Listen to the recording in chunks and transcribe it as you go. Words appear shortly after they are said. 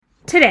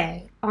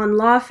Today, on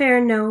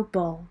Lawfare No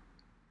Bull.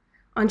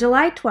 On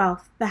July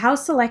 12th, the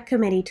House Select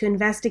Committee to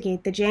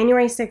investigate the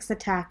January 6th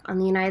attack on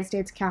the United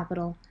States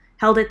Capitol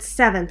held its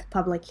seventh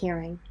public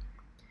hearing.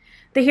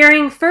 The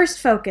hearing first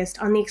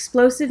focused on the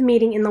explosive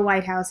meeting in the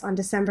White House on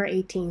December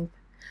 18th,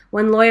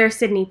 when lawyer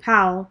Sidney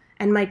Powell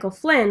and Michael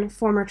Flynn,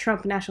 former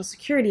Trump National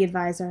Security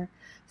Advisor,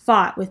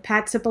 fought with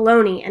Pat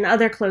Cipollone and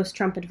other close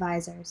Trump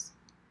advisors.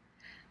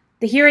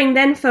 The hearing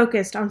then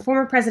focused on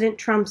former President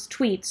Trump's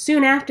tweet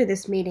soon after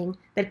this meeting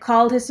that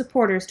called his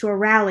supporters to a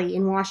rally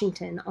in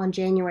Washington on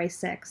January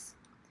 6th.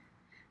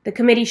 The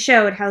committee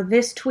showed how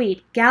this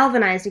tweet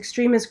galvanized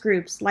extremist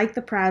groups like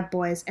the Proud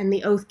Boys and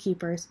the Oath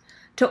Keepers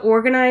to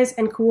organize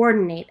and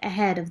coordinate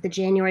ahead of the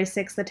January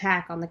 6th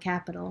attack on the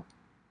Capitol.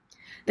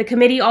 The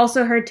committee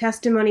also heard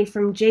testimony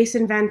from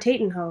Jason Van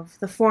Tatenhove,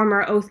 the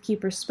former Oath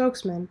Keepers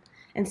spokesman,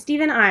 and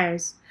Stephen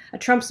Ayers, a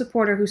Trump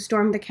supporter who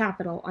stormed the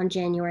Capitol on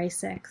January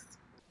 6th.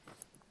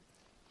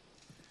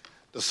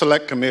 The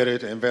Select Committee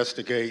to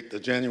investigate the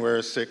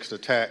January 6th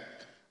attack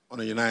on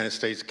the United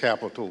States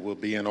Capitol will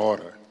be in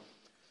order.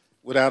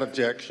 Without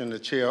objection, the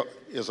Chair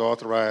is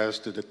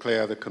authorized to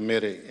declare the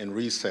committee in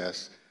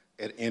recess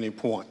at any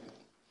point.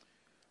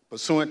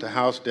 Pursuant to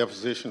House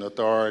Deposition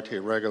Authority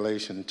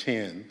Regulation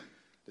 10,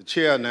 the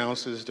Chair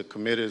announces the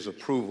committee's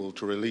approval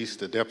to release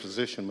the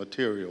deposition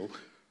material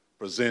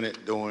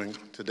presented during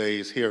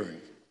today's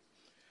hearing.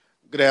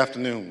 Good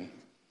afternoon.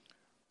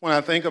 When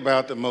I think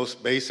about the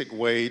most basic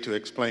way to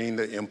explain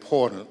the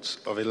importance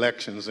of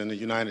elections in the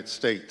United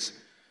States,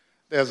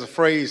 there's a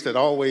phrase that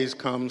always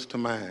comes to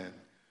mind.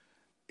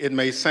 It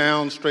may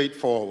sound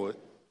straightforward,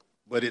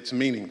 but it's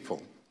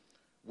meaningful.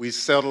 We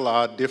settle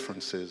our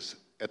differences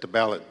at the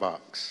ballot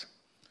box.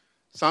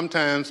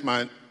 Sometimes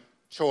my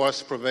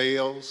choice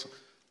prevails,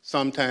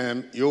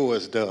 sometimes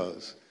yours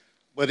does,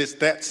 but it's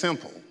that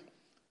simple.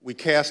 We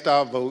cast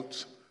our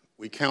votes,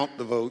 we count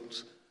the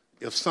votes.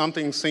 If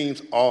something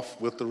seems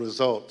off with the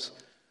results,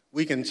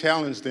 we can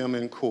challenge them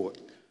in court,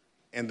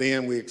 and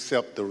then we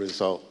accept the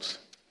results.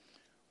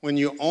 When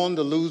you're on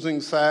the losing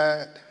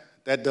side,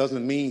 that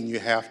doesn't mean you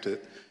have to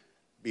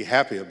be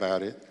happy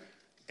about it.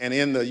 And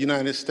in the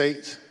United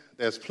States,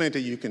 there's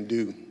plenty you can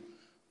do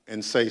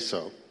and say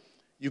so.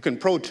 You can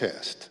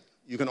protest,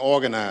 you can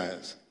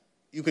organize,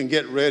 you can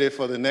get ready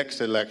for the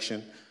next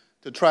election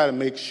to try to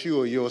make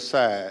sure your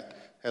side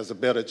has a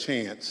better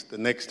chance the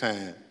next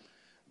time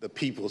the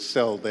people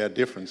settle their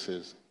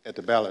differences at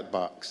the ballot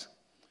box.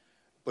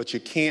 But you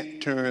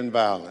can't turn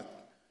violent.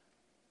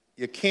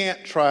 You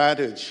can't try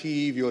to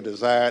achieve your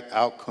desired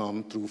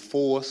outcome through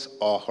force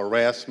or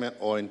harassment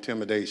or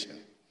intimidation.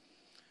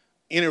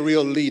 Any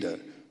real leader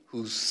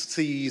who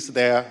sees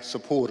their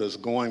supporters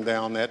going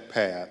down that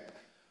path,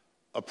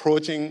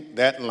 approaching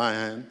that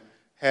line,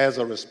 has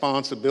a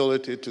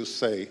responsibility to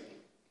say,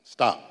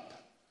 stop.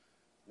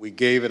 We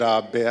gave it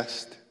our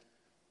best.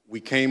 We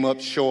came up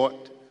short.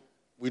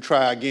 We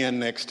try again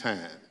next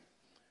time,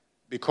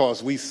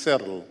 because we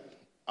settle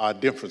our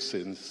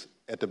differences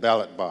at the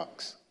ballot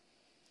box.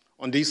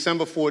 On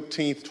December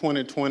 14,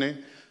 2020,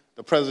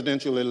 the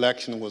presidential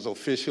election was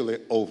officially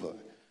over.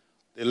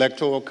 The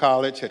Electoral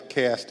College had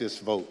cast its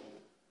vote.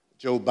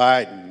 Joe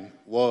Biden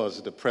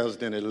was the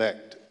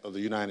president-elect of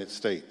the United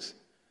States.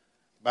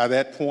 By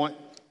that point,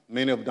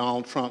 many of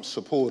Donald Trump's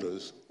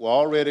supporters were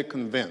already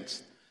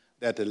convinced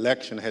that the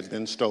election had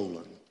been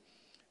stolen,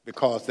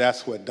 because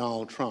that's what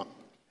Donald Trump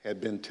had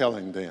been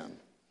telling them.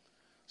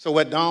 So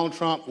what Donald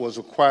Trump was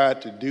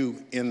required to do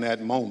in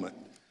that moment,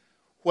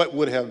 what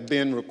would have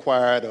been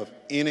required of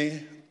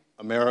any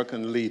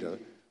American leader,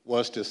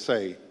 was to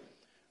say,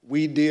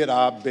 we did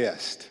our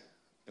best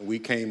and we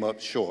came up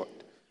short.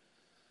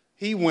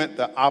 He went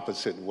the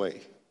opposite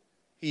way.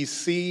 He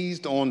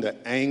seized on the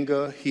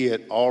anger he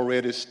had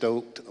already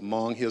stoked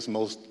among his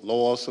most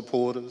loyal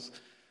supporters,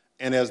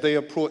 and as they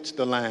approached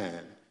the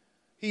line,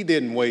 he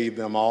didn't wave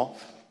them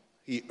off,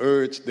 he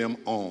urged them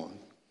on.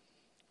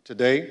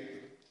 Today,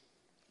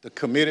 the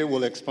committee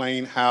will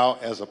explain how,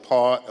 as a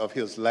part of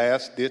his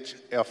last-ditch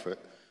effort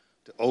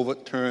to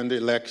overturn the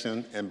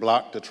election and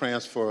block the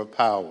transfer of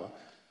power,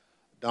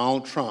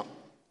 Donald Trump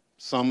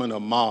summoned a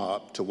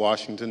mob to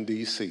Washington,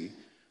 D.C.,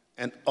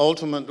 and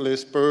ultimately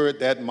spurred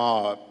that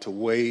mob to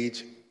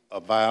wage a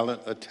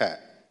violent attack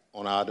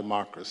on our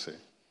democracy.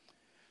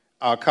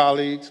 Our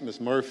colleagues,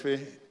 Ms.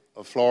 Murphy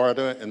of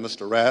Florida and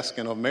Mr.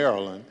 Raskin of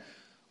Maryland,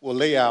 will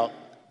lay out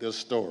this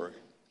story.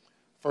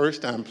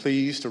 First, I'm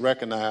pleased to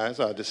recognize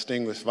our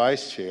distinguished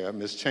Vice Chair,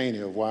 Ms. Cheney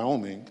of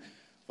Wyoming,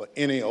 for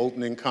any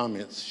opening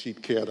comments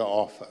she'd care to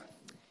offer.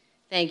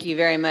 Thank you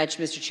very much,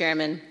 Mr.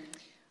 Chairman.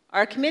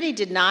 Our committee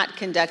did not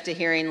conduct a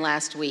hearing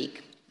last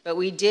week, but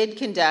we did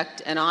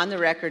conduct an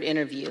on-the-record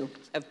interview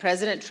of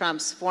President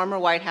Trump's former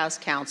White House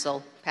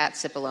counsel, Pat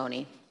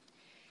Cipollone.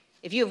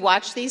 If you have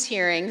watched these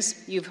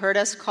hearings, you've heard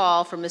us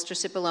call for Mr.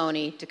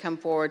 Cipollone to come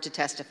forward to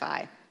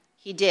testify.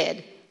 He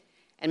did.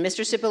 And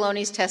Mr.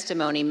 Cipollone's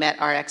testimony met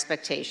our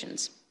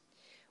expectations.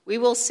 We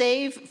will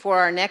save for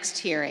our next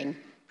hearing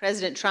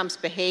President Trump's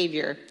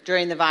behavior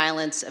during the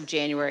violence of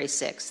January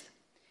 6th.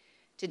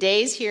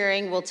 Today's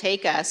hearing will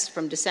take us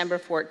from December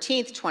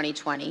 14th,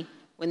 2020,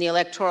 when the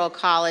Electoral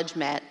College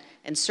met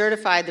and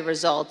certified the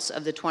results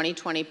of the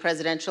 2020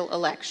 presidential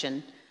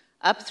election,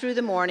 up through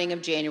the morning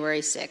of January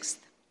 6th.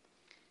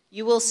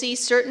 You will see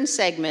certain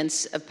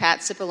segments of Pat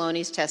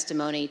Cipollone's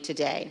testimony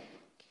today.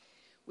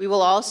 We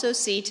will also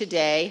see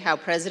today how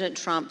President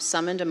Trump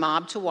summoned a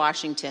mob to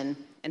Washington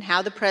and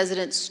how the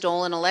president's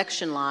stolen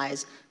election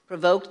lies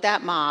provoked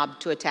that mob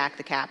to attack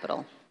the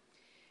Capitol.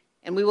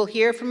 And we will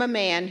hear from a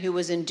man who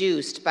was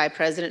induced by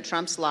President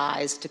Trump's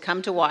lies to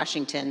come to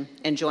Washington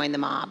and join the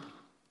mob,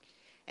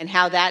 and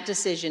how that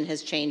decision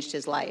has changed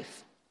his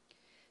life.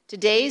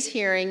 Today's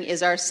hearing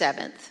is our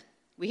 7th.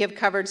 We have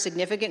covered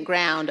significant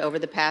ground over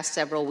the past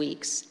several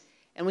weeks,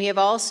 and we have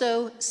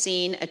also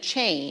seen a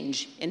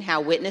change in how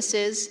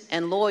witnesses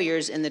and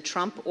lawyers in the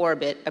Trump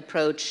orbit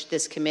approach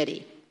this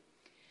committee.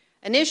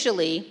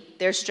 Initially,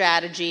 their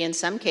strategy in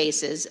some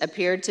cases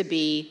appeared to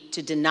be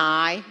to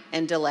deny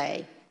and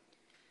delay.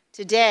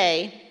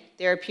 Today,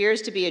 there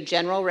appears to be a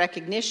general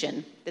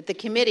recognition that the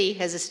committee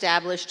has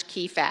established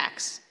key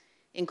facts,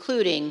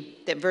 including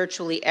that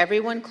virtually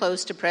everyone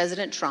close to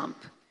President Trump,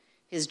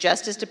 his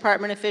Justice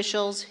Department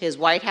officials, his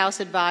White House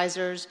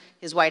advisors,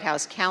 his White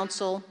House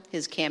counsel,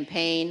 his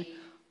campaign,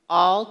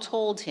 all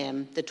told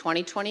him the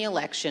 2020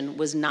 election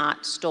was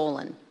not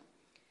stolen.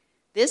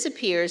 This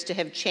appears to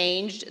have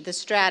changed the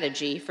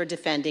strategy for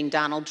defending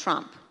Donald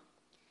Trump.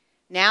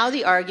 Now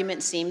the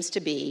argument seems to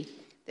be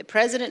that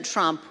President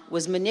Trump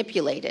was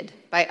manipulated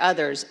by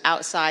others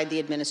outside the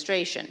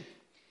administration,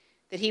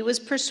 that he was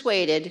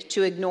persuaded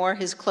to ignore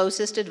his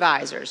closest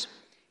advisors,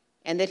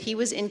 and that he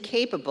was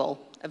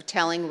incapable of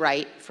telling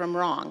right from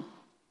wrong.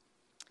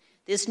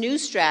 This new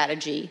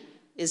strategy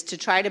is to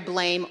try to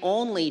blame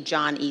only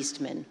John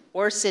Eastman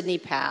or Sidney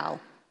Powell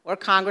or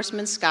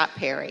Congressman Scott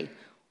Perry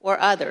or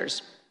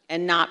others,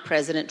 and not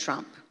President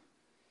Trump.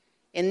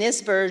 In this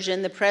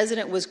version, the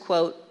president was,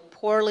 quote,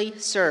 poorly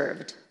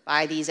served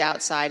by these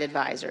outside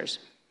advisors.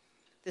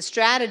 The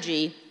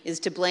strategy is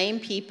to blame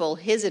people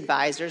his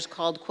advisors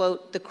called,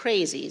 quote, the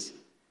crazies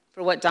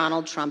for what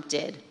Donald Trump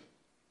did.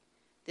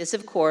 This,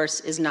 of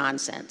course, is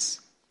nonsense.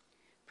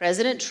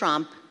 President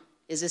Trump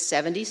is a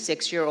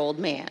 76-year-old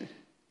man.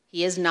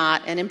 He is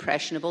not an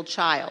impressionable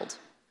child.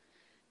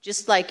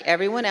 Just like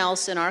everyone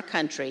else in our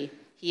country,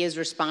 he is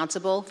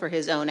responsible for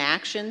his own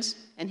actions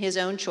and his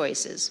own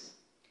choices.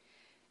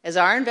 As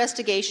our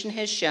investigation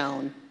has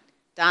shown,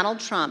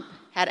 Donald Trump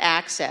had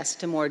access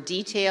to more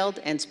detailed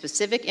and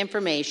specific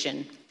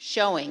information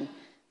showing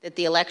that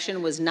the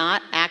election was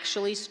not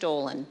actually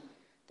stolen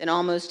than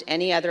almost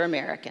any other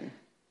American,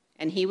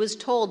 and he was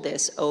told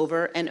this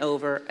over and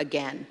over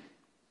again.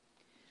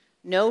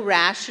 No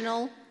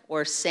rational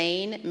or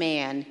sane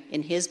man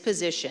in his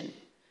position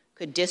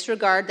could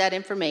disregard that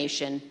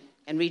information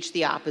and reach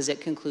the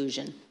opposite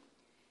conclusion.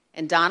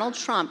 And Donald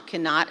Trump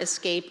cannot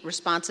escape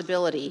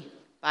responsibility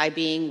by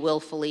being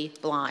willfully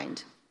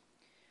blind.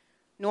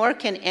 Nor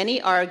can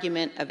any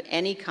argument of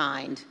any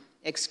kind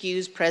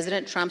excuse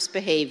President Trump's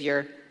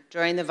behavior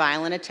during the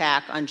violent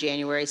attack on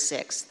January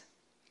 6th.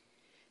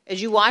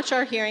 As you watch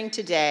our hearing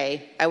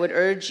today, I would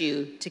urge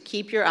you to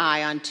keep your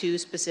eye on two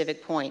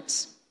specific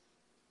points.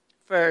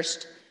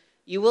 First,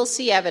 you will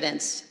see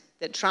evidence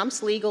that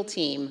Trump's legal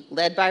team,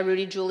 led by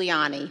Rudy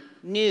Giuliani,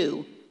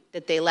 knew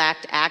that they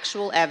lacked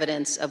actual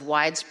evidence of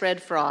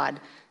widespread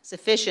fraud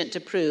sufficient to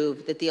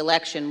prove that the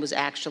election was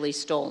actually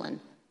stolen.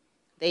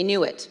 They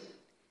knew it,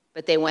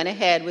 but they went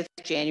ahead with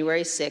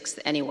January 6th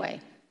anyway.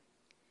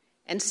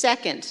 And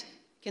second,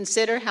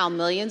 consider how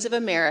millions of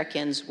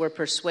Americans were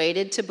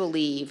persuaded to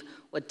believe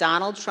what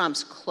Donald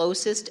Trump's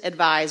closest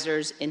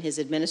advisors in his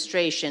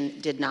administration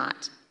did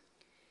not.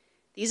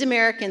 These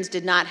Americans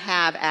did not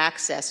have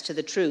access to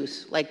the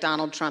truth like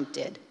Donald Trump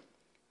did.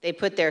 They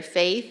put their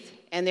faith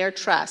and their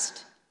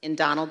trust in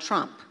Donald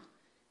Trump.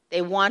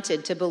 They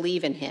wanted to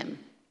believe in him.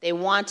 They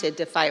wanted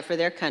to fight for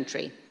their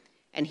country,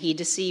 and he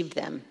deceived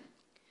them.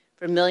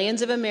 For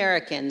millions of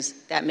Americans,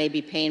 that may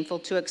be painful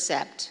to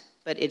accept,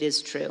 but it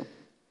is true.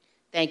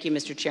 Thank you,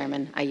 Mr.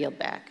 Chairman. I yield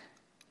back.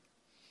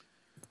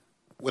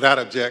 Without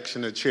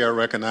objection, the chair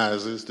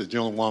recognizes the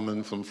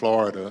gentlewoman from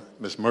Florida,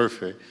 Ms.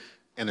 Murphy,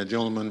 and the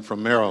gentleman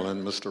from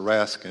Maryland, Mr.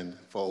 Raskin,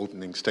 for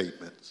opening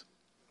statements.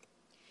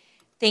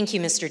 Thank you,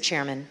 Mr.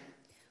 Chairman.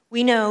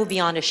 We know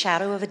beyond a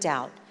shadow of a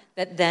doubt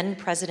that then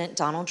President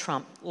Donald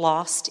Trump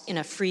lost in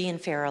a free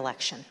and fair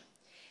election.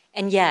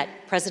 And yet,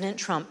 President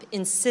Trump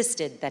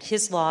insisted that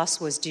his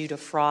loss was due to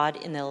fraud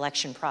in the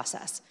election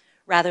process,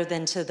 rather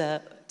than to the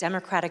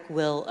democratic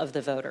will of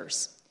the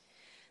voters.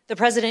 The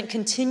president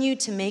continued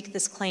to make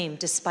this claim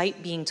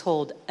despite being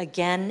told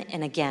again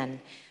and again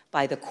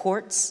by the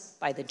courts,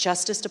 by the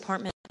Justice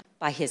Department,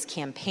 by his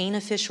campaign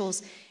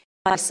officials,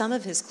 by some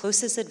of his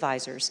closest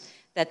advisors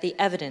that the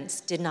evidence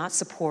did not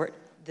support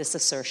this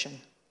assertion.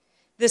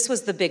 This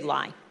was the big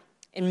lie,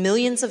 and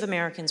millions of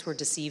Americans were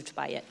deceived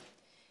by it.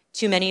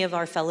 Too many of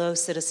our fellow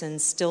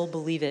citizens still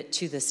believe it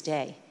to this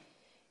day.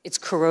 It's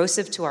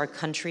corrosive to our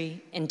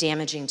country and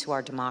damaging to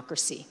our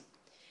democracy.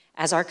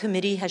 As our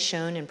committee has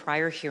shown in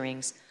prior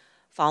hearings,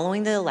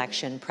 Following the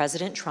election,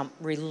 President Trump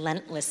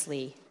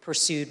relentlessly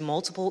pursued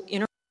multiple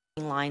intervening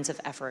lines of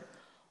effort,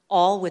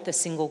 all with a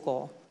single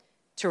goal: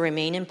 to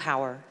remain in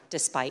power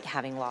despite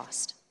having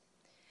lost.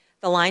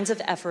 The lines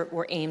of effort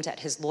were aimed at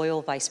his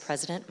loyal Vice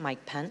President,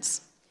 Mike Pence,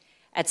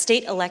 at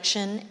state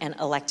election and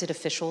elected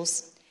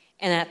officials,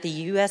 and at the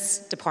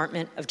U.S.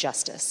 Department of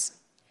Justice.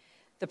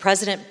 The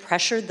president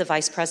pressured the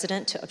vice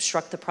president to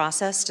obstruct the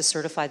process to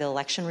certify the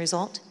election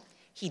result.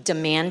 He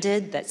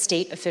demanded that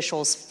state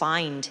officials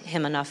find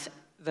him enough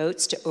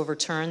votes to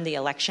overturn the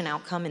election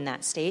outcome in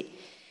that state,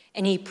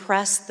 and he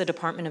pressed the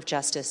Department of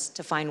Justice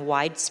to find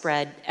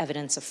widespread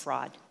evidence of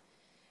fraud.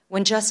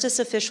 When justice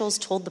officials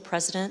told the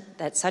president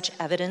that such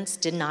evidence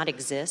did not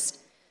exist,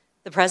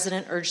 the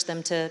president urged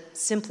them to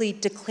simply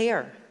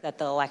declare that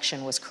the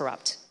election was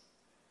corrupt.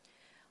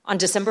 On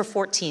December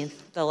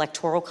 14th, the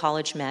Electoral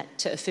College met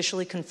to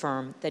officially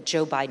confirm that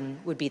Joe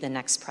Biden would be the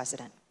next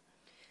president.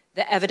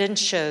 The evidence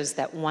shows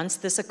that once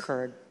this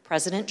occurred,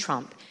 President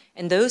Trump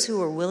and those who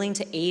were willing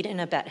to aid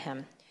and abet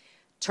him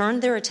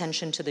turned their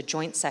attention to the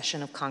joint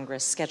session of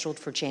Congress scheduled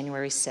for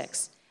January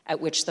 6th,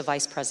 at which the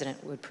vice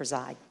president would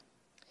preside.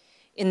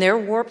 In their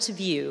warped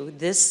view,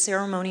 this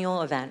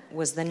ceremonial event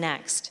was the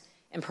next,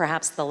 and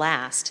perhaps the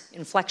last,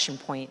 inflection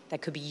point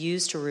that could be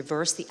used to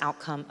reverse the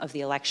outcome of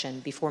the election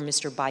before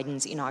Mr.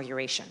 Biden's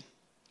inauguration.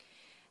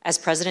 As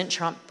President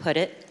Trump put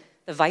it,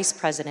 the vice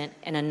president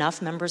and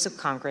enough members of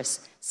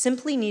Congress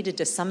simply needed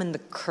to summon the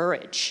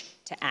courage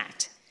to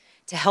act.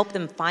 To help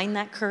them find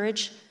that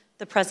courage,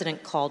 the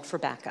president called for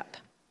backup.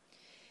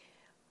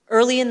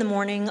 Early in the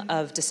morning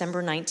of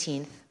December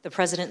 19th, the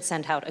president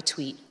sent out a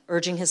tweet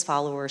urging his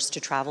followers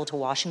to travel to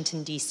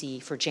Washington, D.C.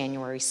 for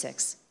January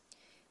 6th.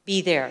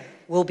 "Be there,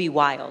 we'll be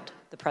wild,"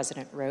 the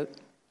president wrote.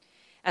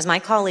 As my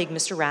colleague,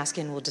 Mr.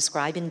 Raskin, will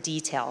describe in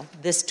detail,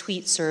 this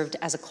tweet served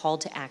as a call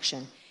to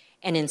action,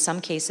 and in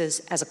some cases,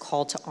 as a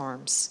call to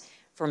arms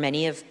for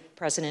many of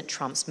President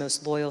Trump's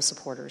most loyal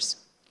supporters.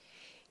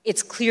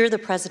 It's clear the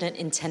president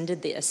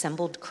intended the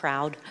assembled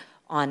crowd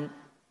on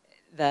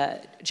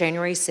the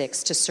January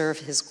 6th to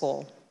serve his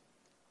goal.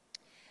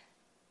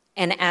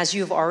 And as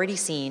you've already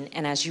seen,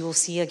 and as you will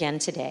see again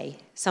today,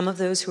 some of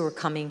those who were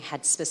coming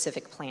had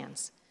specific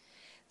plans.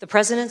 The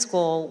president's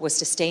goal was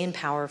to stay in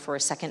power for a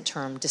second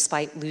term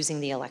despite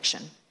losing the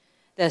election.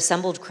 The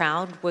assembled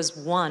crowd was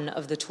one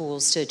of the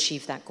tools to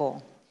achieve that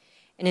goal.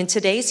 And in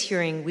today's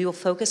hearing, we will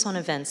focus on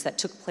events that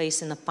took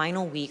place in the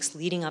final weeks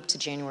leading up to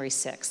January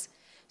 6th,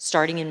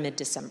 starting in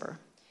mid-December.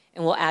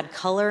 And we'll add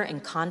color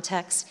and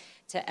context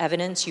to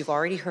evidence you've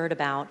already heard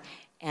about,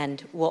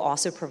 and we'll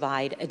also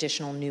provide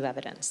additional new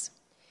evidence.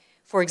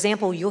 For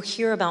example, you'll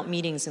hear about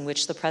meetings in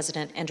which the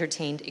president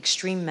entertained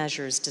extreme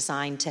measures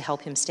designed to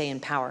help him stay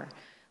in power,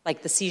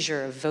 like the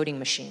seizure of voting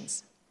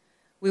machines.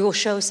 We will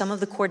show some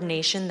of the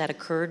coordination that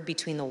occurred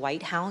between the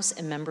White House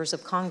and members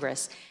of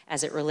Congress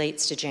as it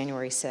relates to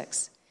January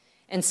 6th.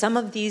 And some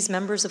of these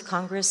members of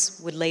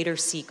Congress would later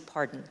seek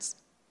pardons.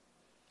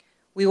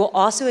 We will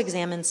also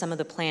examine some of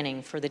the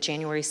planning for the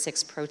January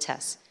 6th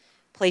protests,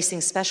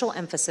 placing special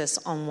emphasis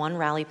on one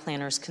rally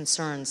planner's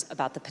concerns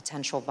about the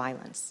potential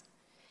violence.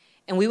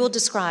 And we will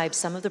describe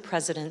some of the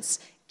president's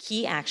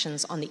key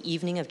actions on the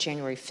evening of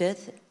January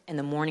 5th and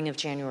the morning of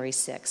January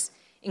 6th,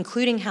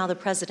 including how the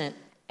president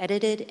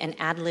edited and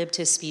ad-libbed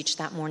his speech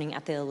that morning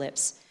at the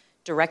Ellipse,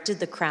 directed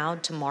the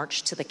crowd to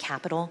march to the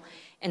Capitol,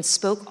 and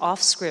spoke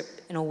off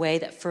script in a way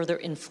that further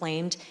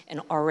inflamed an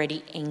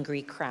already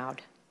angry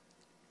crowd.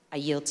 I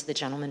yield to the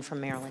gentleman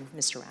from Maryland,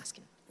 Mr.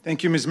 Raskin.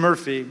 Thank you, Ms.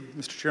 Murphy.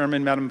 Mr.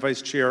 Chairman, Madam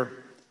Vice Chair.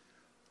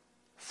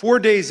 4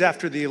 days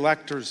after the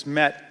electors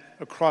met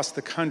across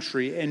the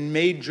country and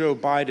made Joe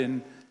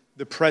Biden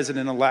the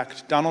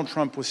president-elect, Donald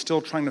Trump was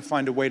still trying to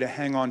find a way to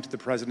hang on to the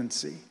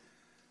presidency.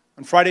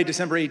 On Friday,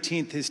 December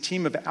 18th, his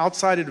team of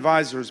outside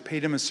advisors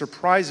paid him a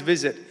surprise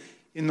visit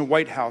in the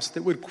White House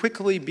that would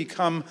quickly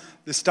become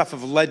the stuff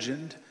of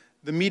legend.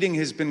 The meeting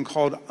has been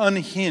called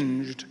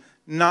unhinged,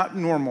 not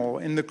normal,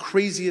 and the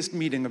craziest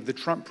meeting of the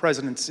Trump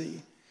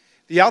presidency.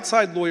 The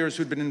outside lawyers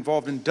who'd been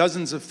involved in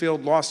dozens of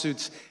failed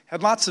lawsuits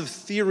had lots of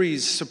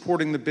theories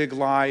supporting the big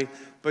lie,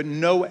 but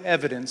no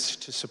evidence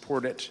to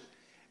support it.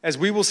 As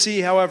we will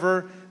see,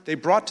 however, they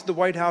brought to the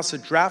White House a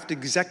draft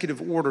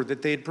executive order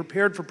that they had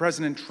prepared for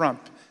President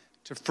Trump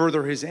to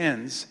further his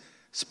ends.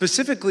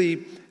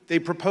 Specifically, they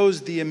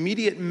proposed the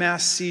immediate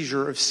mass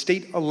seizure of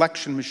state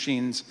election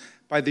machines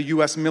by the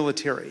U.S.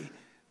 military.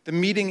 The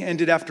meeting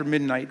ended after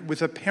midnight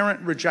with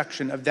apparent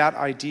rejection of that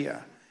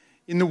idea.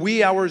 In the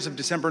wee hours of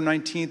December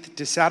 19th,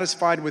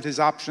 dissatisfied with his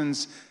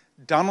options,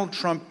 Donald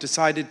Trump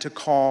decided to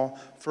call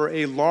for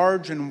a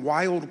large and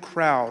wild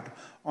crowd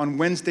on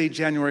Wednesday,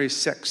 January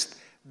 6th,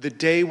 the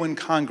day when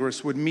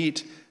Congress would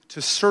meet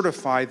to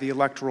certify the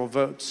electoral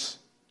votes.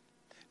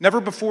 Never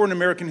before in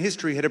American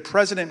history had a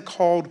president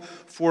called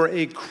for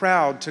a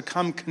crowd to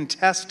come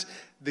contest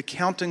the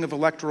counting of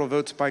electoral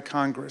votes by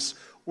Congress,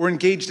 or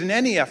engaged in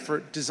any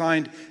effort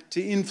designed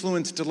to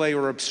influence, delay,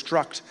 or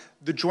obstruct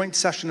the joint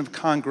session of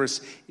Congress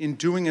in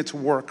doing its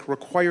work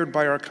required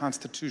by our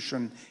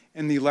Constitution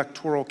and the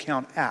Electoral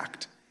Count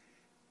Act.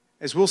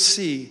 As we'll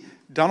see,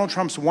 Donald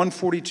Trump's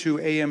 1:42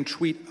 a.m.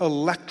 tweet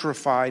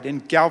electrified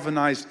and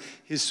galvanized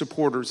his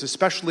supporters,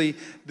 especially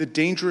the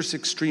dangerous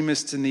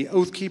extremists in the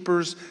Oath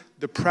Keepers,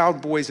 the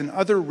Proud Boys, and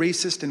other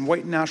racist and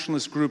white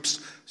nationalist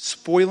groups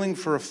spoiling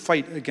for a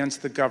fight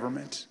against the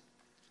government.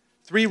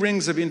 3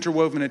 rings of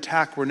interwoven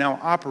attack were now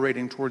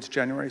operating towards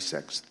January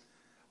 6th.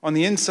 On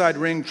the inside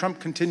ring, Trump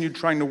continued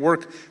trying to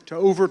work to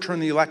overturn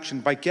the election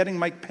by getting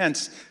Mike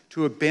Pence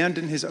to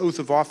abandon his oath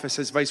of office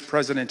as vice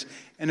president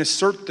and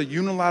assert the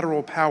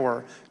unilateral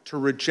power to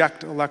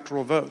reject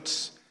electoral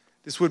votes.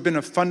 This would have been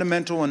a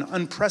fundamental and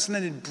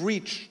unprecedented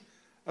breach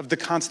of the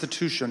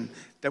Constitution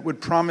that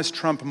would promise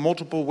Trump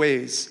multiple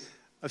ways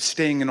of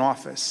staying in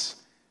office.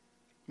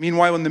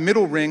 Meanwhile, in the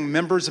middle ring,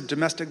 members of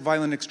domestic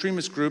violent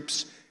extremist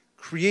groups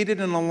created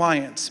an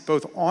alliance,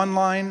 both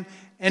online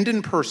and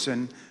in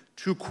person,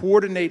 to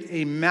coordinate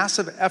a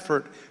massive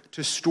effort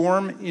to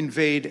storm,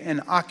 invade,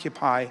 and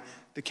occupy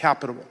the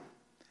Capitol.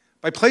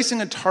 By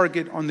placing a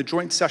target on the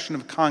joint session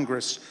of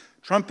Congress,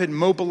 Trump had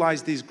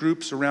mobilized these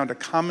groups around a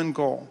common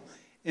goal,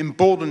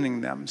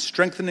 emboldening them,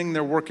 strengthening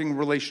their working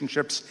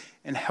relationships,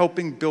 and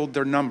helping build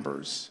their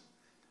numbers.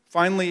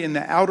 Finally, in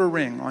the outer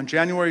ring, on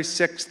January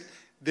 6th,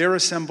 there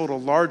assembled a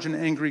large and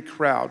angry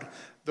crowd,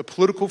 the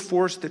political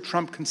force that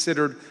Trump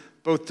considered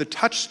both the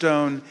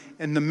touchstone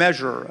and the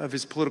measure of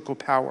his political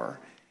power.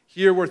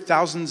 Here were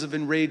thousands of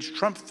enraged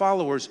Trump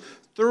followers,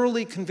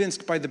 thoroughly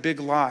convinced by the big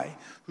lie,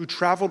 who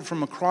traveled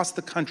from across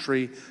the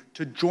country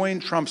to join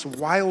Trump's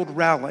wild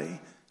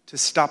rally to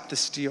stop the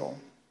steal.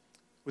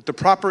 With the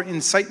proper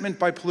incitement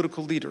by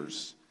political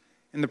leaders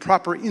and the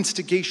proper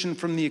instigation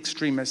from the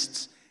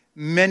extremists,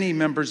 many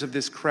members of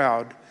this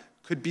crowd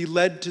could be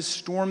led to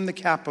storm the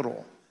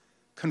Capitol,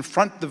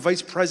 confront the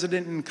vice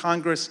president in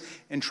Congress,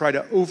 and try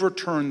to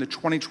overturn the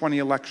 2020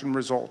 election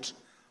result.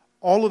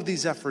 All of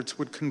these efforts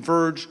would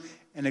converge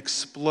and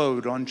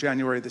explode on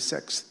January the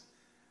 6th.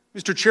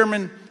 Mr.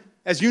 Chairman,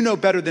 as you know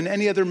better than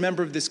any other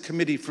member of this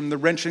committee from the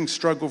wrenching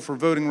struggle for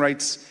voting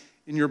rights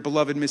in your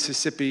beloved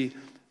Mississippi,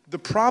 the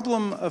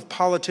problem of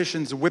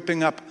politicians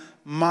whipping up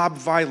mob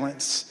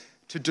violence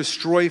to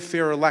destroy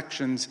fair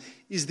elections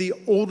is the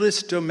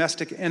oldest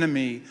domestic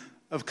enemy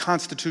of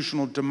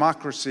constitutional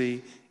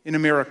democracy in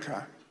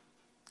America.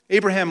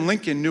 Abraham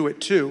Lincoln knew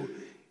it too.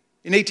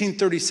 In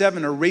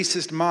 1837, a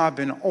racist mob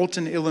in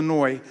Alton,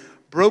 Illinois,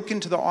 broke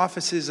into the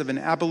offices of an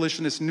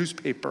abolitionist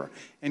newspaper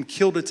and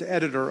killed its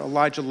editor,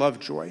 Elijah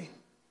Lovejoy.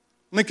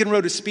 Lincoln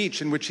wrote a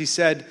speech in which he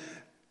said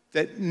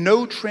that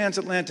no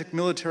transatlantic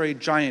military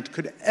giant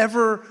could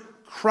ever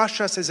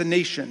crush us as a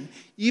nation,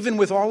 even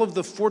with all of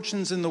the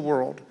fortunes in the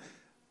world.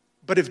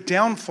 But if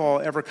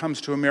downfall ever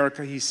comes to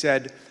America, he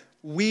said,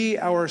 we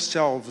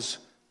ourselves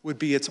would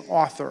be its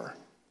author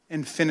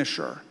and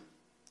finisher.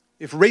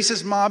 If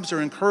racist mobs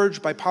are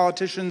encouraged by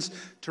politicians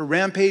to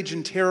rampage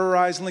and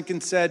terrorize, Lincoln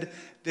said,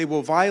 they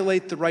will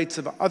violate the rights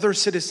of other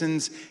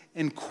citizens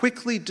and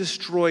quickly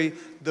destroy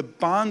the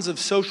bonds of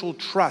social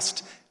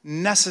trust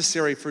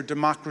necessary for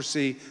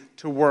democracy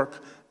to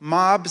work.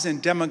 Mobs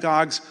and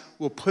demagogues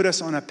will put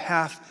us on a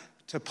path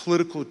to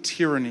political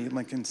tyranny,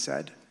 Lincoln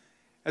said.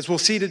 As we'll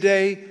see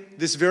today,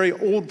 this very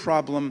old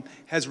problem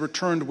has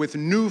returned with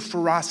new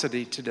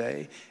ferocity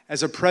today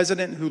as a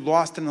president who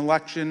lost an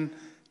election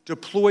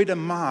deployed a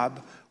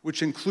mob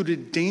which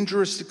included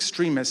dangerous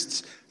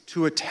extremists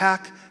to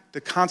attack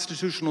the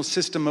constitutional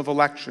system of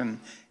election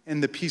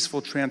and the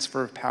peaceful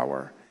transfer of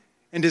power.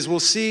 And as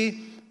we'll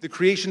see, the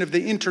creation of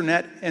the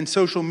internet and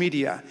social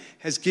media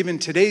has given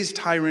today's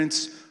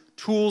tyrants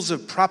tools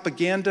of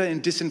propaganda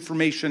and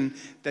disinformation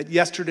that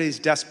yesterday's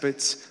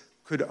despots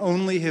could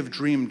only have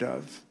dreamed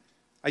of.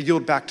 I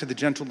yield back to the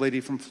gentle lady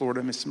from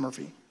Florida, Ms.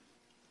 Murphy.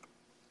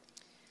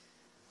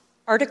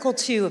 Article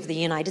 2 of the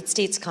United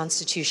States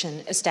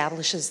Constitution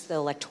establishes the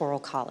Electoral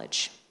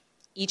College.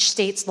 Each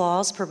state's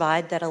laws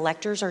provide that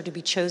electors are to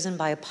be chosen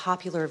by a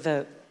popular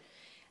vote.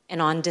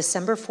 And on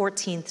December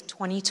 14th,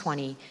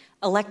 2020,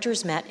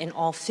 electors met in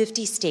all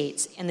 50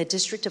 states and the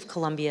District of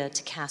Columbia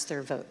to cast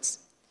their votes.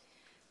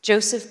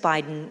 Joseph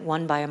Biden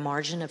won by a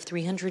margin of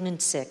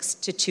 306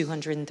 to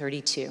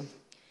 232.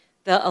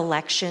 The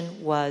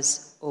election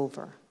was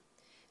over.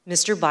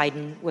 Mr.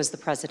 Biden was the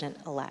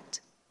president-elect.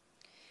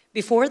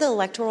 Before the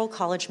Electoral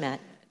College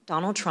met,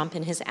 Donald Trump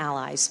and his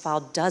allies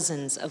filed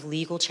dozens of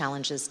legal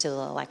challenges to the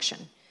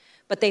election,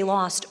 but they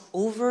lost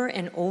over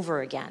and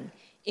over again,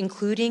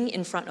 including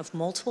in front of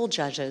multiple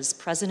judges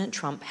President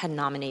Trump had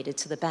nominated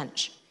to the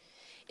bench.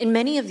 In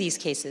many of these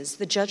cases,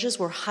 the judges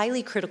were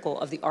highly critical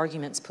of the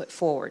arguments put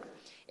forward,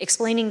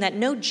 explaining that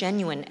no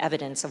genuine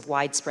evidence of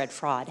widespread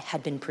fraud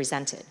had been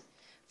presented.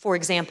 For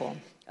example,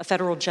 a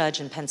federal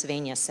judge in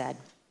Pennsylvania said,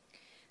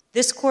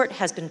 "This court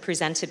has been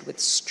presented with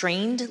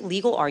strained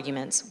legal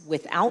arguments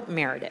without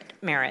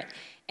merit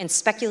and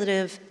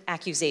speculative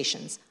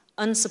accusations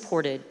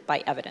unsupported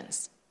by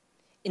evidence.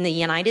 In the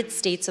United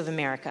States of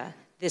America,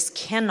 this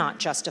cannot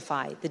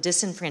justify the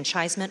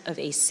disenfranchisement of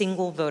a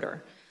single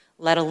voter,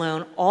 let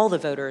alone all the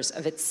voters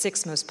of its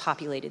 6th most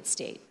populated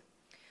state."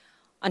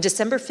 On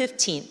December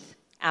 15th,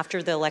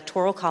 after the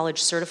Electoral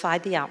College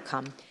certified the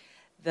outcome,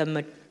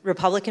 the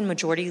Republican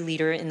Majority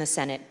Leader in the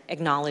Senate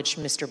acknowledged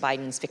Mr.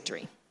 Biden's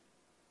victory.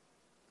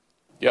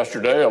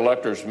 Yesterday,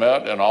 electors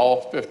met in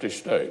all 50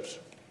 states.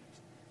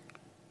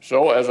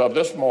 So as of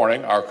this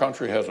morning, our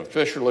country has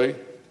officially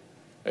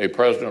a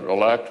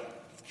president-elect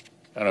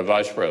and a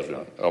vice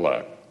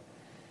president-elect.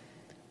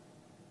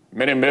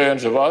 Many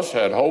millions of us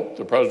had hoped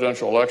the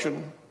presidential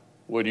election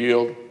would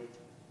yield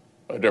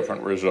a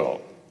different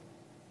result.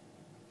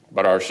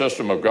 But our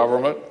system of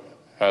government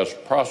has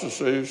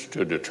processes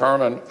to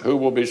determine who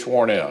will be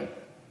sworn in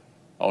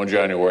on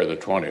January the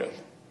 20th.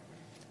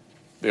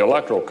 The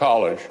Electoral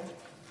College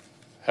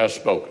has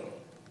spoken.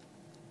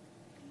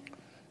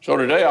 So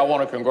today I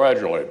want to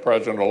congratulate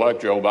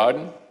President-elect Joe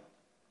Biden.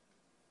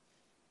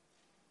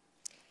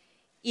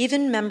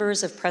 Even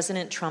members of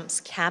President Trump's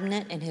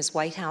cabinet and his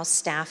White House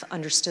staff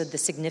understood the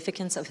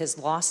significance of his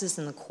losses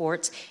in the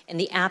courts and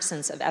the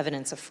absence of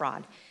evidence of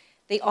fraud.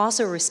 They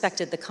also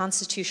respected the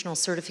constitutional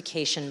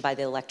certification by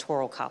the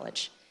Electoral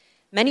College.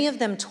 Many of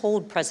them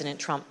told President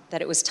Trump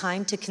that it was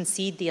time to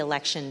concede the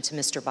election to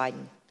Mr.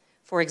 Biden.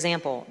 For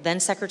example, then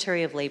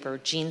Secretary of Labor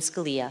Gene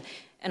Scalia,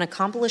 an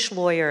accomplished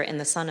lawyer and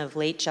the son of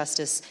late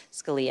Justice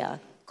Scalia,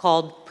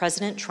 called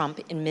President Trump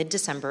in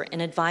mid-December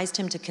and advised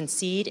him to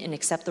concede and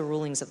accept the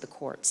rulings of the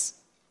courts.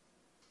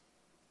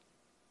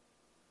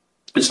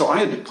 And so I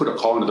had to put a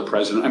call into the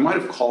president. I might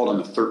have called on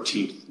the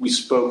 13th. We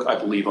spoke, I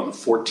believe, on the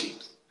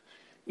 14th,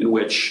 in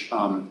which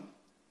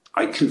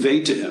I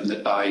conveyed to him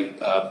that I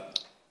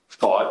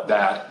thought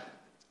that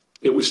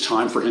it was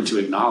time for him to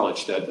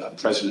acknowledge that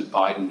President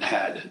Biden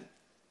had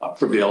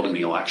prevailed in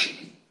the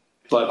election.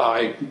 But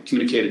I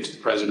communicated to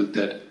the president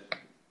that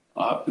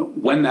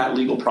when that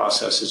legal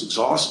process is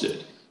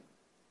exhausted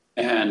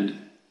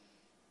and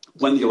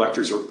when the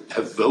electors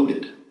have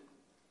voted,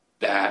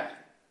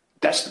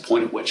 that's the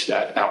point at which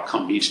that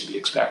outcome needs to be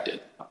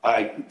expected.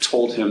 I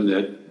told him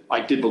that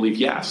I did believe,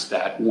 yes,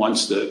 that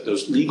once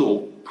those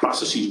legal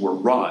processes were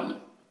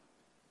run,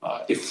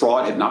 if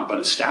fraud had not been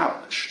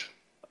established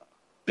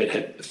that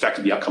had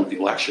affected the outcome of the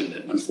election,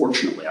 then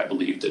unfortunately I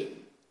believe that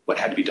what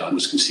had to be done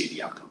was concede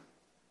the outcome.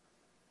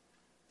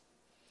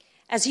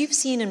 As you've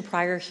seen in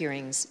prior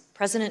hearings,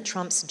 President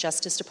Trump's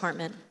Justice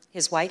Department,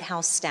 his White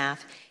House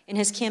staff, and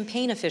his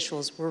campaign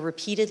officials were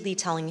repeatedly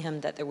telling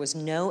him that there was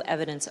no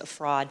evidence of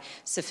fraud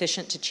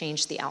sufficient to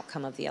change the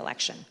outcome of the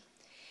election.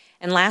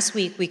 And last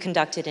week, we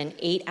conducted an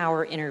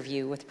 8-hour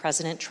interview with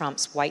President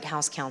Trump's White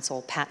House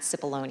counsel, Pat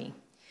Cipollone.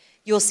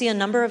 You'll see a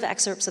number of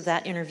excerpts of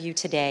that interview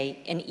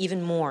today and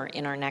even more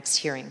in our next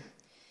hearing.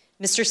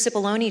 Mr.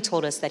 Cipollone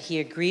told us that he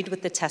agreed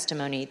with the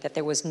testimony that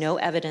there was no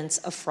evidence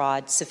of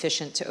fraud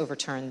sufficient to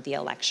overturn the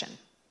election.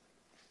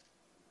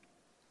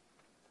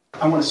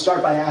 I want to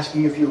start by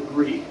asking if you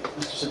agree,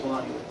 Mr.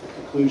 Cipollone, with the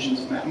conclusions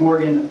of Matt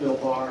Morgan, of Bill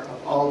Barr,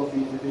 of all of the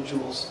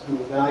individuals who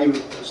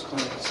evaluated those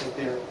claims, that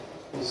there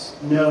is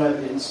no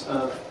evidence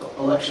of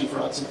election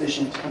fraud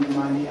sufficient to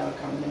undermine the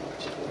outcome in any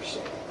particular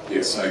state.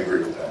 Yes, I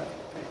agree with that.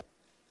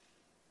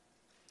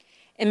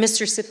 And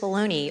Mr.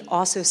 Cipollone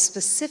also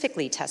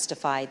specifically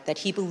testified that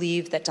he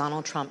believed that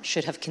Donald Trump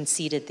should have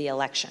conceded the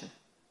election.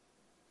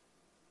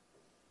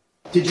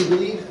 Did you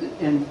believe,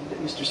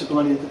 Mr.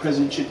 Cipollone, that the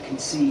president should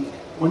concede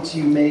once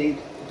you made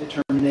the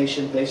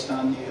determination based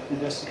on the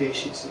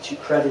investigations that you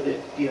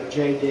credited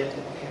DOJ did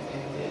and the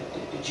campaign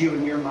did? Did you,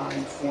 in your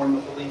mind, form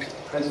a belief that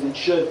the president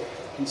should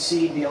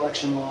concede the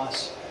election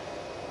loss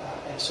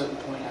at a certain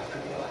point after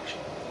the election?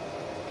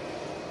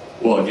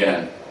 Well,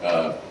 again,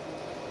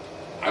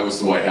 I was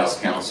the White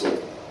House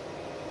counsel.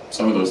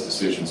 Some of those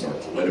decisions are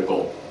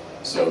political.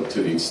 So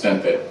to the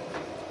extent that,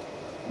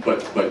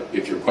 but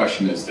if your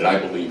question is, did I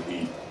believe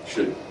he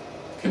should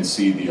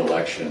concede the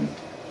election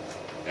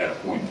at a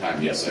point in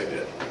time? Yes, I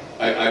did.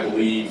 I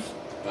believe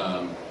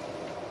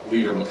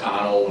Leader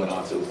McConnell went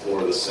onto the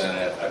floor of the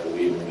Senate, I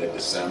believe in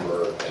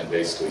mid-December, and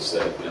basically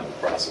said, the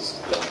process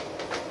is done.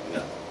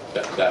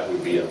 That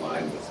would be in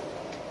line with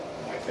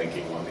my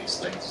thinking on these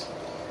things.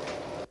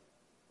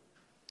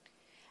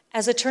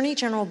 As Attorney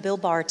General Bill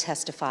Barr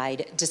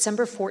testified,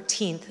 December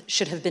 14th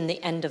should have been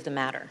the end of the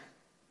matter.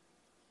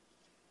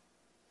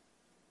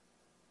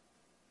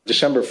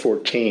 December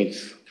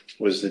 14th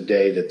was the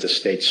day that the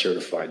states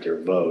certified their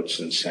votes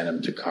and sent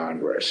them to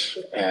Congress.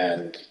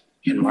 And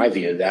in my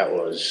view, that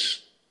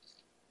was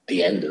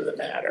the end of the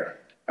matter.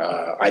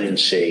 I didn't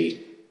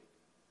see,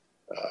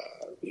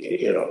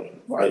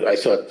 I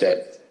thought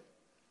that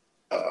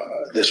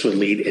this would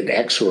lead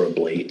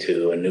inexorably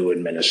to a new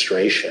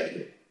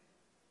administration.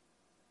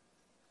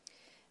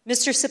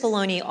 Mr.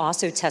 Cipollone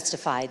also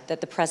testified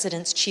that the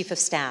president's chief of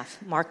staff,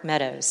 Mark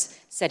Meadows,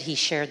 said he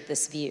shared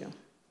this view.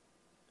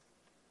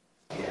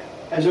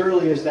 As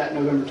early as that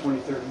November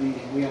 23rd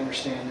meeting, we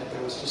understand that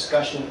there was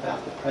discussion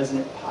about the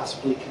president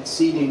possibly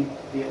conceding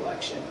the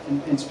election.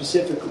 And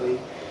specifically,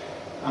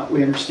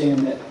 we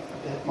understand that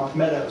Mark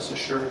Meadows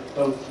assured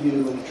both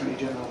you and Attorney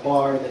General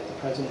Barr that the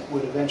president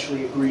would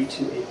eventually agree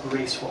to a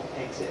graceful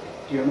exit.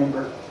 Do you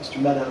remember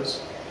Mr.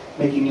 Meadows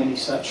making any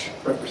such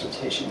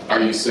representation? Are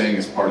you saying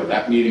as part of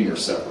that meeting or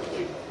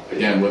separately?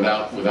 Again,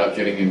 without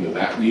getting into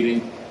that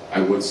meeting, I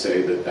would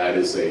say that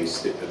is a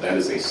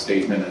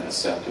statement and a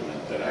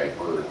sentiment that I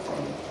heard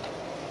from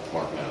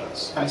Mark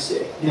Meadows. I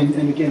see.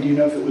 And again, do you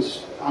know if it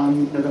was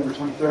on November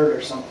 23rd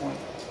or some point?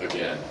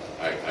 Again,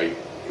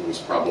 it was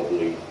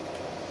probably,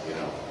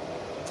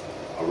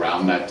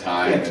 around that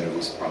time, and it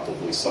was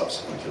probably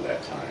subsequent to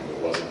that time. It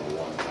wasn't a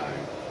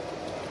one-time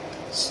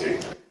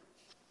statement.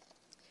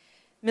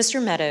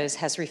 Mr. Meadows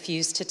has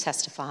refused to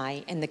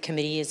testify, and the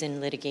committee is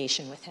in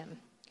litigation with him.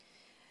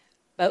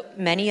 But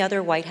many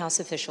other White House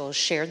officials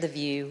shared the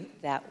view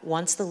that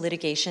once the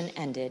litigation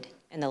ended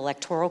and the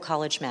Electoral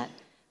College met,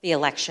 the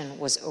election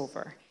was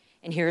over.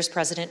 And here's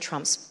President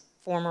Trump's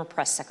former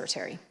press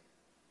secretary.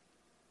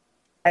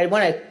 I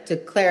wanted to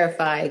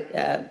clarify,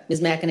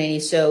 Ms.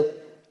 McEnany, so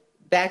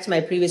back to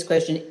my previous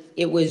question,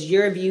 it was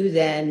your view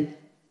then,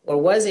 or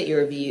was it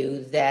your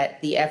view,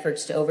 that the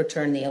efforts to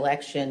overturn the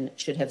election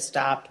should have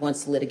stopped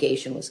once the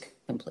litigation was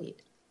complete?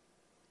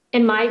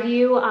 In my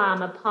view,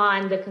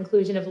 upon the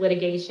conclusion of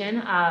litigation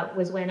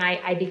was when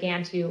I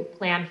began to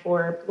plan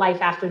for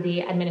life after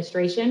the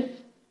administration.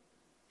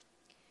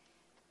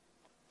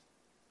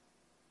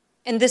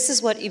 And this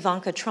is what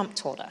Ivanka Trump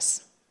told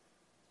us.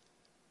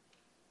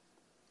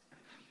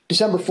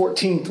 December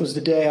 14th was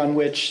the day on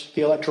which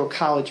the Electoral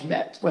College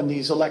met, when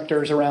these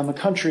electors around the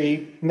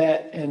country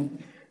met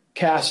and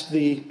cast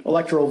the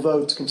electoral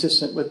votes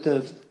consistent with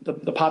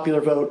the popular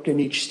vote in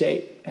each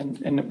state.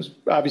 And it was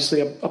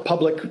obviously a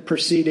public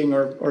proceeding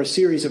or a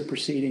series of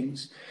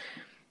proceedings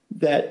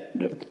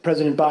that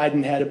President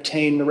Biden had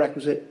obtained the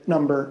requisite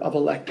number of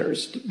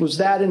electors. Was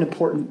that an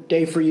important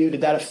day for you?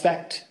 Did that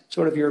affect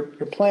sort of your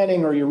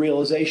planning or your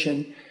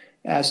realization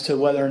as to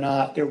whether or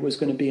not there was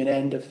going to be an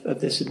end of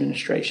this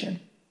administration?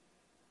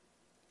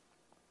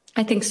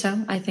 I think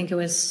so. I think it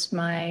was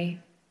my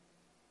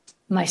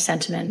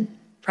sentiment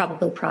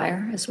probably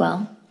prior as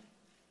well.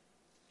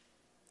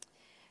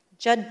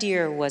 Judd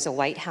Deere was a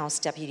White House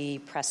deputy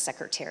press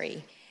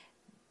secretary.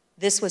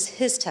 This was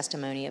his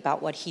testimony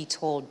about what he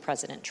told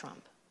President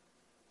Trump.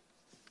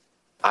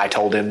 I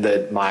told him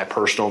that my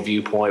personal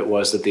viewpoint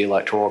was that the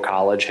Electoral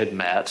College had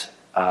met,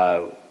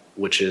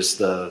 which is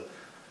the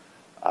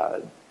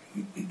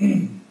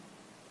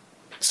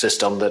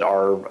system that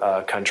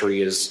our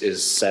country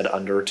is set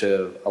under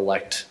to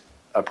elect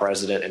a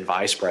president and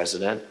vice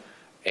president.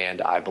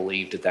 And I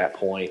believed at that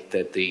point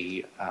that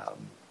the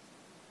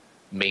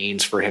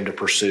means for him to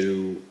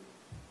pursue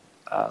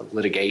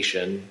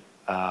litigation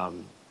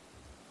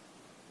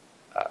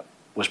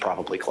was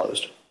probably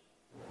closed.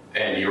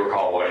 And you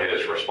recall what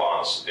his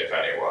response, if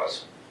any,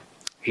 was?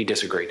 He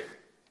disagreed.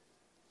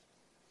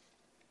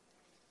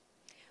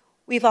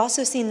 We've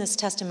also seen this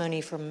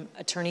testimony from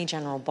Attorney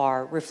General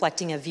Barr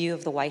reflecting a view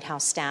of the White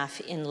House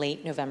staff in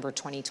late November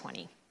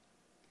 2020.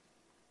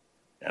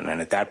 And then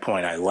at that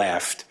point I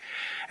left.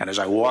 And as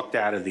I walked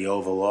out of the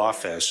Oval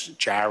Office,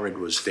 Jared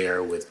was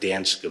there with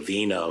Dan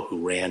Scavino, who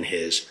ran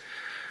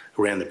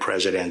the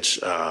president's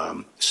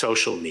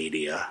social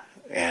media,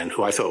 and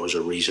who I thought was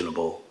a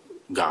reasonable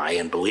guy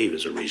and believe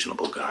is a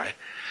reasonable guy.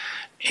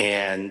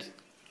 And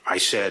I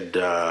said,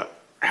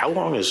 how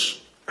long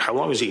is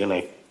he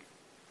going to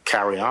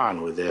carry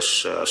on with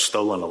this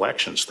stolen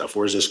election stuff?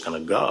 Where's this going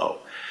to go?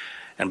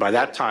 And by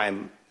that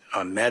time,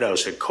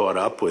 Meadows had caught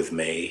up with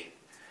me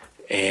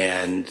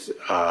and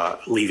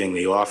leaving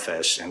the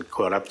office, and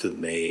caught up to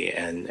me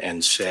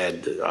and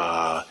said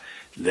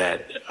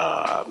that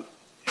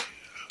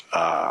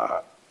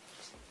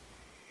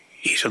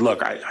he said,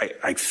 look,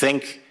 I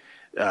think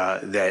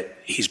that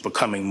he's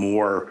becoming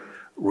more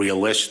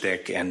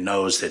realistic and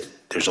knows that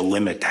there's a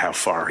limit to how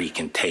far he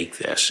can take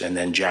this. And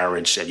then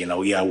Jared said,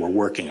 yeah, we're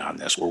working on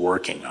this. We're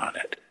working on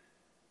it.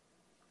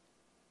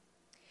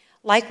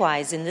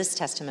 Likewise, in this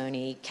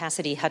testimony,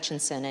 Cassidy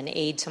Hutchinson, an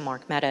aide to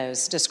Mark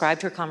Meadows,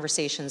 described her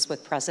conversations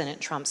with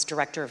President Trump's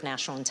Director of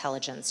National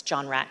Intelligence,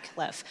 John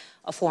Ratcliffe,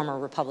 a former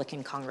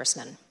Republican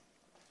congressman.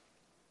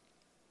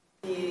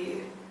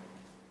 He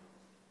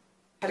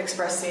had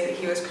expressed to me that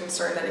he was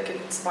concerned that it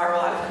could spiral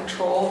out of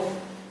control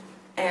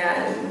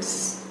and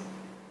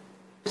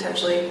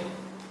potentially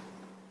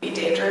be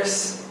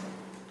dangerous,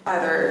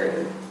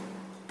 either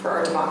for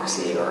our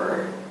democracy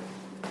or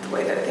the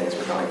way that things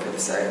were going for the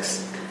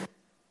SIX.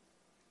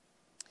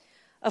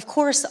 Of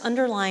course,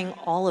 underlying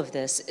all of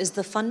this is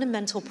the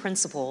fundamental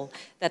principle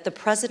that the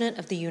President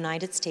of the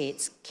United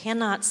States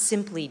cannot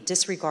simply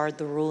disregard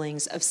the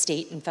rulings of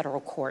state and federal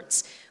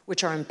courts,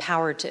 which are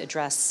empowered to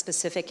address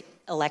specific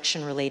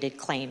election-related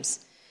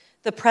claims.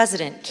 The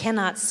President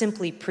cannot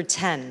simply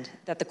pretend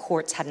that the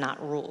courts had not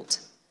ruled.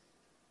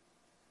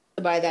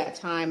 By that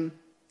time,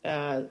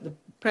 the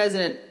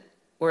President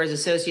or his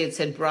associates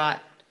had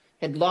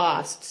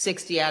lost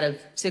 60 out of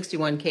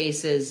 61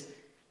 cases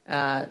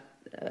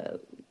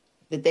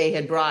that they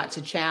had brought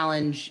to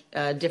challenge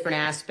different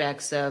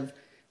aspects of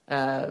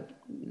the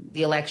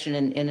election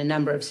in a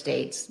number of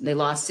states. They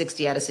lost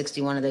 60 out of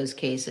 61 of those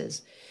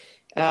cases.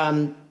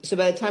 So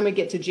by the time we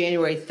get to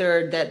January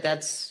 3rd,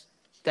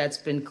 that's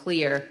been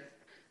clear.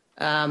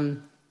 I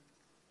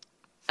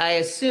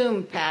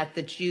assume, Pat,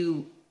 that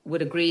you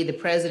would agree the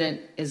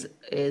president is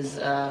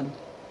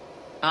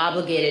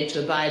obligated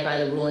to abide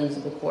by the rulings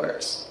of the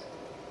courts?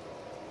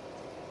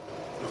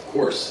 Of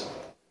course.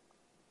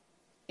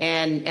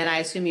 And I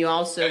assume you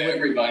also would...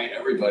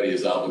 Everybody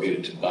is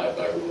obligated to abide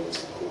by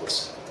rules, of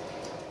course.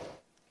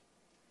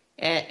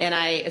 And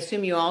I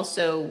assume you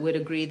also would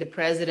agree the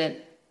president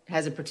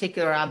has a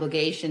particular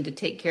obligation to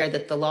take care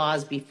that the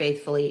laws be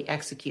faithfully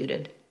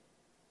executed.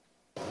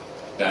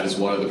 That is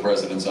one of the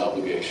president's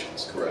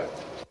obligations, correct.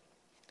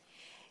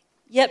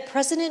 Yet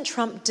President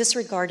Trump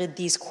disregarded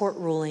these court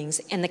rulings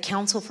and the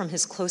counsel from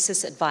his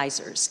closest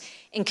advisors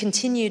and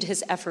continued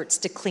his efforts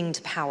to cling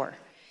to power.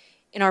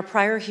 In our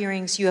prior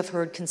hearings, you have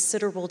heard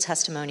considerable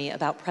testimony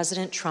about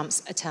President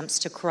Trump's attempts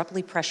to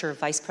corruptly pressure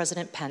Vice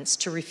President Pence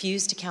to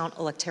refuse to count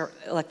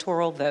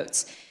electoral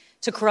votes,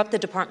 to corrupt the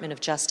Department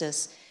of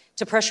Justice,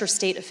 to pressure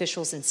state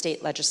officials and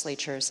state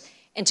legislatures,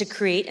 and to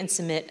create and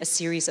submit a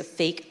series of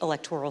fake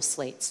electoral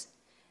slates.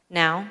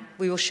 Now,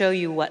 we will show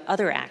you what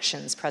other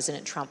actions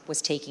President Trump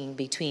was taking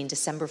between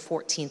December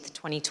 14th,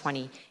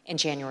 2020 and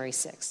January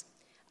 6th.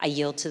 I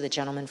yield to the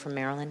gentleman from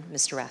Maryland,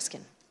 Mr.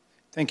 Raskin.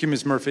 Thank you,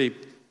 Ms. Murphy.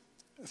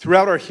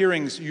 Throughout our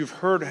hearings, you've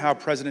heard how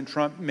President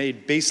Trump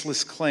made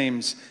baseless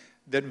claims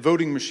that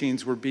voting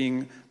machines were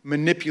being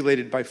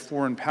manipulated by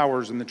foreign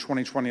powers in the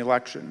 2020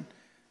 election.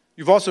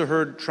 You've also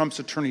heard Trump's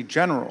Attorney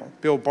General,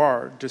 Bill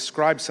Barr,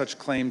 describe such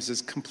claims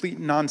as complete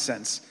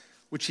nonsense,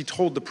 which he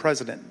told the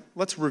president.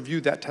 Let's review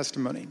that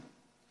testimony.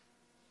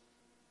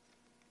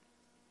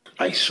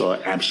 I saw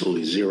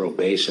absolutely zero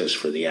basis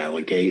for the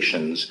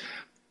allegations,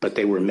 but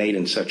they were made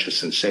in such a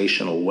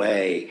sensational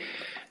way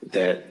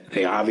that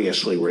they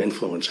obviously were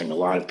influencing a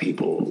lot of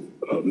people,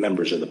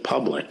 members of the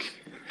public,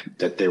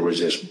 that there was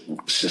this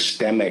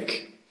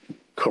systemic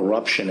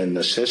corruption in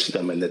the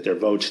system and that their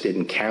votes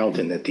didn't count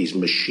and that these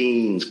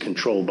machines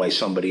controlled by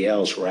somebody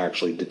else were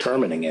actually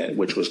determining it,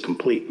 which was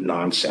complete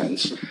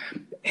nonsense.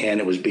 And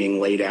it was being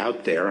laid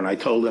out there. And I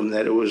told them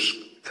that it was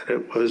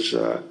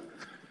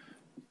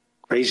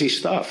crazy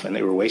stuff and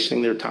they were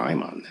wasting their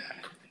time on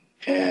that.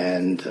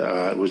 And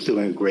it was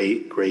doing a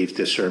grave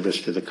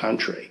disservice to the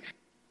country.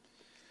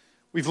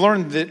 We've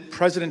learned that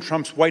President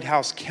Trump's White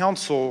House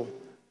counsel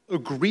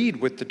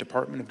agreed with the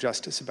Department of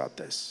Justice about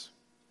this.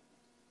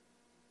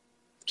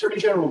 Attorney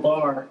General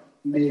Barr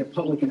made a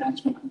public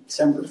announcement on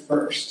December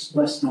 1st,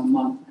 less than a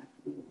month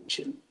after the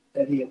election,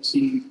 that he had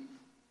seen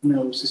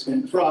no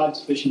suspended fraud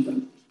sufficient.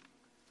 But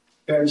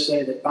fair to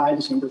say that by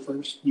December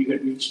 1st, you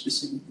had reached the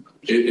same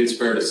conclusion? It's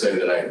fair to say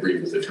that I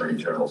agree with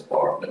Attorney General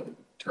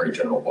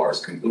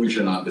Barr's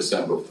conclusion on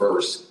December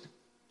 1st.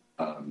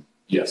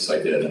 Yes,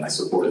 I did, and I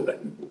supported that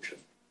conclusion.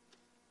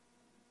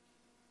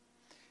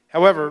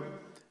 However,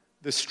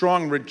 the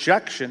strong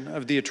rejection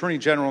of the Attorney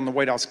General and the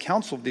White House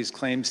counsel of these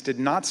claims did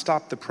not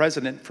stop the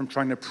president from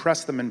trying to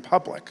press them in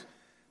public.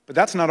 But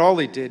that's not all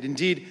he did.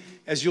 Indeed,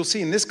 as you'll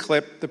see in this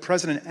clip, the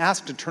president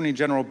asked Attorney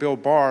General Bill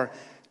Barr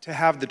to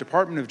have the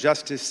Department of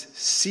Justice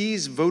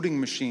seize voting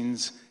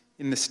machines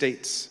in the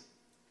states.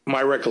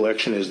 My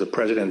recollection is the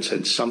president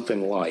said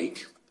something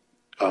like,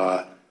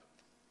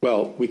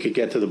 well, we could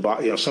get to the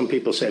bottom. Some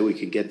people say we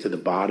could get to the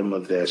bottom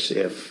of this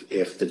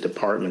if the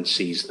department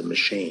seized the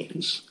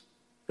machines.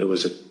 It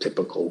was a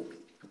typical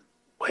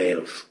way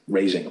of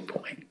raising a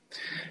point.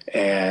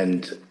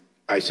 And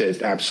I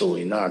said,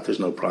 absolutely not.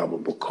 There's no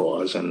probable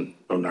cause, and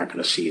we're not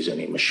going to seize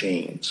any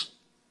machines.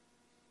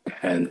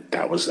 And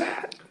that was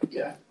that.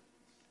 Yeah.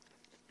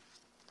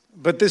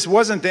 But this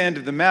wasn't the end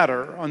of the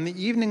matter. On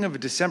the evening of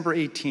December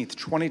 18th,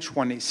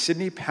 2020,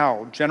 Sidney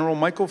Powell, General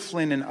Michael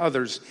Flynn, and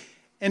others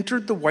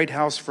entered the White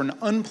House for an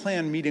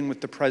unplanned meeting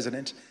with the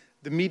president,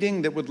 the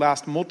meeting that would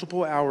last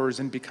multiple hours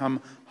and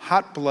become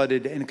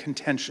hot-blooded and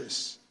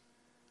contentious.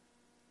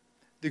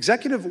 The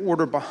executive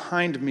order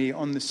behind me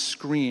on the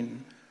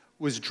screen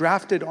was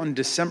drafted on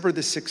December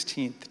the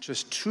 16th,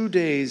 just 2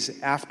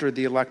 days after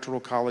the Electoral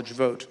College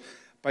vote,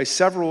 by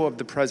several of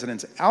the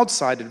president's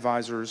outside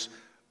advisors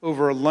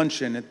over a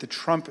luncheon at the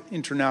Trump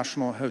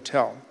International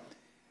Hotel.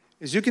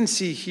 As you can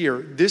see here,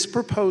 this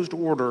proposed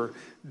order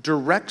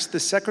directs the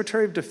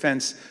Secretary of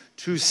Defense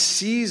to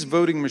seize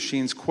voting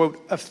machines,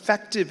 quote,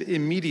 effective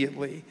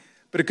immediately,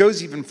 but it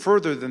goes even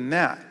further than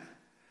that.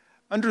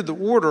 Under the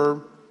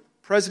order,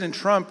 President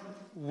Trump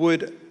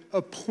would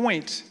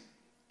appoint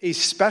a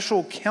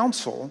special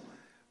counsel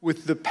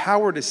with the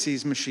power to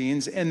seize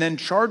machines and then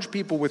charge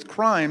people with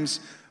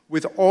crimes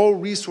with all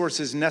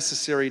resources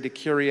necessary to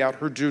carry out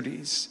her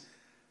duties.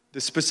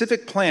 The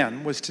specific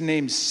plan was to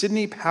name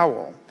Sidney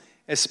Powell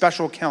as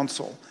special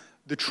counsel,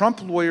 the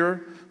Trump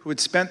lawyer who had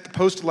spent the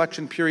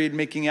post-election period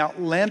making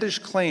outlandish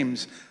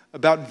claims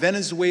about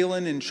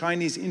Venezuelan and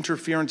Chinese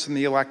interference in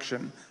the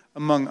election,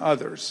 among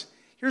others.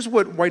 Here's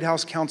what White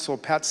House counsel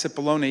Pat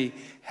Cipollone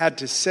had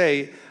to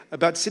say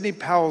about Sidney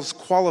Powell's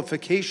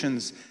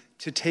qualifications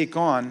to take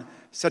on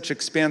such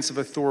expansive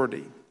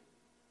authority.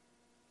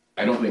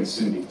 I don't think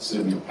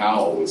Sidney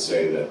Powell would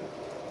say that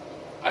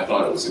I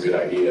thought it was a good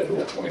idea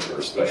to appoint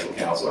her special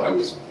counsel. I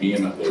was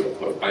vehemently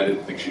opposed. I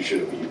didn't think she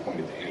should be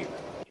appointed to anything.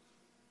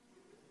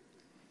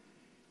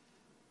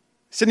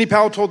 Sidney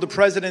Powell told the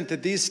president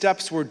that these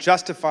steps were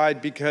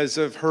justified because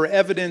of her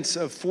evidence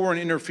of foreign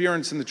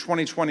interference in the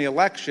 2020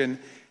 election.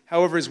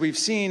 However, as we've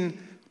seen,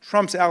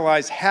 Trump's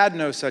allies had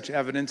no such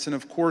evidence and,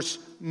 of course,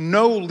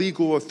 no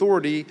legal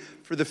authority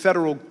for the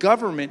federal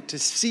government to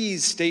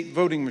seize state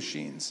voting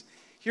machines.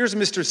 Here's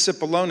Mr.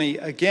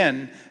 Cipollone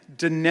again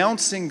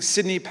denouncing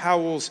Sidney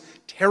Powell's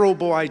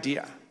terrible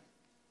idea.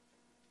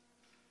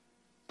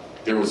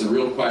 There was a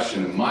real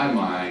question in my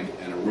mind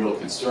and a real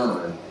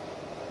concern,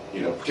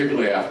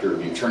 particularly after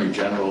the Attorney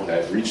General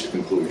had reached the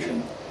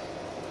conclusion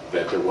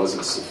that there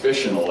wasn't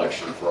sufficient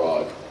election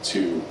fraud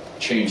to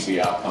change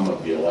the outcome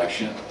of the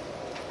election.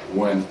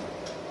 When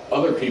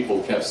other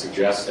people kept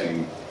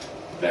suggesting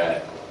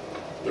that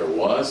there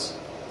was,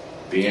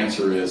 the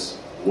answer is,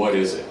 what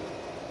is it?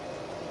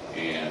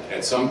 And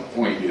at some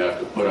point, you have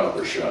to put up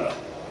or shut up.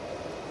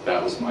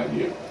 That was my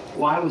view.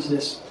 Why was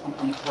this,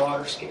 on a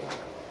broader scale,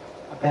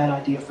 a bad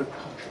idea for the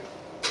country?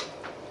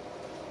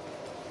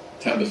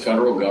 To have the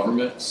federal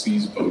government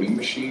seize voting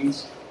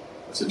machines,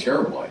 that's a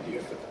terrible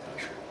idea for the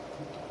country.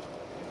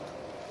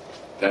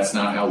 That's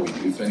not how we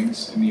do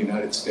things in the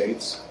United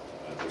States.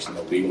 There's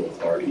no legal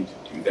authority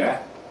to do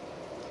that.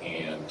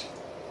 And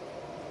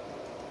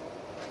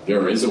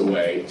there is a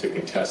way to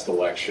contest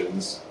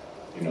elections,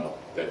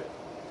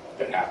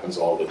 that happens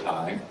all the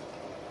time.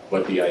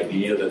 But the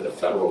idea that the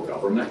federal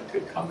government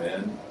could come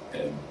in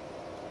and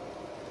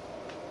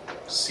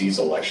seize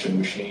election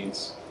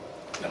machines,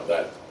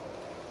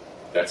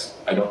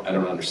 I don't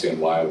understand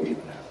why I would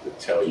even have to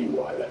tell you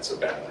why that's a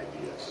bad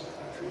idea for the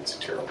country. It's a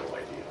terrible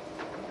idea.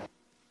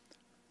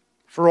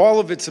 For all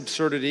of its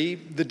absurdity,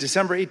 the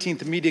December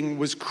 18th meeting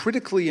was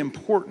critically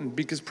important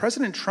because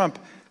President Trump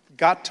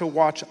got to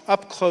watch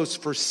up close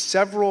for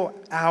several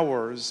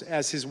hours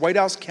as his White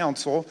House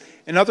counsel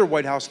and other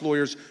White House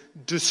lawyers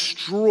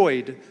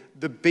destroyed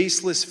the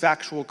baseless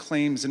factual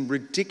claims and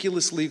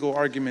ridiculous legal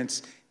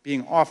arguments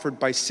being offered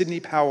by Sidney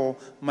Powell,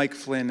 Mike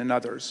Flynn, and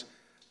others.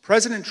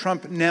 President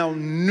Trump now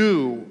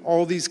knew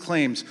all these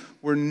claims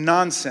were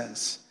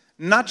nonsense,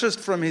 not just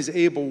from his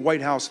able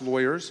White House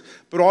lawyers,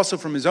 but also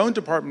from his own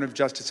Department of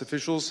Justice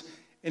officials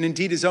and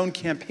indeed his own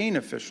campaign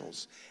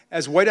officials.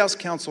 As White House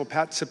counsel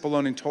Pat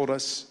Cipollone told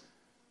us,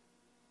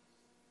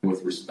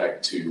 with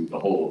respect to the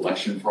whole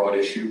election fraud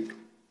issue,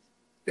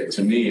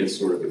 to me, it's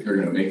sort of, if you're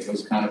going to make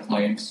those kind of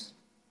claims,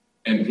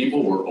 and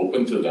people were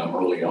open to them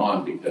early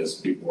on because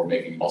people were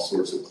making all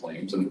sorts of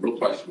claims, and the real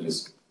question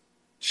is,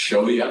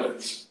 show the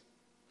evidence,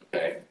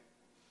 okay?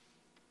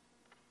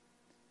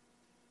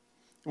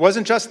 It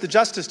wasn't just the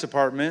Justice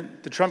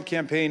Department, the Trump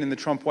campaign, and the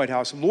Trump White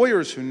House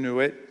lawyers who knew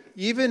it.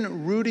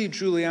 Even Rudy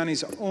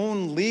Giuliani's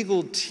own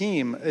legal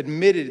team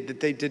admitted that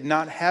they did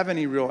not have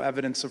any real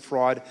evidence of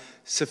fraud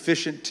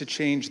sufficient to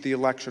change the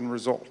election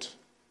result.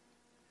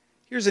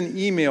 Here's an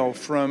email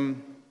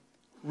from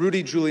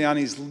Rudy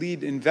Giuliani's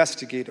lead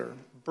investigator,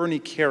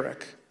 Bernie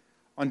Kerik,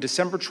 on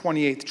December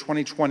 28,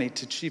 2020,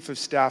 to Chief of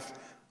Staff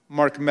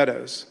Mark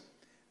Meadows.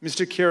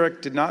 Mr.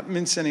 Kerik did not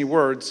mince any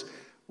words.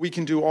 We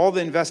can do all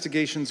the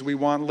investigations we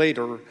want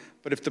later,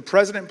 but if the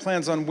president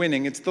plans on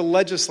winning, it's the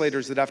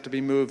legislators that have to be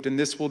moved, and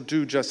this will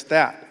do just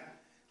that.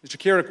 Mr.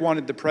 Kerik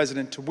wanted the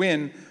president to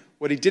win.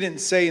 What he didn't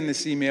say in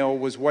this email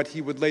was what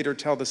he would later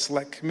tell the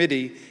Select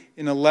Committee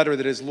in a letter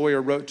that his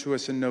lawyer wrote to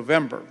us in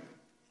November.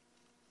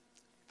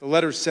 The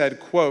letter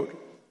said, quote,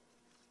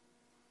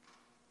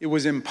 "It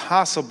was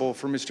impossible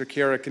for Mr.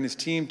 Kerik and his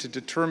team to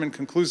determine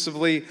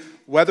conclusively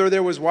whether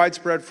there was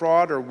widespread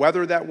fraud or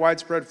whether that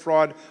widespread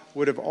fraud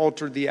would have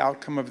altered the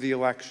outcome of the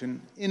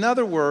election." In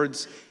other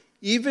words,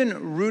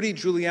 even Rudy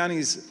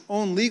Giuliani's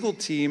own legal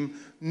team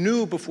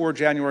knew before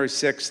January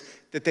 6th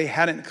that they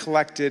hadn't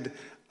collected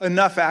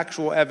enough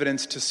actual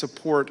evidence to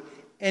support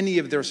any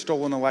of their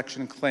stolen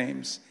election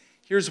claims.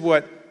 Here's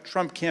what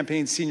Trump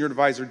campaign senior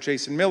advisor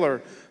Jason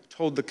Miller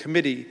told the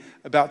committee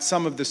about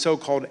some of the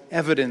so-called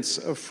evidence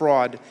of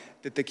fraud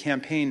that the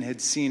campaign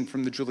had seen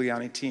from the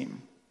Giuliani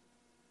team.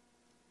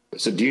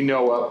 So do you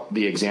know what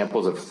the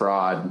examples of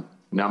fraud,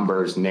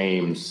 numbers,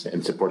 names,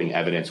 and supporting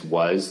evidence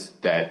was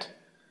that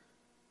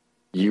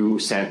you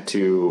sent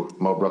to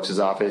Mo Brooks's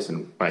office?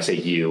 And when I say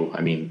you,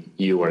 I mean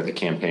you or the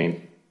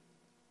campaign.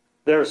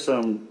 There are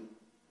some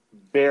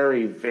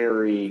very,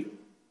 very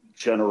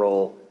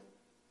general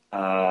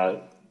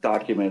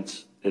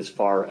documents as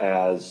far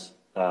as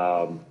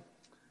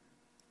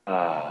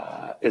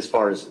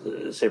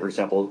say, for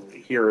example,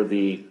 here are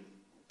the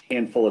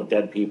handful of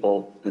dead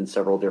people in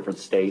several different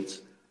states.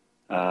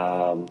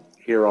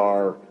 Here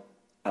are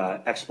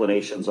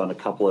explanations on a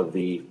couple of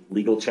the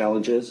legal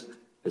challenges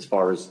as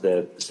far as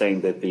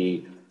saying that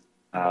the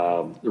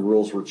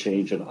rules were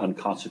changed in an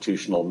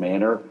unconstitutional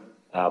manner.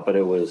 But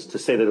it was, to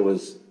say that it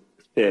was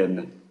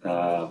thin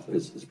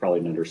is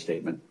probably an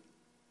understatement.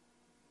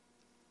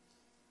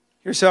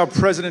 Here's how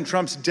President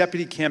Trump's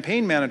deputy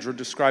campaign manager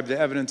described the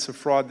evidence of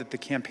fraud that the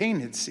campaign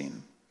had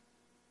seen.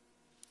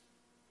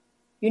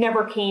 You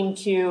never came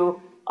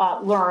to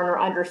learn or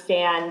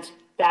understand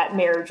that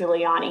Mayor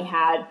Giuliani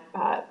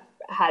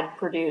had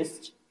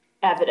produced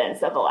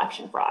evidence of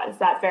election fraud. Is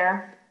that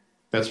fair?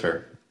 That's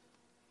fair.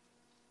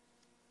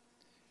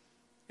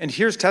 And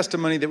here's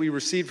testimony that we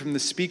received from the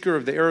Speaker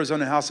of the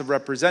Arizona House of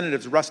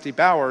Representatives, Rusty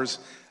Bowers,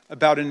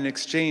 about an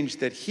exchange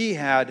that he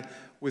had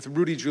with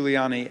Rudy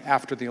Giuliani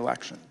after the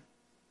election.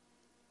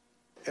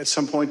 At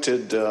some point,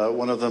 did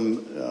one of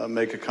them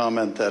make a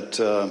comment that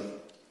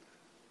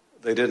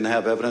they didn't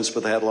have evidence,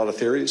 but they had a lot of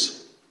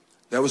theories?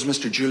 That was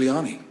Mr.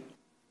 Giuliani.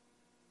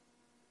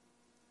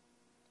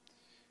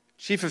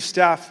 Chief of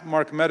Staff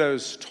Mark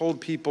Meadows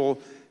told people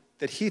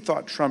that he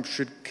thought Trump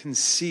should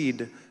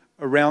concede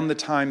around the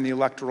time the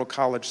Electoral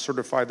College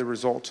certified the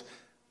result.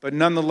 But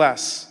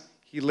nonetheless,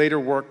 he later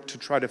worked to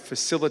try to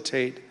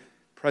facilitate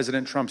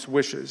President Trump's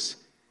wishes.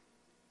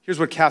 Here's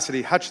what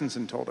Cassidy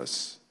Hutchinson told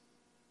us.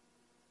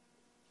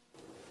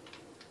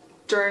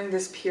 During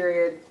this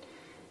period,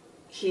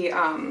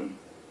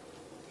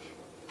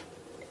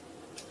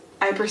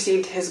 I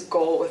perceived his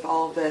goal with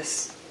all of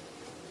this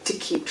to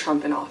keep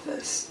Trump in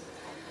office.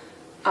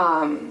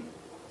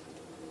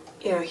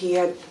 He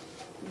had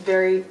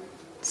very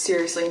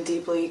seriously and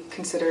deeply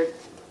considered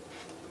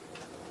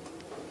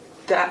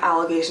the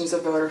allegations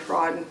of voter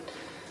fraud.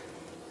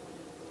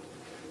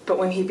 But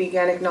when he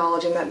began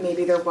acknowledging that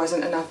maybe there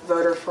wasn't enough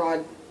voter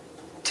fraud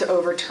to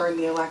overturn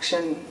the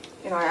election,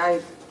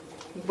 I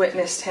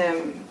witnessed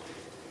him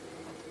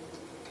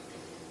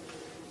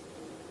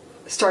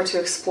start to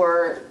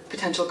explore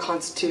potential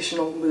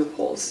constitutional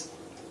loopholes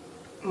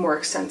more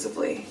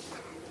extensively,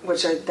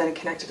 which I then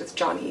connected with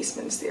John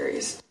Eastman's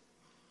theories.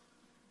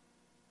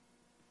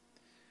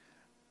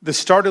 The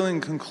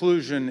startling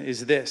conclusion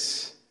is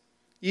this: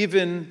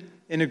 even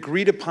an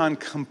agreed-upon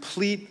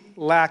complete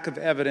lack of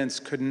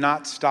evidence could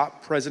not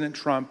stop President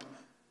Trump,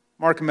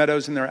 Mark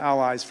Meadows, and their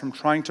allies from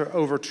trying to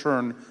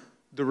overturn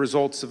the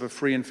results of a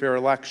free and fair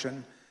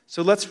election.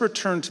 So let's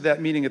return to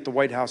that meeting at the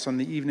White House on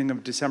the evening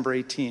of December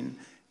 18.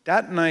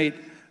 That night,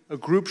 a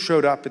group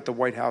showed up at the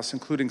White House,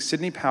 including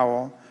Sidney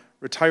Powell,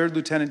 retired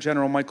Lieutenant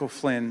General Michael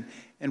Flynn,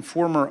 and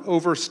former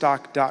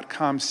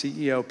Overstock.com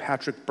CEO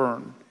Patrick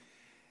Byrne.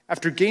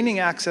 After gaining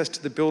access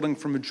to the building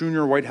from a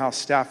junior White House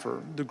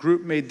staffer, the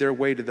group made their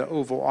way to the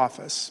Oval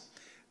Office.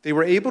 They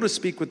were able to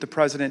speak with the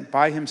president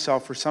by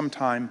himself for some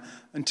time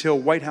until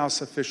White House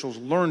officials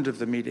learned of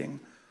the meeting.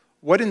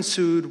 What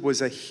ensued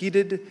was a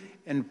heated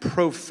and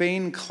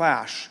profane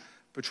clash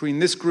between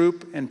this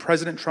group and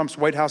President Trump's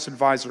White House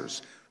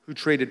advisors, who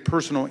traded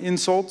personal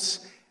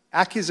insults,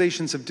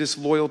 accusations of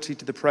disloyalty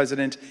to the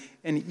president,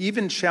 and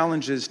even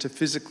challenges to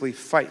physically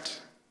fight.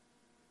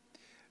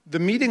 The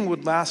meeting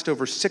would last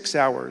over 6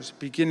 hours,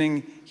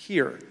 beginning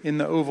here in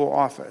the Oval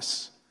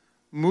Office,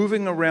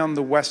 moving around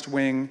the West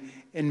Wing,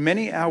 and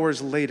many hours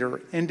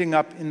later, ending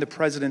up in the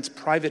president's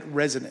private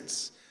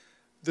residence.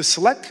 The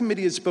Select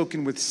Committee has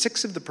spoken with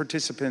 6 of the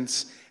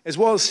participants, as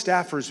well as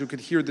staffers who could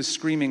hear the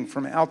screaming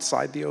from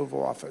outside the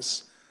Oval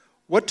Office.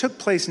 What took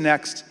place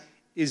next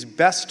is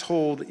best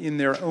told in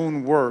their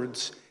own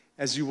words,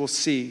 as you will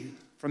see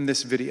from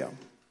this video.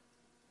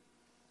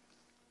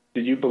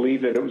 Did you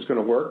believe that it was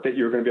going to work, that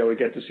you were going to be able to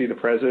get to see the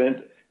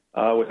president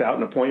without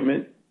an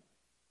appointment?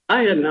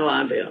 I had no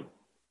idea.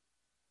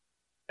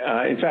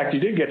 In fact, you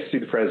did get to see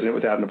the president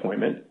without an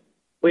appointment.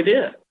 We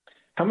did.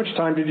 How much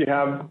time did you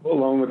have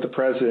alone with the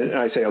president? And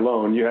I say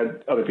alone, you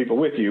had other people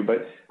with you,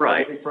 but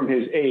right from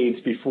his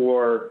aides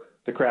before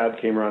the crowd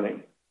came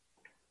running?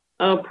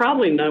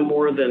 Probably no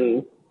more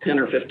than 10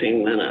 or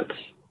 15 minutes.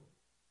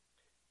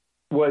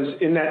 Was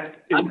in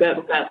that... I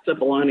bet Pat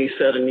Cipollone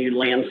set a new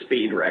land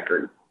speed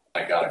record.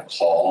 I got a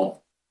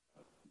call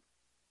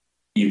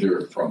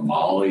either from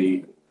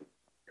Molly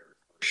or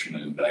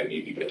Hirschman that I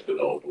need to get to the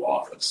Oval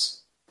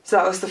Office. So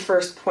that was the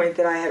first point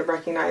that I had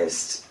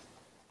recognized,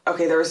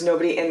 okay, there was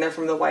nobody in there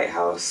from the White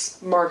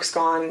House. Mark's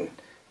gone.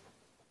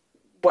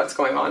 What's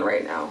going on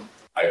right now?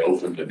 I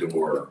opened the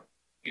door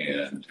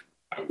and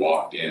I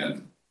walked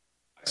in.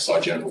 I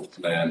saw General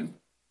Flynn.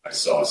 I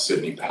saw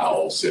Sidney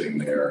Powell sitting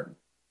there.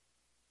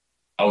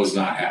 I was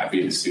not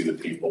happy to see the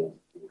people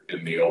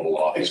in the Oval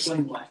Office.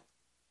 Explain why.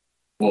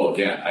 Well,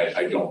 again,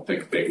 I don't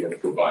think they were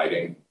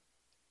providing.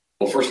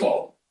 Well, first of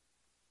all,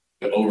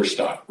 the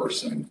Overstock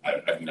person,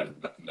 I've never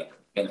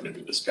knew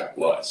who this guy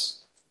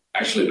was.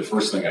 Actually, the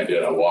first thing I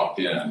did, I walked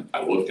in,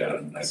 I looked at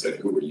him, and I said,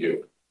 "Who are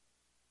you?"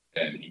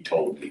 And he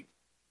told me.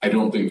 I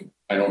don't think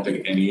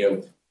any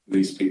of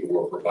these people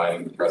were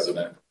providing the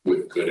president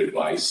with good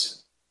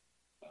advice,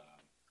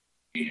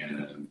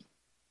 and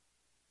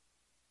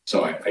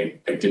so I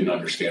didn't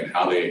understand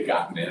how they had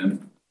gotten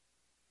in.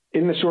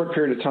 In the short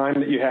period of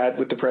time that you had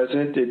with the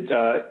president, did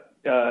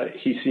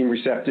he seem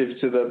receptive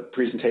to the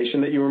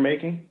presentation that you were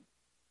making?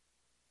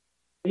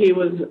 He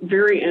was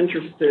very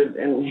interested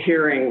in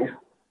hearing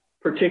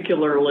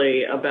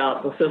particularly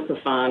about the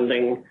CISA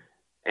finding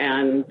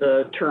and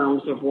the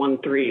terms of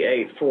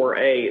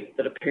 13848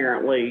 that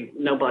apparently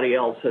nobody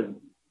else had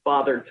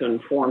bothered to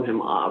inform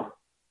him of.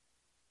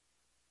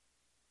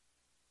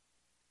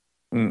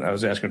 I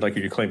was asking, like,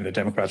 you claiming the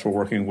Democrats were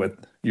working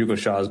with Hugo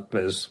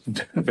Chavez,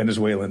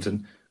 Venezuelans,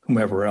 and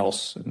whomever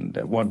else. And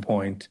at one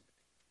point,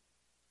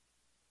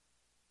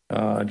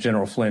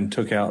 General Flynn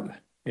took out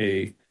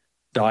a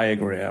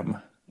diagram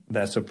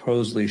that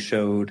supposedly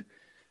showed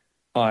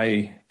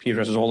IP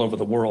addresses all over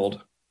the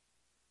world,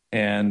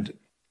 and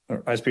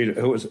ISP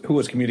who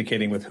was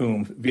communicating with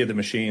whom via the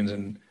machines,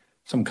 and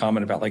some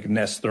comment about like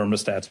Nest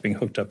thermostats being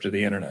hooked up to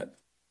the internet.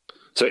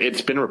 So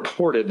it's been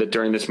reported that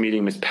during this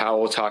meeting, Ms.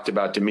 Powell talked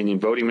about Dominion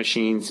voting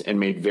machines and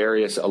made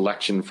various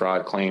election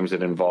fraud claims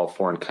that involve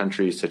foreign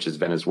countries such as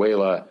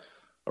Venezuela,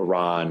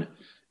 Iran,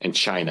 and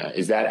China.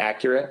 Is that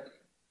accurate?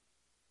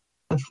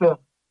 Sure.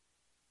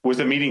 Was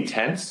the meeting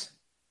tense?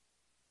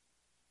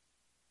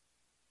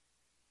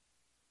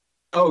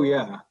 Oh,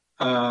 yeah.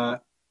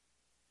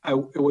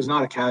 It was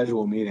not a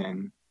casual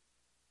meeting.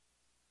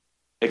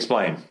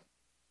 Explain.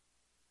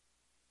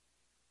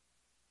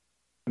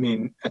 I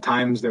mean, at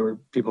times there were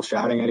people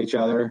shouting at each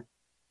other,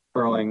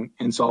 hurling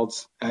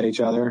insults at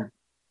each other.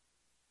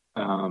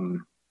 It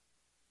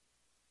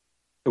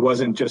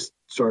wasn't just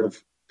sort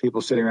of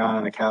people sitting around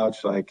on the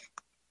couch, like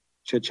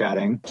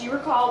chit-chatting. Do you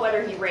recall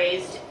whether he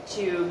raised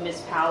to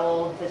Ms.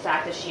 Powell the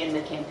fact that she and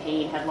the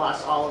campaign had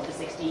lost all of the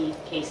 60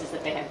 cases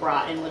that they had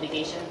brought in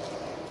litigation?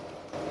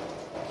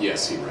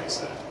 Yes, he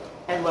raised that.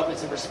 And what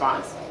was the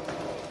response?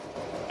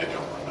 I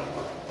don't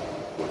remember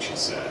what she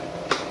said.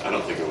 I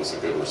don't think it was a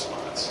good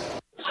response.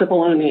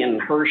 Cipollone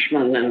and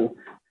Hirschman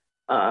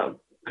and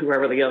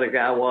whoever the other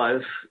guy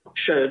was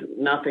showed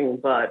nothing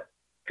but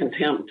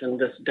contempt and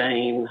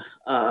disdain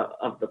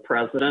of the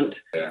president.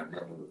 Yeah, I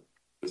remember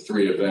the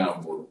three of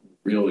them were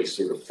really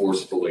sort of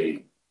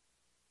forcefully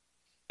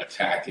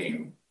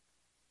attacking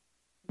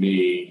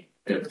me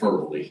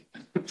verbally.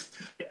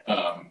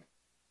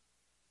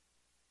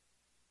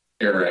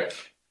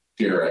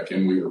 Derek,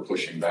 and we were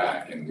pushing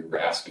back, and we were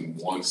asking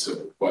one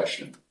simple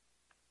question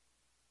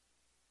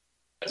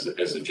as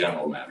a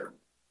general matter.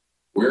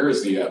 Where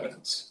is the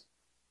evidence?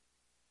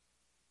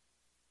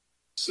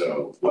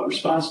 So, what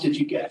response did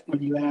you get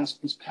when you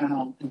asked Ms.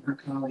 Powell and her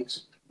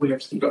colleagues,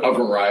 where's the a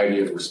variety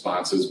of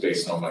responses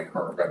based on my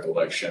current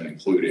recollection,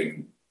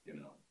 including,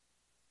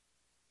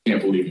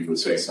 can't believe you would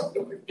say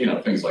something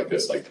like, things like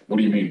this, like, what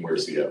do you mean,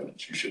 where's the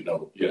evidence? You should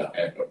know,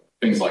 and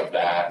things like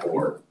that,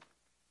 or,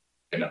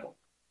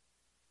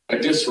 a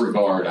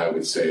disregard, I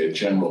would say, a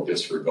general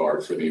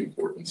disregard for the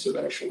importance of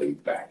actually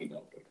backing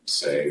up what you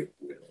say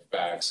with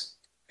facts.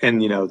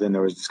 And, then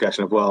there was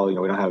discussion of, well, we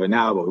don't have it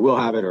now, but we will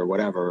have it or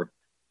whatever.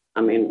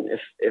 I mean,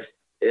 if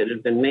it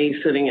had been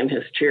me sitting in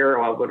his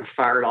chair, I would have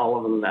fired all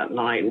of them that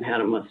night and had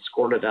them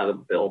escorted out of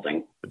the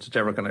building. But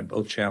Derek and I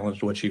both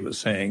challenged what she was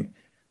saying.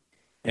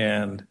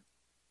 And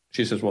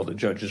she says, well, the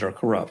judges are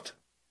corrupt.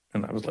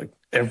 And I was like,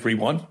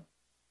 everyone?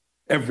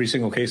 Every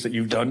single case that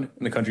you've done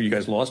in the country you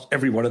guys lost,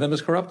 every one of them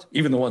is corrupt,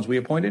 even the ones we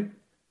appointed?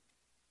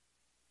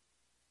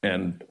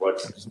 And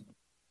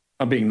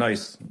I'm being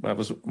nice. I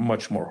was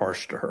much more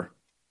harsh to her.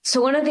 So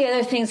one of the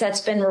other things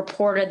that's been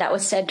reported that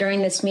was said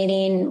during this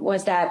meeting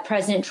was that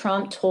President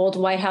Trump told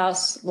White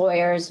House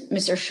lawyers,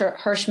 Mr.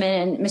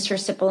 Hirschman and Mr.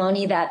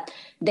 Cipollone, that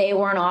they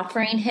weren't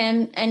offering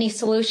him any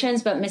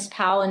solutions, but Ms.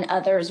 Powell and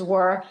others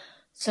were.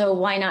 So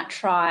why not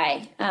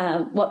try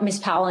what Ms.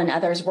 Powell and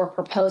others were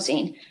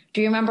proposing?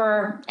 Do you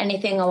remember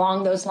anything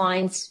along those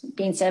lines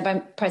being said by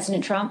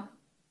President Trump?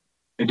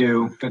 I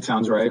do. That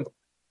sounds right.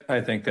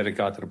 I think that it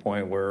got to the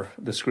point where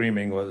the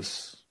screaming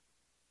was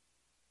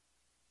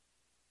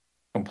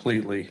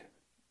completely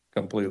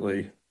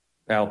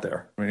out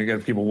there. I mean, you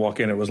got people walk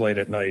in, it was late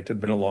at night, it had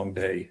been a long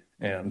day,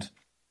 and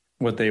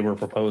what they were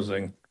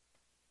proposing,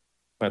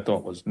 I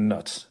thought was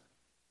nuts.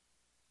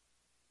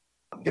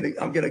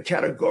 I'm gonna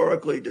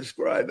categorically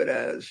describe it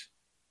as,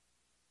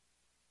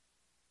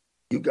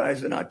 you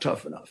guys are not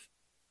tough enough.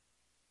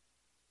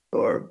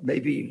 Or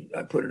maybe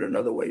I put it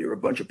another way, you're a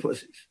bunch of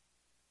pussies.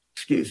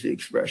 Excuse the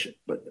expression,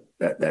 but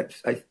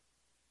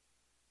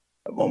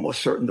I'm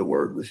almost certain the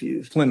word was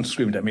used. Flynn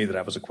screamed at me that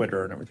I was a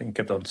quitter and everything,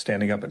 kept on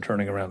standing up and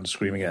turning around and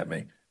screaming at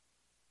me.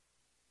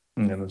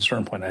 And at a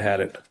certain point, I had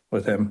it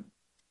with him.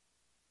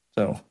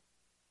 So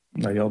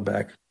I yelled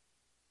back.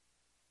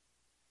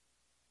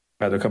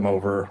 I had to come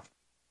over,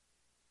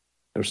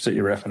 or sit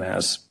your effing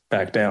ass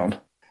back down.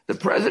 The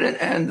president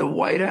and the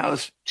White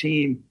House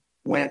team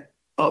went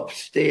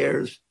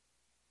upstairs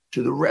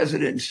to the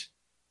residence,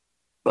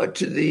 but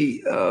to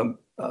the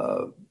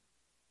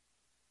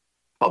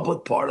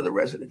public part of the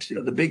residence,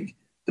 the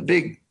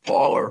big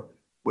parlor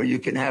where you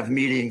can have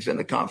meetings in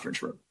the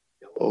conference room.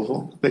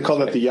 Oval? They call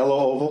that the yellow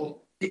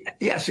oval?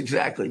 Yes,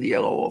 exactly, the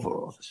yellow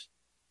oval office.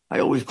 I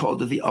always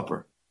called it the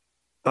upper.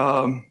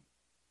 And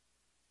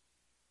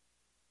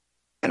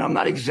I'm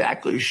not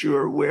exactly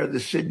sure where the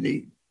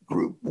Sydney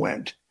group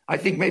went. I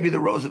think maybe the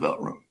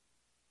Roosevelt room.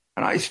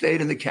 And I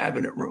stayed in the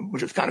cabinet room,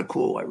 which is kind of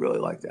cool. I really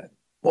like that.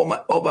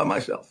 All by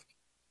myself.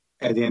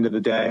 At the end of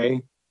the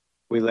day,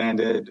 we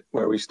landed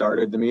where we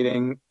started the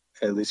meeting,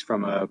 at least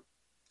from a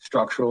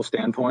structural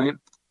standpoint,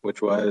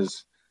 which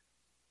was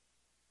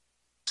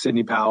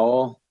Sidney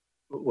Powell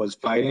was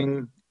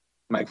fighting,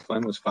 Mike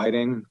Flynn was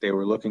fighting. They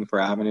were looking for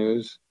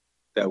avenues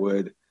that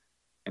would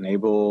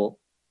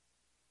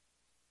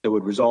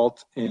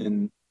result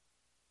in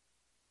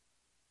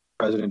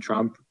President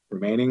Trump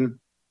remaining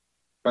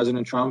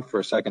President Trump for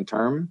a second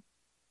term.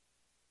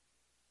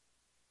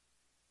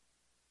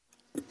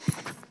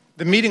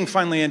 The meeting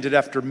finally ended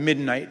after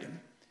midnight.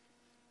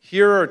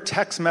 Here are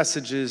text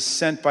messages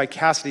sent by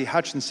Cassidy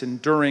Hutchinson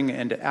during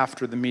and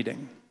after the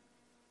meeting.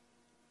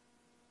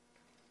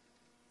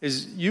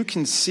 As you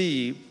can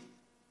see,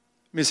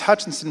 Ms.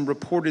 Hutchinson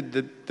reported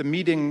that the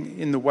meeting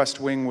in the West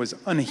Wing was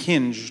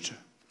unhinged.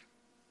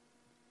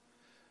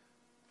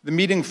 The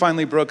meeting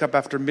finally broke up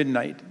after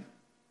midnight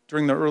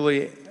during the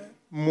early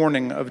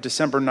morning of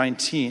December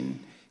 19.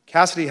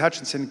 Cassidy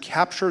Hutchinson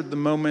captured the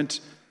moment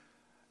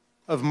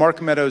of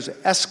Mark Meadows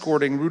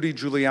escorting Rudy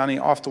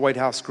Giuliani off the White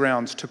House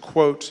grounds to,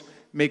 quote,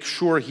 make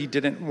sure he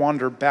didn't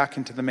wander back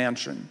into the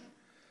mansion.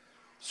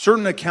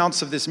 Certain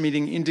accounts of this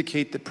meeting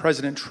indicate that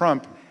President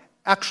Trump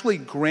actually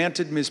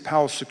granted Ms.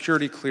 Powell's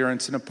security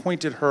clearance and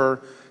appointed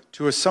her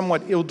to a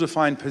somewhat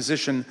ill-defined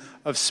position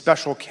of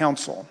special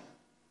counsel.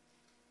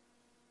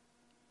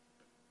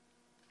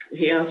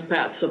 He asked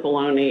Pat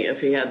Cipollone if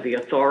he had the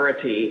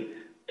authority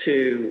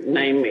to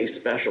name me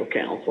special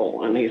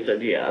counsel, and he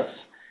said yes.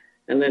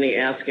 And then he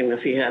asked him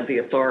if he had the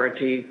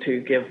authority to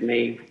give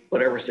me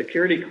whatever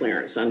security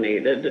clearance I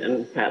needed,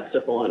 and Pat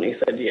Cipollone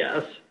said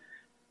yes.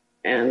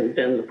 And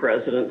then the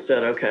president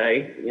said,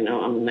 okay,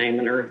 I'm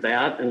naming her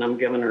that, and I'm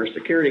giving her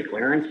security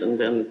clearance. And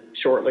then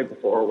shortly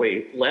before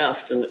we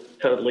left, and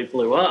it totally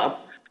blew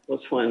up,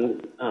 was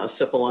when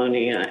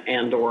Cipollone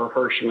and/or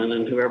Hirschman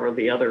and whoever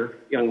the other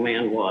young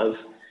man was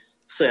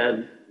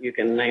said, you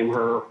can name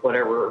her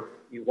whatever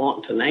you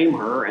want to name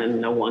her, and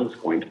no one's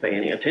going to pay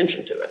any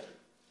attention to it.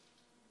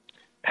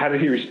 How did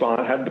he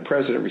respond? How did the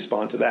president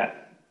respond to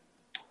that?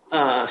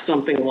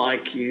 Something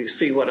like, you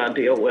see what I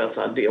deal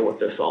with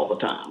this all the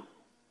time.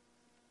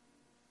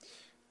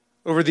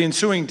 Over the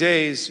ensuing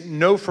days,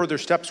 no further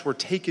steps were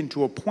taken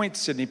to appoint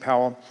Sidney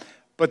Powell,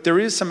 but there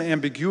is some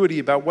ambiguity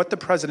about what the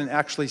president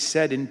actually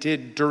said and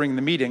did during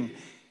the meeting.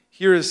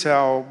 Here is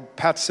how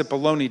Pat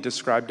Cipollone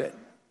described it.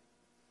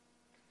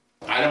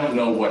 I don't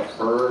know what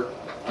her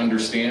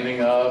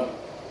understanding of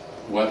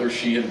whether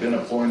she had been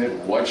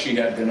appointed, what she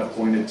had been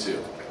appointed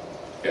to.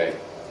 Okay.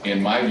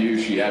 In my view,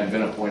 she hadn't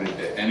been appointed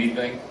to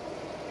anything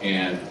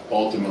and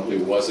ultimately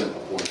wasn't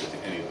appointed to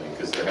anything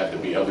because there had to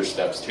be other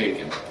steps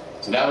taken.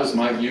 So that was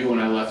my view when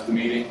I left the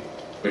meeting,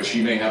 but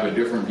she may have a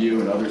different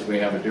view and others may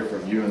have a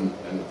different view and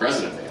the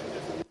president may have a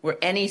different view. Were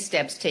any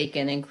steps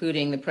taken,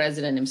 including the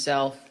president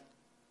himself,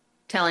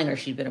 telling her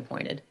she'd been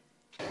appointed?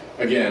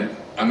 Again,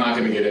 I'm not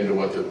going to get into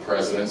what the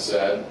president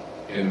said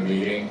in the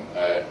meeting.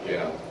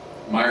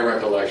 My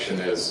recollection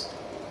is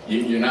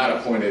you're not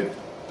appointed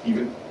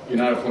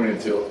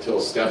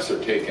till steps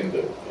are taken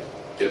to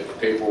get the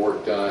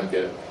paperwork done.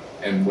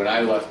 And when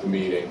I left the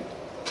meeting,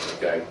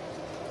 okay,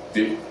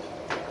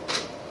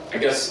 I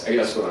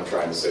guess what I'm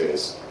trying to say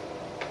is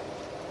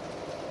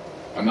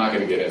I'm not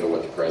going to get into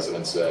what the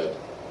president said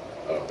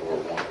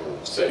or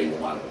said he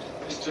wanted.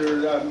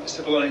 Mr.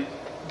 Cipollone,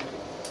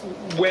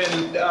 when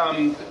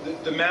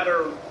the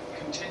matter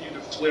continued to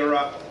flare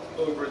up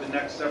over the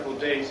next several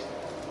days,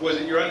 was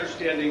it your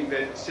understanding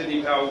that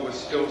Sidney Powell was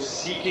still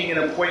seeking an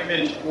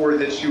appointment or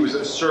that she was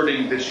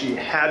asserting that she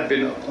had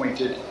been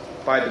appointed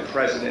by the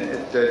president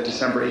at the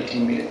December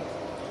 18 meeting?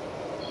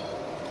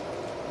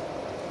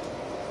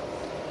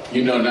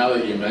 Now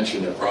that you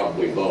mention it,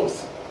 probably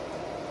both.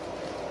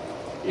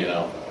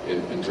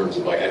 In terms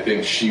of I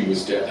think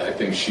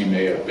she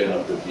may have been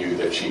of the view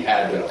that she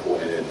had been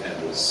appointed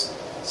and was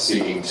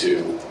seeking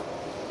to,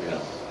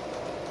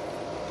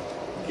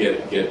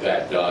 get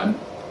that done,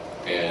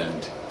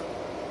 and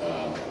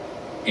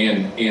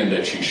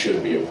that she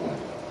should be appointed.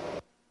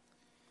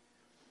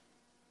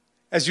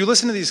 As you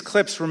listen to these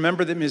clips,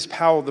 remember that Ms.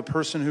 Powell, the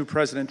person who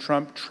President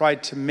Trump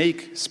tried to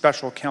make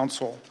special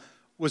counsel,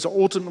 was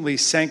ultimately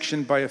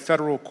sanctioned by a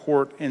federal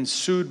court and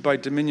sued by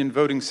Dominion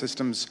Voting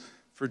Systems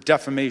for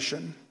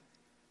defamation.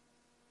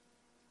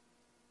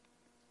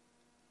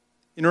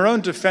 In her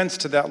own defense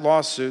to that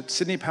lawsuit,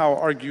 Sidney Powell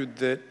argued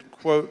that,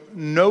 quote,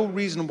 no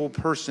reasonable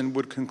person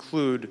would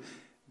conclude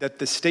that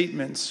the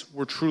statements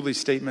were truly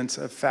statements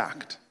of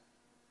fact.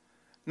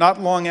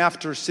 Not long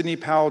after Sidney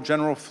Powell,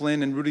 General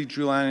Flynn, and Rudy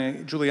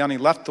Giuliani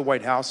left the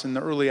White House in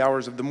the early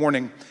hours of the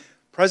morning,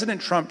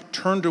 President Trump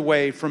turned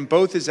away from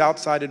both his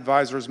outside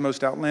advisors'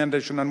 most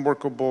outlandish and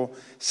unworkable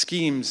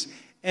schemes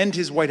and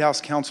his White House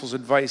counsel's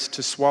advice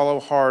to swallow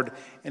hard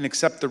and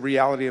accept the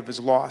reality of his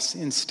loss.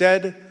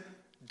 Instead,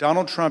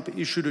 Donald Trump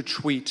issued a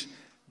tweet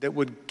that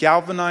would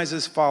galvanize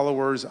his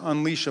followers,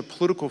 unleash a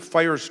political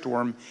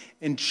firestorm,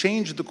 and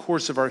change the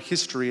course of our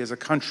history as a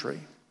country.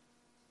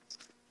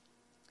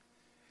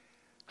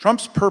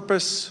 Trump's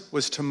purpose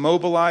was to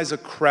mobilize a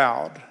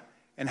crowd.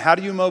 And how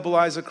do you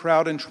mobilize a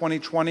crowd in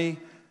 2020?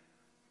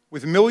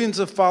 With millions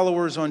of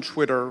followers on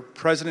Twitter,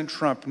 President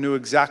Trump knew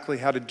exactly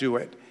how to do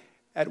it.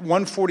 At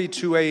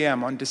 1:42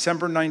 a.m. on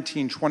December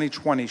 19,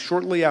 2020,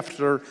 shortly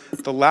after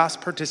the last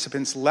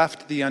participants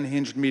left the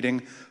unhinged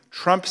meeting,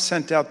 Trump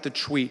sent out the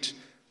tweet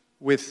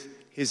with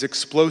his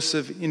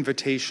explosive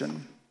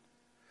invitation.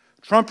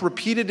 Trump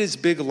repeated his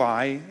big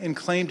lie and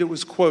claimed it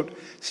was, quote,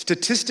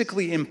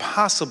 statistically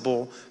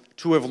impossible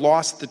to have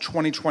lost the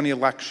 2020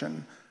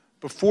 election.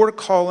 before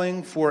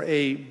calling for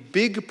a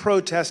big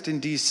protest in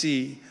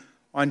D.C.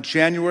 on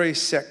January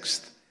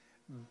 6th,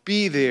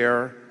 "Be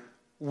there,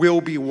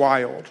 will be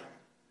wild."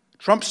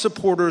 Trump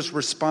supporters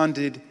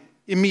responded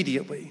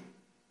immediately.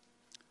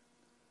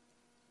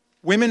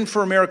 Women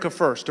for America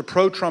First, a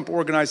pro-Trump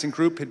organizing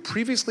group, had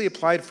previously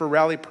applied for a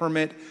rally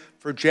permit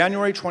for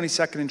January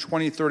 22nd and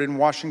 23rd in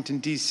Washington,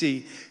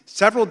 D.C.,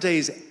 several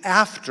days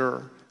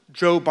after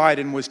Joe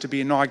Biden was to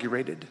be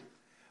inaugurated.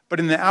 But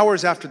in the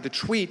hours after the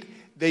tweet,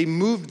 they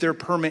moved their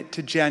permit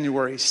to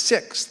January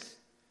 6th,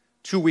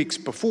 2 weeks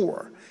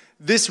before.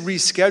 This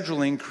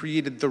rescheduling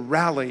created the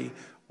rally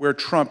where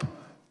Trump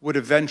would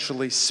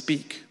eventually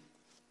speak.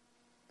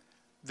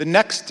 The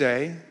next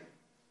day,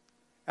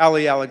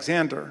 Ali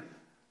Alexander,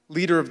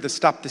 leader of the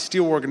Stop the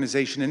Steal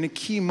organization and a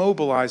key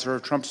mobilizer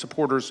of Trump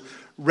supporters,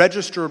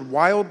 registered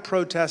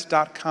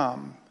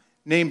wildprotest.com,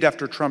 named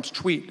after Trump's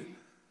tweet.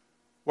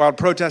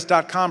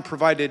 Wildprotest.com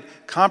provided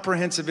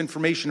comprehensive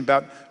information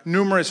about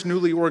numerous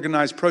newly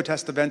organized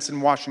protest events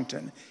in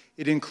Washington.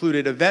 It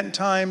included event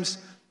times,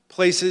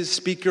 places,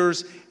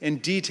 speakers,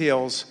 and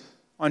details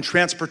on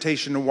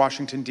transportation to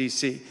Washington,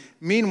 D.C.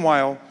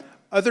 Meanwhile,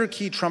 other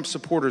key Trump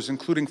supporters,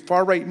 including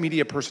far-right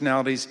media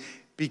personalities,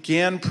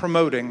 began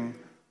promoting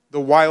the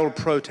wild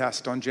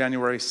protest on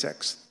January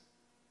 6th.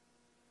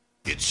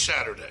 It's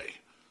Saturday,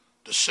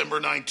 December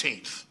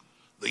 19th.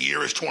 The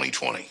year is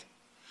 2020.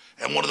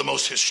 And one of the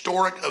most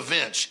historic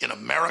events in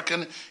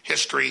American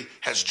history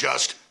has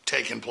just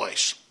taken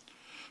place.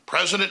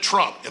 President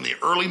Trump, in the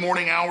early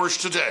morning hours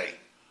today,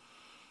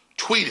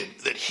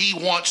 tweeted that he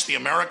wants the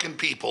American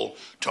people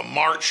to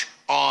march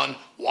on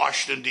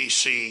Washington,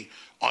 D.C.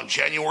 on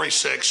January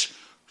 6,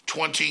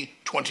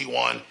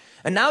 2021.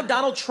 And now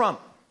Donald Trump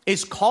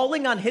is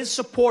calling on his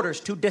supporters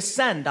to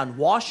descend on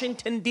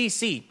Washington,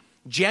 D.C.,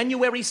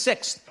 January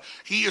 6th.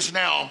 He is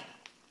now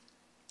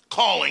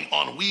calling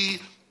on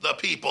we, the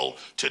people,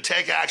 to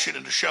take action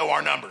and to show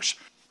our numbers.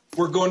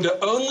 We're going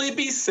to only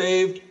be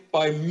saved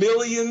by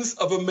millions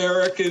of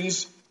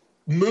Americans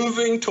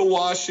moving to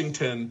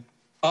Washington,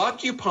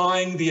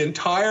 occupying the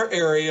entire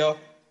area,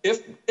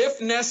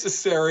 if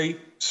necessary,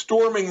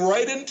 storming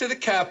right into the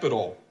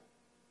Capitol.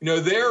 You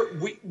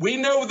know, we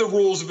know the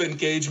rules of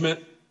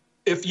engagement.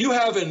 If you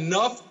have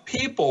enough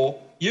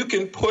people, you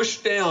can push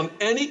down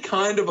any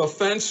kind of a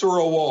fence or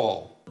a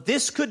wall.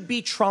 This could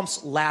be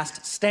Trump's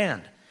last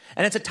stand.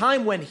 And it's a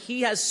time when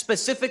he has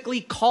specifically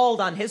called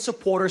on his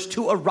supporters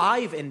to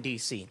arrive in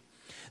D.C.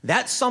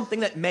 That's something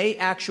that may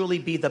actually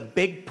be the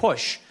big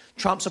push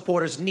Trump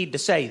supporters need to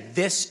say,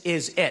 this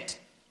is it.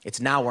 It's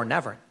now or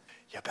never.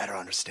 You better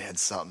understand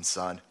something,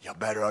 son. You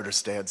better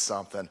understand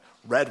something.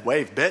 Red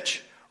wave,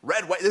 bitch.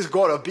 Red wave. This is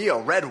going to be a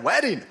red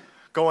wedding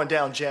going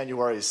down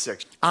January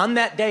 6th. On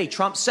that day,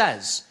 Trump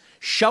says,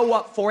 show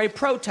up for a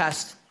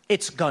protest.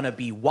 It's going to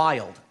be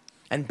wild.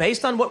 And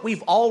based on what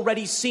we've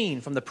already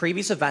seen from the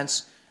previous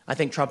events, I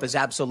think Trump is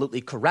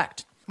absolutely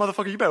correct.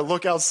 Motherfucker, you better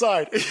look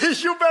outside.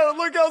 You better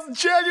look out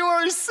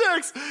January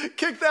 6th.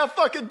 Kick that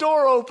fucking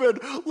door open.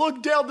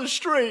 Look down the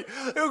street.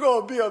 There's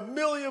going to be 1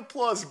 million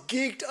plus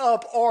geeked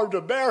up armed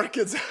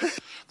Americans.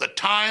 The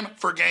time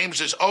for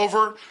games is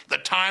over. The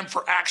time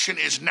for action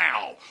is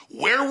now.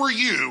 Where were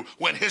you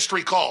when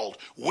history called?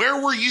 Where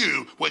were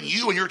you when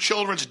you and your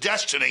children's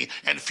destiny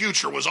and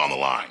future was on the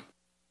line?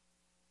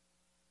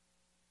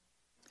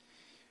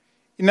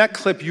 In that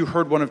clip, you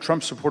heard one of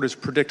Trump's supporters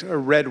predict a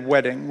red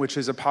wedding, which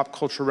is a pop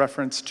culture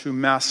reference to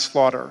mass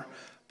slaughter.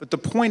 But the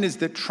point is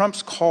that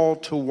Trump's call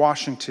to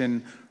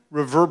Washington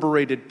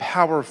reverberated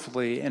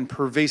powerfully and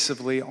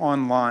pervasively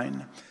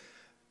online.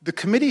 The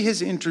committee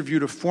has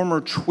interviewed a former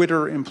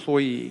Twitter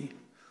employee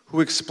who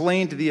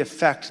explained the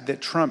effect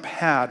that Trump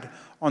had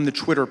on the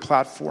Twitter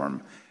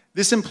platform.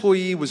 This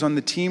employee was on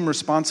the team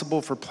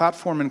responsible for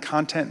platform and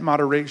content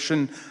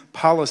moderation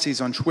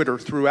policies on Twitter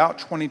throughout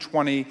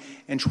 2020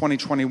 and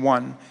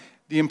 2021.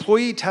 The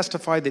employee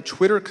testified that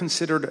Twitter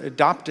considered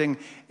adopting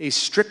a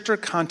stricter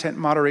content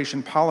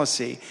moderation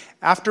policy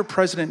after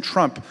President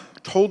Trump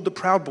told the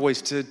Proud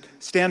Boys to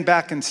stand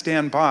back and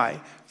stand by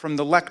from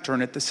the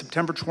lectern at the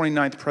September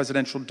 29th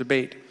presidential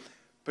debate.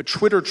 But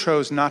Twitter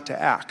chose not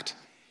to act.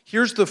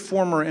 Here's the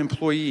former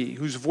employee,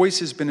 whose voice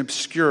has been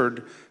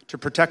obscured to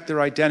protect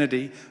their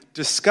identity,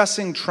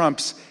 discussing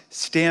Trump's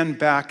stand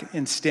back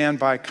and stand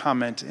by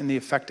comment and the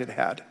effect it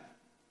had.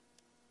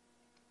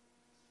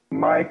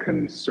 My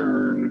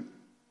concern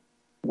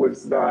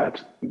was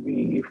that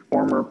the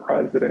former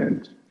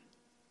president,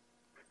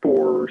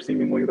 for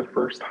seemingly the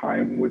first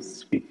time, was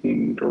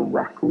speaking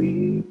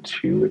directly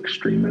to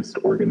extremist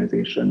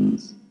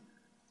organizations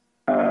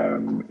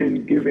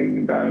and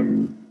giving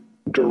them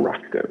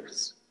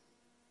directives.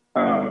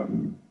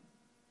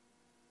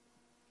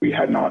 We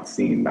had not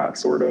seen that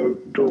sort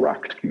of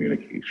direct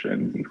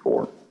communication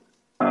before.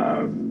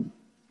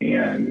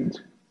 And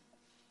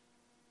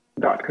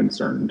that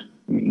concerned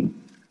me.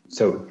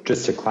 So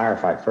just to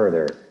clarify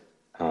further,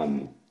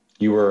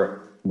 you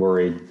were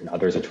worried, and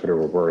others on Twitter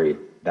were worried,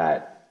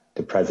 that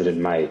the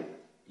president might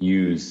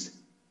use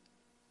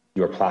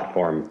your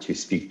platform to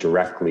speak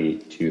directly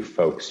to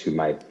folks who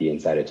might be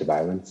incited to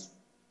violence?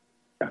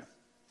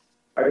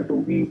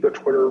 believe that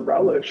Twitter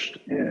relished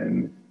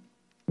in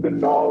the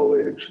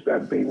knowledge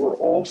that they were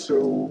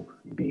also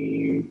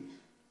the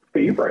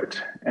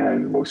favorite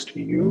and most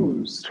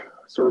used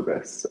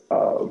service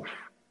of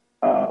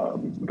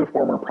the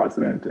former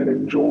president, and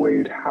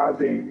enjoyed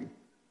having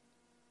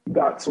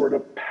that sort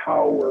of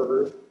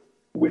power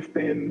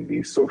within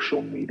the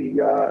social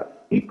media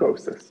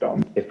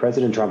ecosystem. If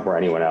President Trump were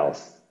anyone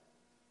else,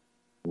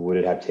 would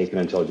it have taken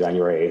until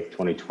January 8th,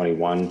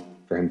 2021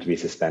 for him to be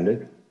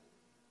suspended?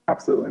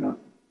 Absolutely not.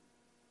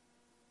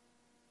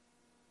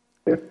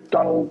 If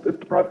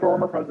the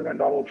former President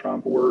Donald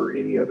Trump were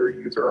any other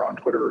user on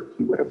Twitter,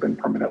 he would have been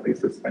permanently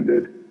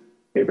suspended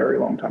a very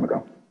long time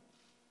ago.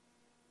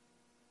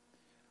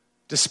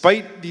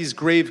 Despite these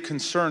grave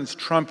concerns,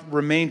 Trump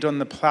remained on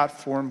the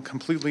platform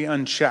completely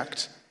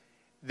unchecked.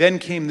 Then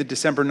came the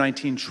December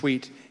 19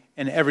 tweet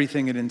and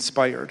everything it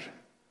inspired.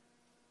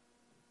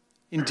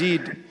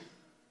 Indeed,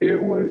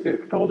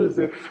 it felt as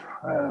if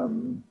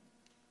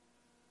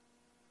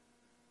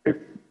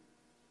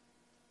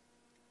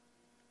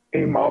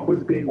a mob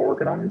was being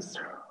organized,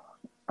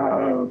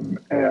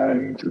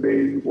 and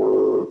they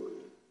were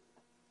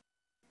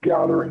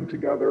gathering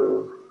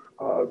together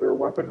their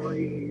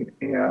weaponry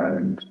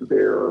and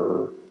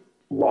their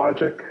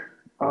logic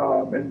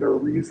and their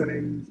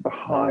reasonings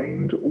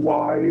behind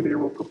why they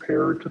were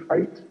prepared to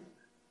fight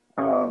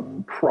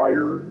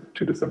prior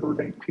to December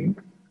 19th.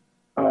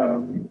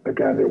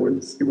 Again, it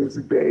was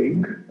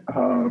vague.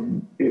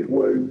 It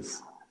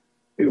was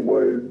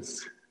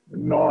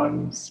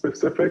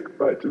non-specific,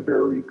 but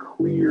very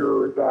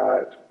clear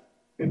that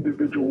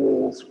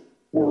individuals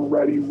were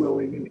ready,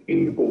 willing, and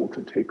able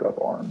to take up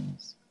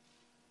arms.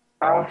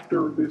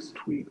 After this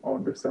tweet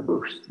on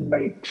December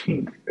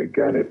 19th,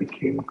 again, it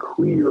became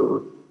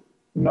clear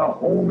not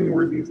only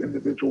were these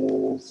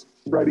individuals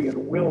ready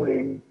and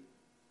willing,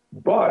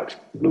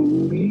 but the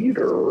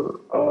leader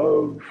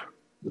of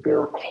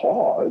their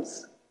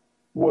cause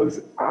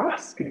was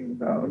asking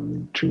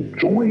them to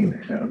join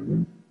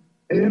him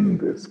in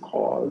this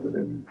cause and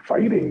in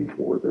fighting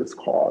for this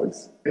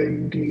cause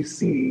in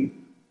DC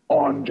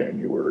on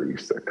January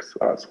 6th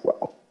as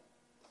well.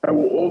 I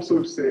will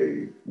also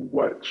say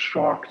what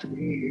shocked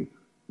me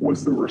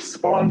was the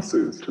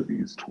responses to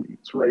these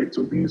tweets, right?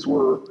 So these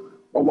were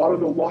a lot of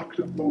the locked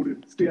and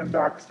loaded, stand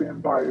back,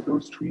 stand by,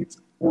 those tweets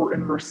were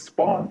in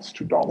response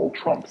to Donald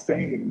Trump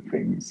saying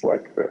things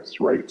like this,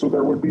 right? So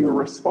there would be a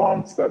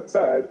response that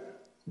said,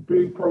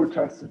 big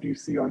protests in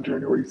DC on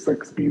January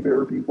 6th, be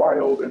there, be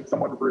wild, and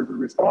someone would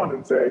respond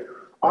and say,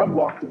 I'm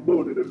locked and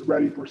loaded and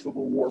ready for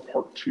Civil War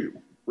Part 2,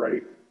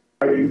 right?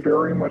 I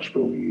very much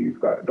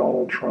believe that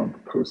Donald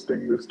Trump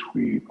posting this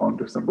tweet on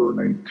December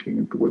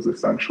 19th was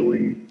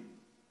essentially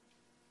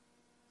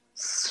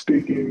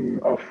staking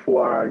a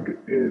flag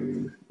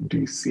in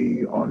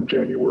DC on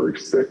January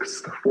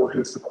 6th for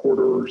his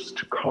supporters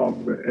to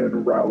come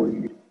and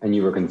rally. And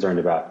you were concerned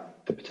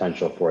about the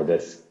potential for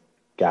this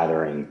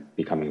gathering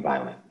becoming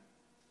violent?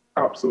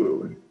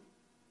 Absolutely.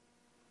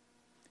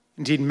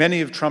 Indeed, many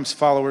of Trump's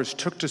followers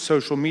took to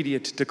social media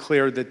to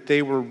declare that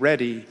they were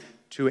ready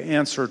to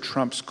answer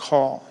Trump's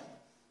call.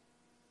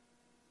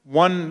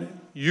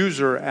 One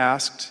user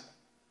asked,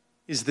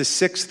 is the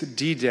 6th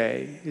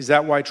D-Day? Is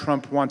that why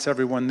Trump wants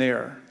everyone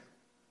there?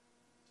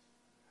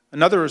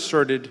 Another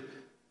asserted,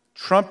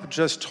 Trump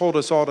just told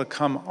us all to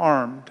come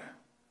armed.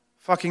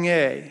 Fucking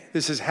A,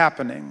 this is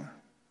happening.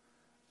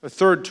 A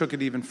third took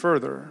it even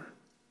further.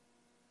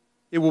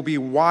 It will be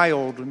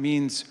wild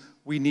means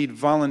we need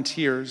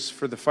volunteers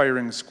for the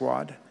firing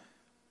squad.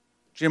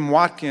 Jim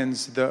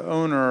Watkins, the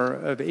owner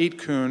of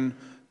 8kun,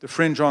 the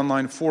fringe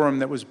online forum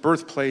that was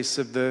birthplace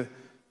of the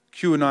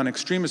QAnon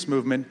extremist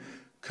movement,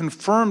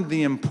 confirmed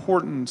the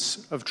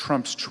importance of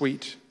Trump's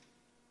tweet.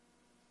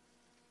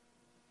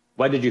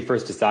 Why did you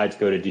first decide to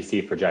go to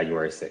DC for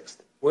January 6th?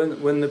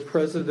 When the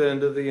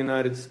President of the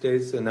United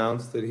States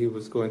announced that he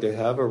was going to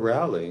have a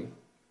rally,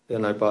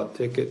 then I bought a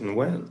ticket and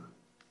went.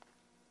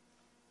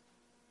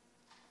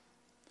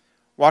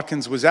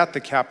 Watkins was at the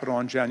Capitol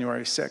on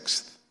January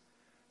 6th.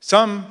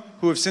 Some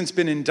who have since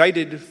been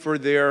indicted for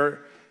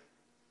their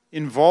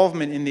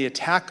involvement in the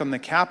attack on the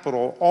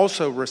Capitol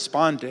also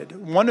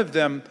responded. One of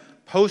them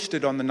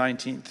posted on the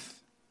 19th,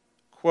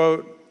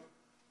 quote,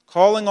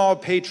 calling all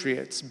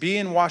patriots, be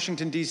in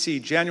Washington, D.C.,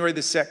 January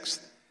the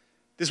 6th.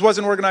 This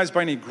wasn't organized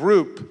by any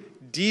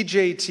group.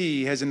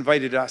 DJT has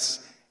invited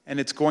us, and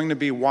it's going to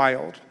be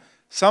wild.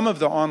 Some of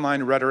the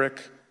online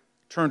rhetoric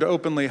turned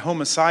openly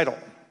homicidal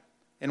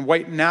and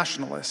white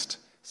nationalist,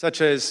 such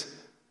as,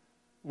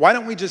 why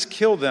don't we just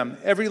kill them,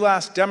 every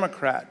last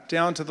Democrat,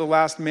 down to the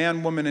last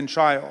man, woman, and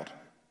child?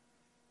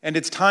 And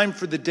it's time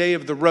for the day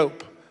of the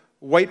rope.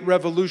 White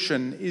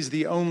revolution is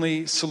the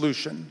only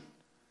solution.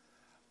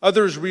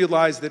 Others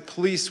realized that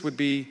police would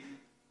be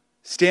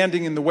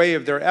standing in the way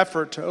of their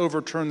effort to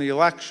overturn the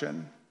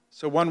election.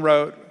 So one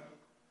wrote,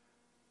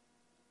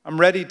 I'm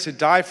ready to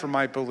die for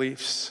my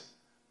beliefs.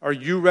 Are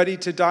you ready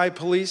to die,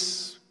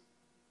 police?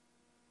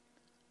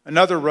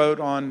 Another wrote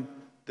on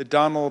the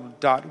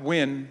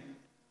Donald.win,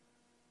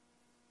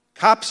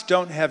 cops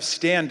don't have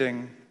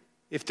standing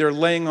if they're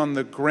laying on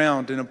the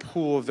ground in a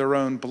pool of their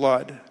own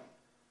blood.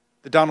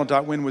 The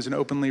Donald.win was an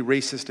openly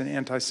racist and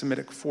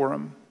anti-Semitic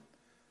forum.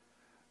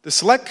 The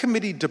Select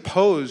Committee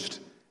deposed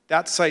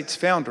that site's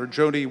founder,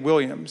 Jody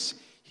Williams.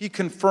 He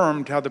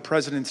confirmed how the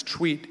president's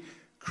tweet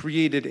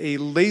created a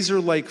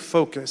laser-like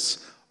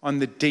focus on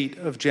the date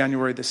of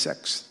January the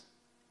 6th.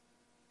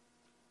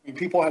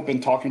 People have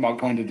been talking about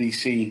going to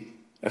D.C.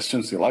 as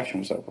soon as the election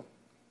was over.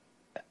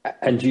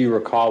 And do you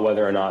recall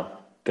whether or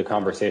not the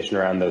conversation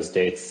around those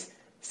dates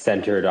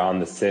centered on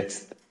the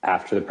 6th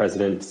after the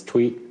president's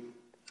tweet?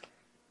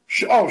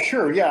 Oh,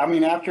 sure. Yeah. I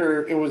mean,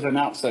 after it was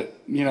announced that,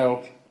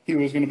 he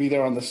was going to be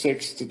there on the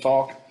 6th to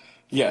talk,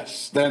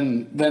 yes.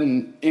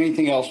 Then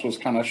anything else was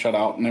kind of shut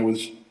out, and it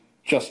was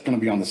just going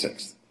to be on the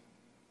 6th.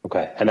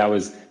 Okay. And that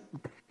was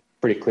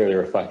pretty clearly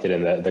reflected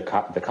in the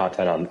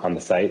content on the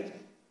site?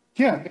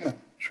 Yeah,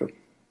 sure.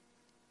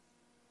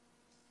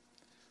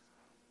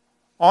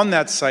 On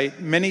that site,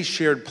 many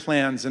shared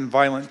plans and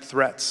violent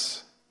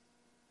threats.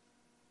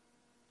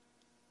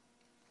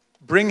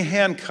 Bring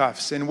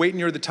handcuffs and wait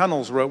near the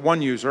tunnels, wrote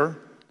one user.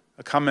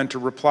 A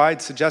commenter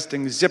replied,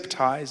 suggesting zip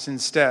ties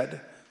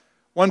instead.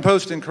 One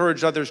post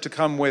encouraged others to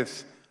come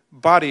with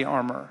body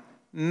armor,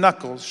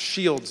 knuckles,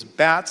 shields,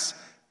 bats,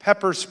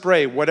 pepper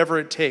spray, whatever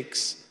it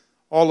takes.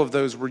 All of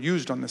those were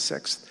used on the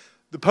 6th.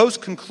 The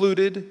post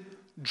concluded,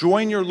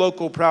 join your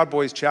local Proud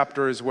Boys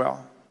chapter as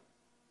well.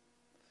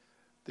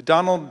 The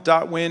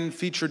Donald.win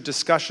featured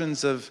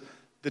discussions of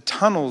the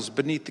tunnels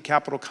beneath the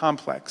Capitol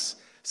complex,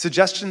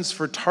 suggestions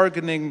for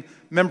targeting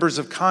members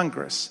of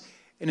Congress,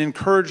 and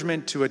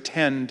encouragement to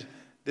attend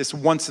this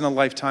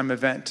once-in-a-lifetime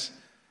event.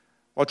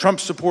 While Trump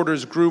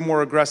supporters grew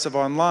more aggressive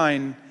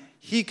online,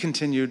 he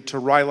continued to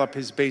rile up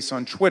his base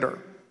on Twitter.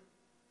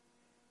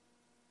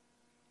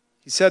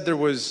 He said there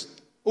was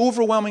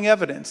overwhelming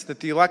evidence that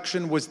the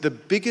election was the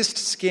biggest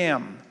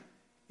scam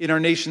in our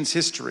nation's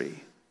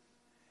history.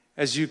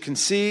 As you can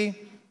see,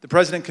 the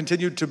president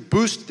continued to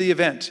boost the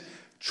event,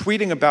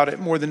 tweeting about it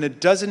more than a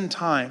dozen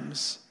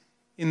times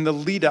in the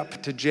lead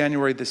up to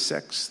January the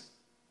 6th.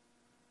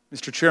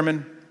 Mr.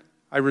 Chairman,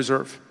 I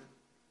reserve.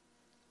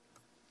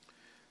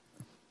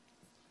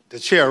 The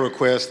chair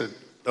requests that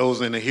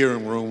those in the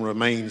hearing room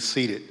remain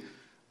seated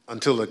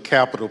until the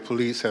Capitol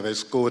Police have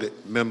escorted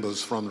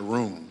members from the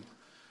room.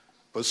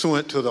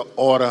 Pursuant to the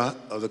order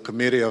of the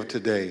committee of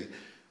today,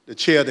 the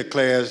chair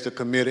declares the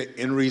committee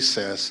in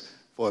recess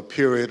for a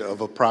period of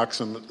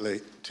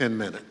approximately 10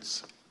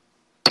 minutes.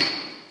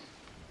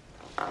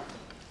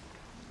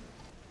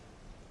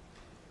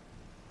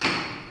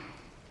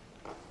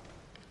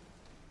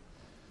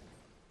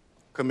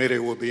 Committee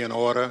will be in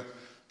order.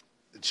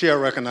 The chair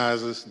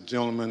recognizes the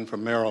gentleman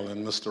from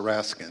Maryland, Mr.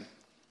 Raskin.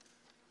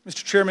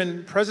 Mr.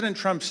 Chairman, President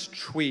Trump's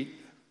tweet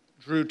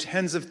drew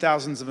tens of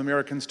thousands of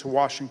Americans to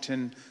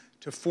Washington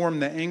to form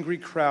the angry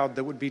crowd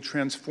that would be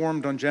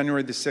transformed on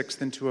January the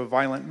 6th into a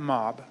violent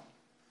mob.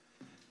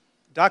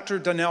 Dr.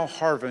 Donnell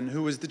Harvin,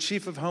 who was the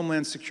Chief of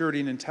Homeland Security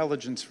and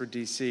Intelligence for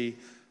D.C.,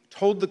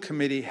 told the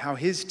committee how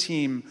his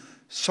team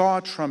saw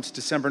Trump's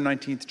December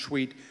 19th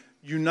tweet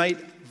unite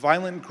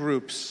violent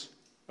groups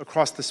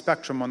across the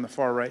spectrum on the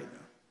far right.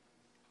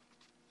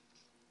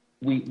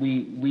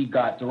 We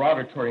got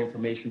derogatory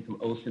information from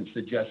OSINT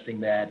suggesting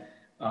that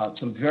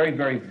some very,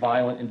 very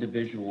violent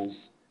individuals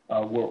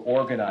were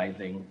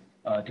organizing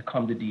to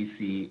come to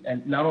D.C.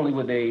 And not only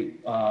were they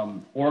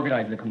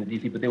organizing to come to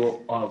D.C., but they were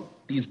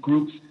these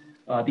groups,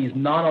 these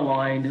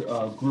non-aligned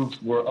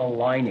groups were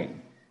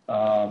aligning.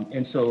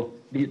 And so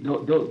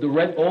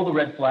all the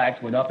red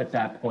flags went up at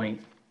that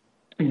point.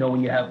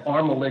 When you have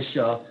armed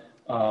militia,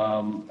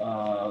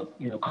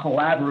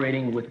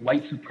 collaborating with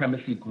white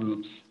supremacy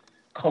groups,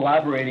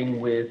 collaborating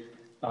with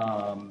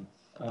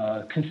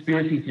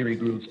conspiracy theory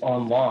groups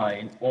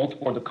online, all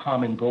toward the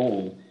common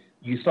goal,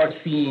 you start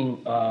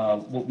seeing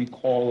what we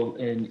call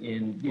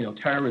in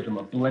terrorism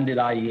a blended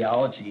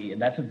ideology,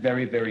 and that's a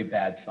very, very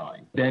bad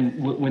sign.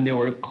 Then when they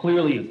were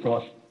clearly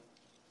across,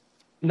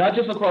 not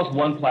just across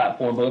one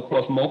platform, but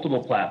across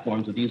multiple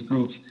platforms of these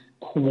groups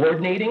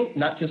coordinating,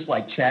 not just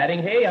like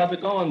chatting, hey, how's it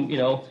going?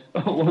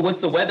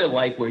 What's the weather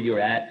like where you're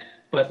at?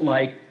 But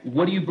like,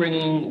 what are you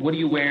bringing? What are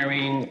you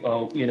wearing?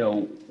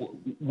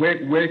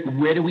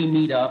 Where do we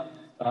meet up?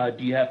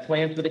 Do you have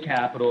plans for the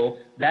Capitol?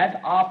 That's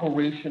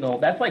operational.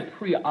 That's like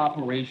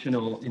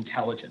pre-operational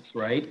intelligence,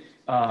 right?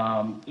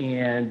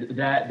 And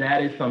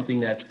that is something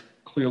that's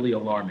clearly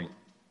alarming.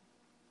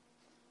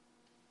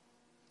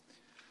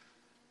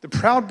 The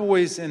Proud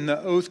Boys and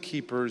the Oath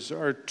Keepers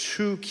are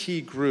two key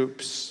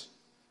groups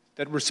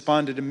that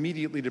responded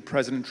immediately to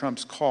President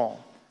Trump's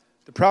call.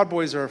 The Proud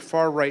Boys are a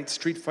far-right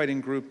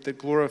street-fighting group that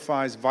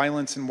glorifies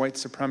violence and white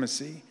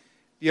supremacy.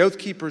 The Oath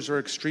Keepers are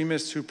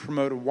extremists who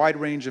promote a wide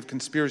range of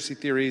conspiracy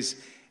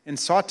theories and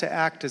sought to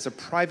act as a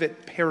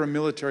private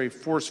paramilitary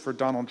force for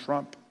Donald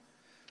Trump.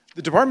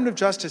 The Department of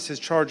Justice has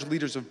charged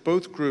leaders of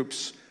both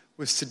groups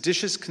with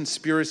seditious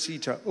conspiracy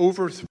to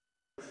overthrow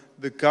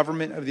the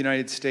government of the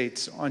United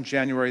States on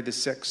January the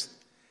 6th.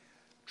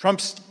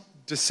 Trump's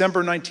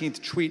December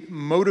 19th tweet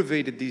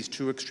motivated these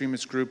two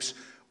extremist groups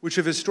which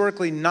have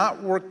historically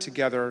not worked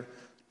together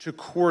to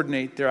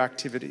coordinate their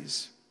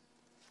activities.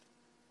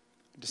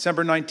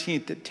 December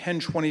 19th at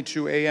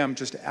 10:22 a.m.,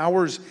 just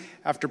hours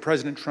after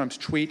President Trump's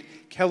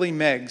tweet, Kelly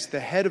Meggs, the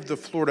head of the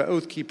Florida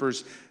Oath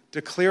Keepers,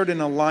 declared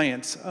an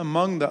alliance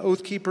among the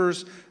Oath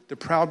Keepers, the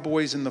Proud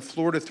Boys, and the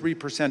Florida Three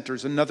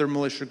Percenters, another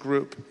militia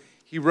group.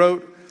 He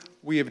wrote,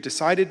 "We have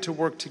decided to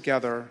work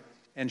together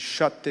and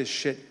shut this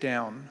shit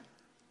down."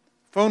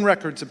 Phone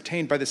records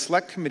obtained by the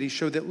Select Committee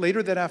show that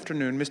later that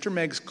afternoon, Mr.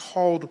 Meggs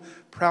called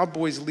Proud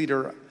Boys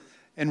leader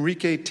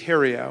Enrique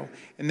Tarrio,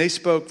 and they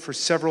spoke for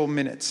several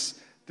minutes.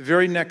 The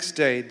very next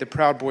day, the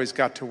Proud Boys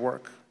got to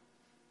work.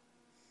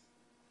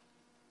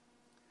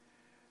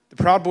 The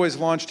Proud Boys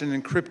launched an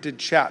encrypted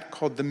chat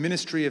called the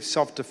Ministry of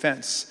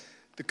Self-Defense.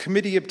 The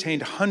committee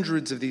obtained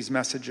hundreds of these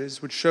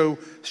messages, which show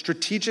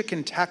strategic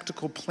and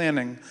tactical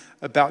planning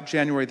about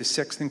January the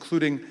 6th,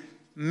 including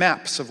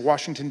maps of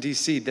Washington,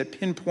 D.C. that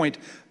pinpoint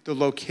the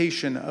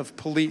location of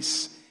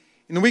police.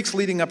 In the weeks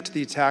leading up to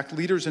the attack,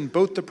 leaders in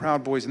both the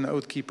Proud Boys and the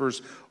Oath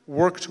Keepers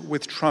worked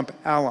with Trump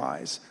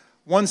allies.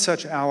 One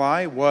such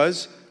ally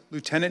was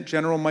Lieutenant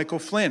General Michael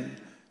Flynn,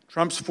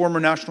 Trump's former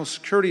national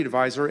security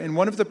advisor and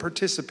one of the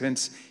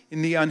participants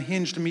in the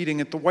unhinged meeting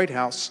at the White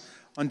House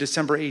on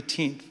December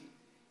 18th.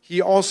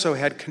 He also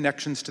had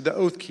connections to the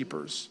Oath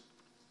Keepers.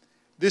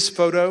 This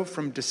photo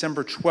from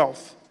December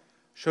 12th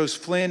shows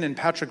Flynn and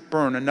Patrick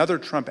Byrne, another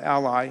Trump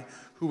ally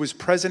who was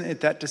present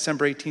at that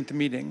December 18th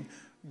meeting,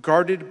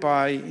 guarded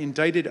by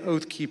indicted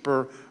Oath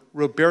Keeper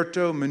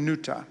Roberto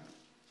Minuta.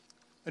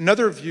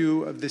 Another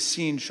view of this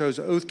scene shows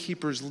Oath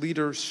Keepers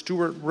leader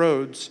Stewart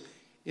Rhodes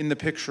in the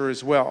picture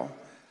as well.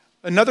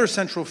 Another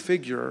central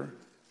figure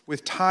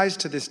with ties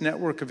to this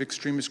network of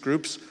extremist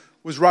groups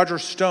was Roger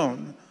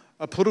Stone,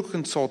 a political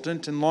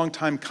consultant and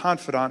longtime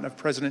confidant of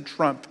President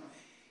Trump.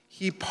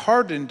 He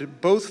pardoned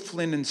both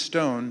Flynn and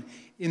Stone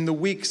in the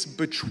weeks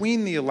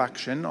between the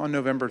election on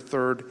November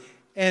 3rd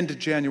and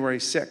January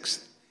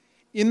 6th.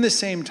 In the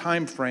same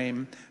time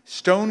frame,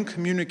 Stone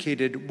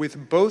communicated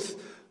with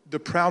both the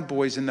Proud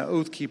Boys and the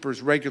Oath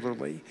Keepers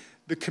regularly.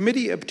 The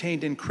committee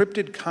obtained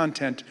encrypted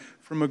content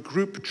from a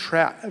group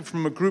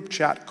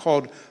chat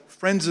called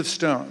Friends of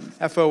Stone,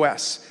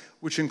 FOS,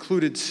 which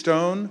included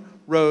Stone,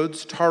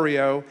 Rhodes,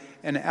 Tarrio,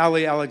 and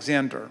Ali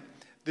Alexander.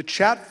 The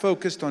chat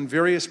focused on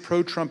various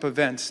pro-Trump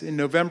events in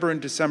November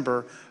and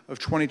December of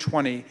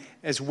 2020,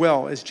 as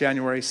well as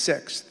January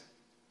 6th.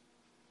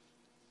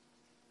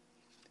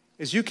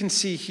 As you can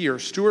see here,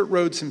 Stewart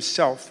Rhodes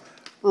himself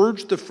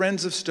urged the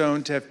Friends of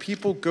Stone to have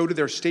people go to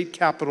their state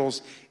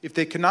capitals if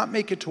they cannot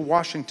make it to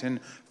Washington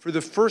for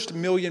the first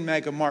Million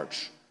MAGA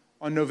March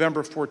on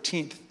November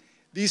 14th.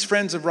 These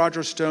Friends of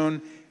Roger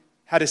Stone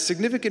had a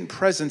significant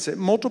presence at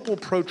multiple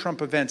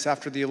pro-Trump events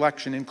after the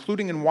election,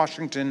 including in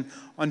Washington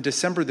on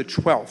December the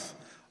 12th.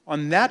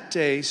 On that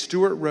day,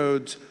 Stewart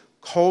Rhodes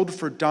called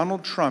for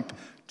Donald Trump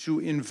to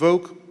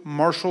invoke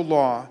martial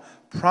law,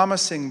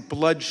 promising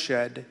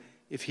bloodshed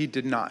if he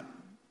did not.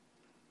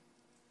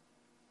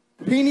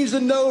 He needs to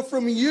know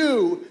from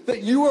you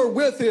that you are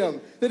with him,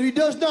 that he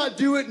does not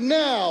do it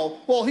now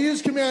while he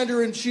is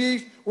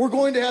commander-in-chief. We're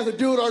going to have to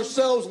do it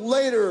ourselves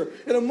later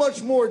in a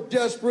much more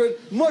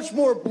desperate, much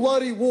more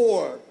bloody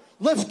war.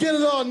 Let's get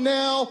it on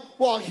now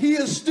while he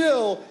is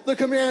still the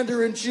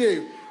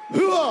commander-in-chief.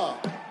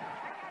 Hooah!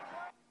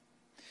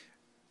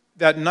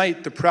 That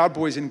night, the Proud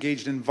Boys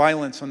engaged in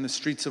violence on the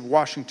streets of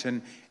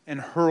Washington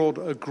and hurled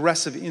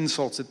aggressive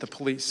insults at the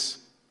police.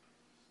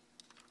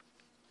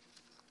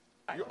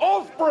 You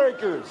oath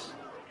breakers!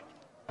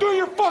 Do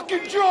your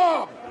fucking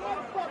job!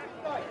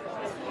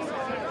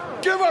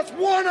 Give us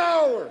 1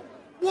 hour!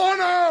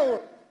 1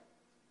 hour!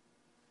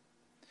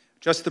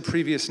 Just the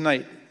previous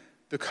night,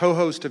 the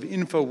co-host of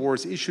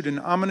InfoWars issued an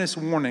ominous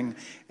warning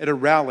at a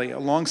rally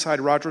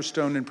alongside Roger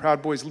Stone and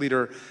Proud Boys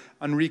leader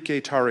Enrique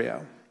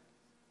Tarrio.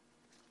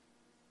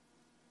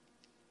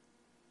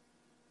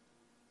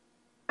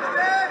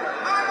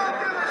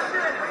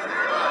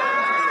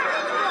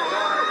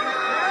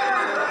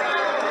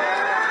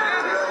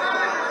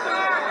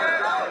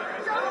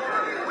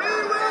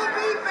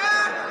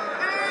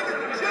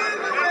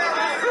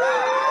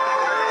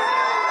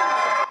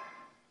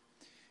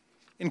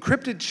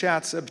 Encrypted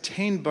chats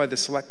obtained by the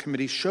Select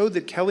Committee showed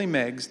that Kelly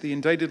Meggs, the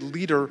indicted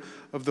leader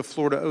of the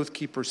Florida Oath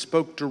Keepers,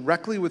 spoke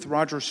directly with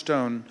Roger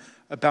Stone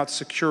about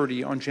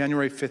security on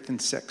January 5th and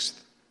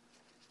 6th.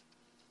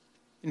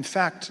 In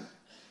fact,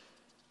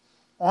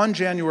 on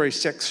January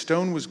 6th,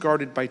 Stone was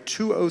guarded by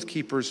 2 Oath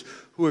Keepers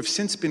who have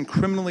since been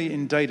criminally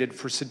indicted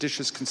for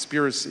seditious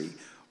conspiracy.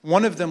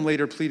 One of them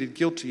later pleaded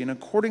guilty, and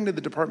according to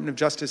the Department of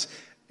Justice,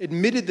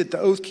 admitted that the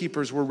Oath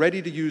Keepers were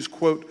ready to use,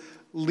 quote,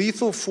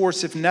 lethal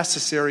force if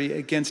necessary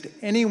against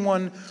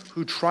anyone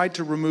who tried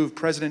to remove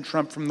President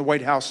Trump from the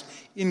White House,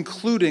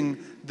 including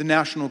the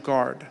National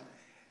Guard.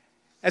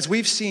 As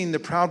we've seen, the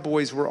Proud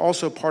Boys were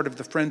also part of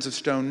the Friends of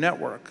Stone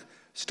network.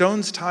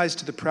 Stone's ties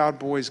to the Proud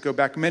Boys go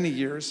back many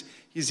years.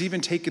 He's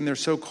even taken their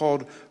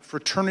so-called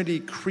fraternity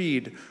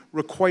creed,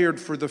 required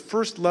for the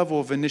first level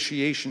of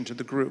initiation to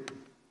the group.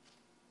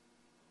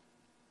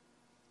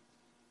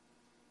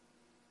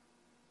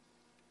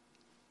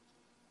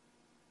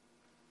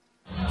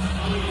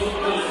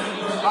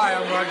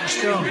 Roger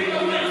Stone.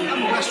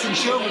 I'm a Western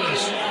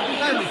chauvinist.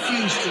 I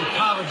refuse to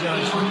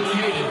apologize for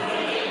creating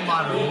a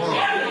modern world.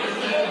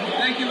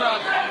 Thank you,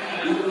 Roger.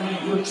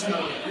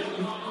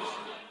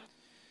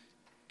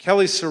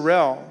 Kelly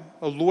Sorrell,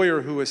 a lawyer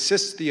who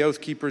assists the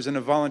Oath Keepers and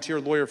a volunteer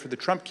lawyer for the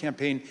Trump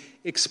campaign,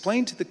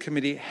 explained to the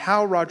committee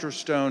how Roger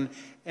Stone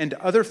and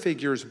other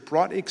figures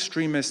brought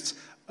extremists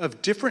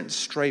of different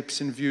stripes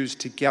and views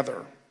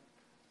together.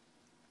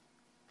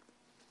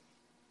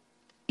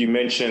 You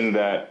mentioned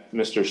that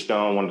Mr.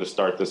 Stone wanted to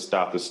start the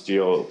Stop the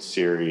Steal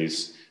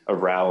series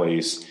of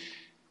rallies.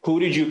 Who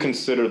did you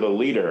consider the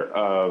leader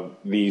of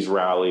these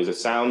rallies? It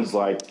sounds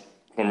like,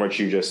 from what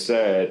you just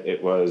said,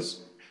 it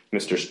was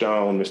Mr.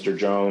 Stone, Mr.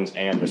 Jones,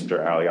 and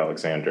Mr. Ali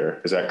Alexander.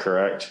 Is that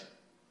correct?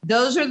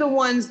 Those are the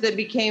ones that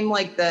became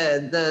like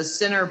the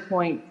center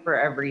point for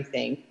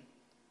everything.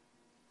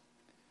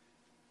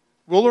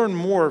 We'll learn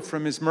more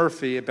from Ms.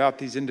 Murphy about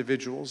these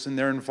individuals and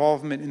their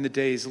involvement in the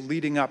days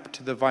leading up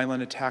to the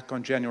violent attack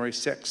on January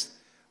 6th.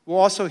 We'll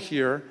also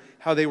hear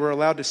how they were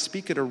allowed to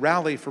speak at a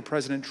rally for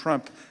President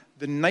Trump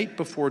the night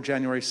before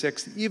January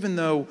 6th, even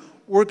though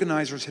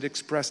organizers had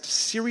expressed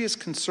serious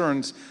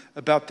concerns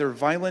about their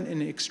violent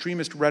and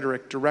extremist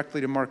rhetoric directly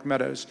to Mark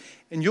Meadows.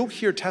 And you'll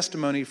hear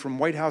testimony from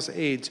White House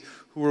aides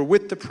who were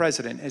with the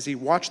president as he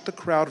watched the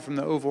crowd from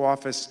the Oval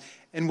Office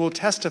and will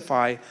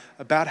testify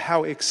about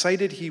how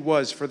excited he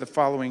was for the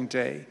following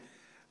day.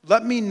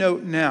 Let me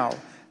note now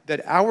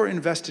that our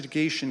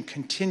investigation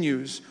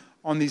continues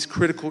on these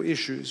critical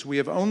issues. We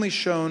have only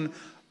shown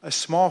a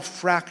small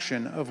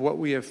fraction of what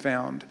we have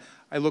found.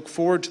 I look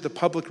forward to the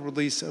public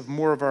release of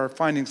more of our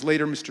findings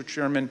later, Mr.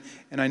 Chairman,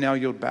 and I now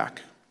yield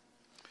back.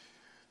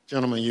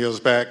 Gentleman yields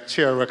back.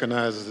 Chair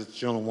recognizes the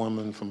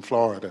gentlewoman from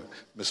Florida,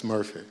 Ms.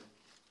 Murphy.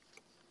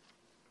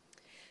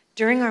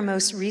 During our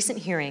most recent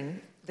hearing,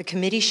 the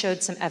committee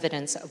showed some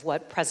evidence of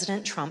what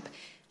President Trump,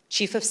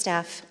 Chief of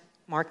Staff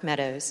Mark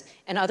Meadows,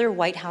 and other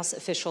White House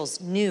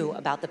officials knew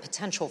about the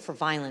potential for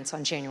violence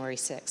on January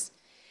 6th.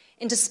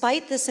 And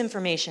despite this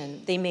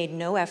information, they made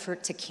no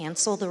effort to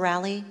cancel the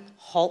rally,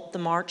 halt the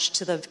march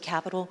to the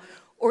Capitol,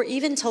 or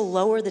even to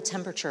lower the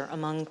temperature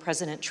among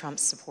President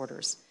Trump's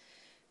supporters.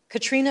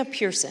 Katrina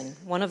Pearson,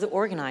 one of the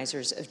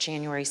organizers of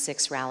January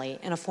 6th rally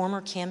and a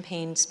former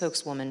campaign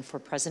spokeswoman for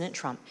President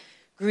Trump,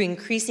 grew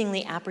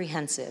increasingly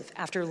apprehensive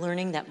after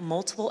learning that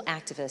multiple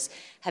activists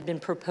had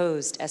been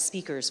proposed as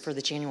speakers for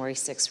the January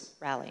 6th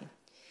rally.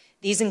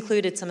 These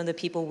included some of the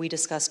people we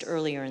discussed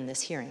earlier in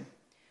this hearing.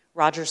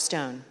 Roger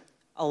Stone,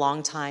 a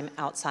longtime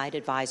outside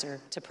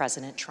advisor to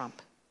President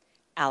Trump.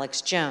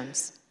 Alex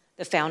Jones,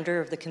 the founder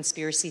of the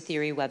conspiracy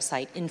theory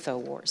website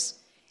InfoWars.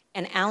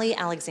 And Ali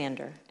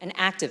Alexander, an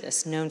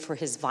activist known for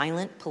his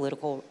violent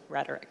political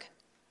rhetoric.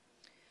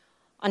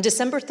 On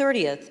December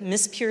 30th,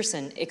 Ms.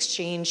 Pearson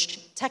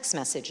exchanged text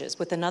messages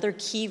with another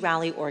key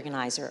rally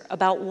organizer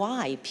about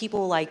why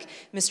people like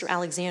Mr.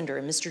 Alexander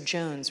and Mr.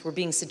 Jones were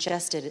being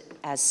suggested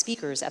as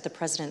speakers at the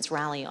president's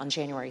rally on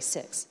January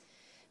 6th.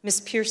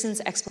 Ms.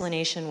 Pearson's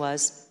explanation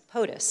was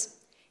POTUS,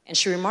 and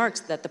she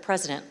remarked that the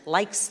president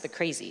likes the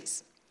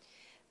crazies.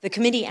 The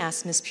committee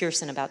asked Ms.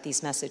 Pearson about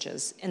these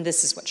messages, and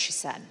this is what she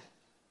said.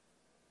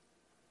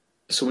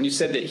 So when you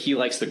said that he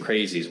likes the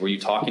crazies, were you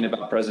talking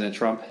about President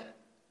Trump?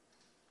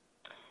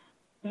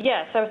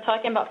 Yes, I was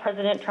talking about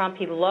President Trump.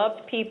 He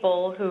loved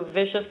people who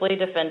viciously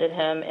defended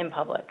him in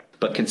public.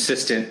 But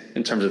consistent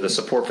in terms of the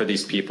support for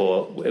these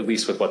people, at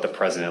least with what the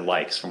president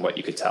likes, from what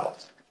you could tell.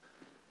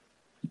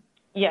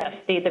 Yes,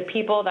 the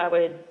people that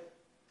would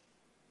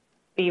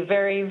be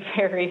very,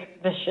 very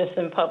vicious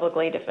and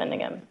publicly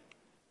defending him.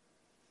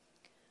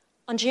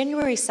 On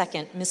January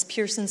 2nd, Ms.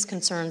 Pearson's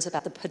concerns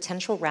about the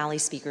potential rally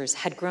speakers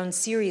had grown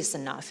serious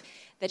enough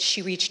that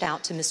she reached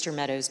out to Mr.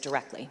 Meadows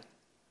directly.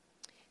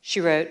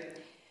 She wrote,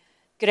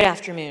 "Good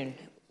afternoon.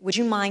 Would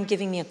you mind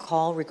giving me a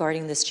call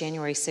regarding this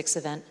January 6th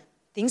event?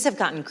 Things have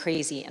gotten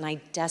crazy and I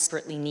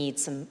desperately need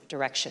some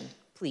direction,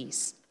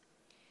 please."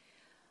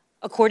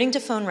 According to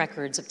phone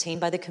records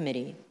obtained by the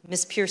committee,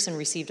 Ms. Pearson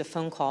received a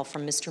phone call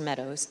from Mr.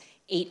 Meadows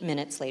 8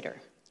 minutes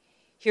later.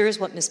 Here is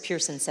what Ms.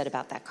 Pearson said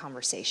about that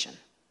conversation.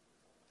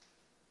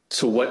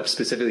 So what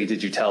specifically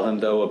did you tell him,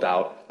 though,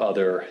 about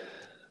other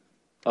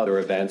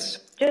events?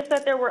 Just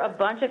that there were a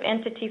bunch of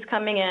entities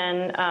coming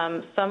in.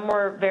 Some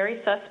were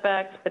very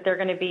suspect, but they're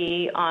going to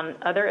be on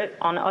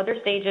other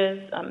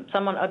stages,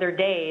 some on other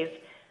days.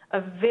 A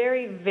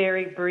very,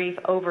 very brief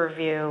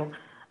overview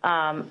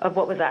of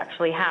what was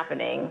actually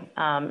happening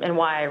and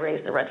why I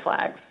raised the red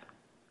flags.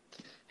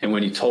 And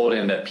when you told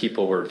him that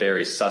people were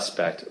very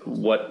suspect,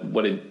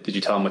 what did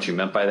you tell him what you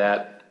meant by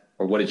that?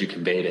 Or what did you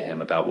convey to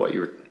him about what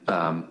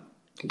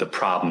the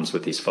problems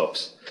with these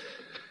folks?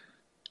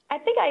 I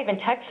think I even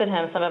texted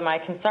him some of my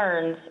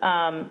concerns,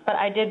 but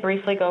I did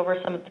briefly go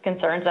over some of the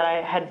concerns that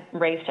I had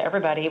raised to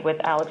everybody with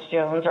Alex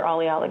Jones or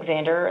Ali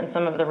Alexander and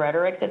some of the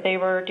rhetoric that they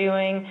were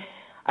doing.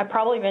 I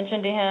probably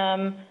mentioned to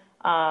him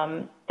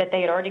that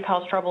they had already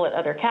caused trouble at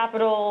other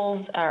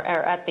capitals or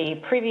at the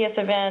previous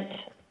event,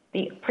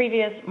 the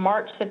previous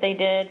march that they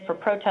did for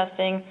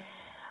protesting,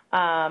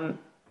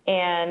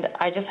 and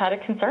I just had a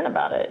concern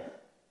about it.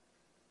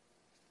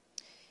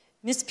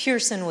 Ms.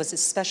 Pearson was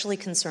especially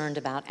concerned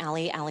about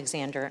Ali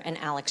Alexander and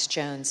Alex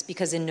Jones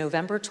because in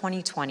November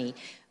 2020,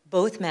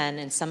 both men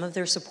and some of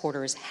their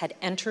supporters had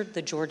entered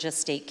the Georgia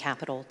state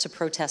capitol to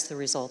protest the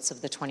results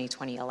of the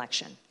 2020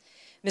 election.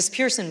 Ms.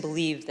 Pearson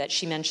believed that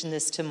she mentioned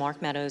this to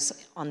Mark Meadows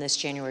on this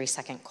January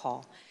 2nd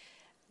call.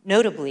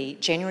 Notably,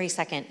 January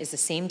 2nd is the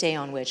same day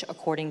on which,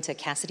 according to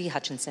Cassidy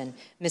Hutchinson,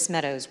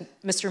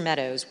 Mr.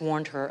 Meadows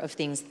warned her of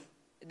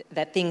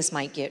that things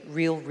might get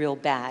real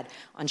bad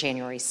on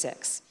January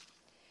 6th.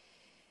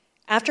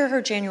 After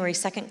her January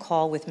 2nd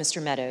call with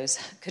Mr. Meadows,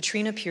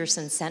 Katrina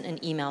Pearson sent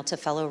an email to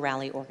fellow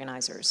rally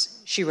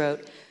organizers. She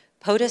wrote,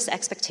 "POTUS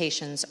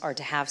expectations are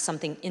to have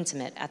something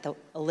intimate at the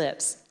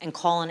Ellipse and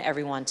call on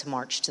everyone to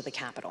march to the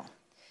Capitol."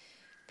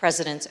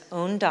 President's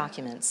own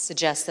documents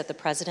suggest that the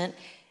president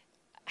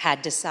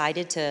had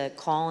decided to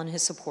call on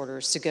his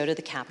supporters to go to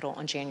the Capitol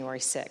on January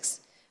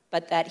 6th,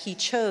 but that he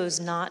chose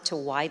not to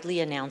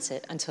widely announce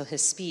it until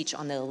his speech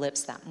on the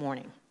Ellipse that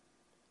morning.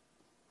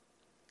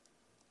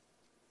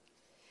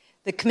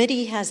 The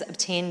committee has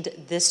obtained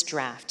this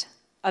draft,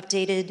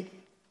 undated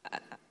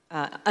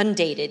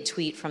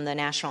tweet from the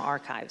National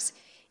Archives.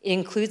 It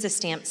includes a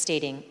stamp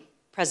stating,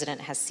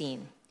 "President has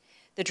seen."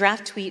 The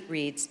draft tweet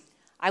reads,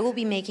 "I will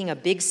be making a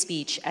big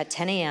speech at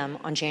 10 a.m.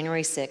 on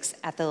January 6th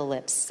at the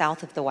Ellipse,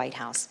 south of the White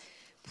House.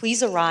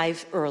 Please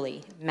arrive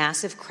early.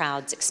 Massive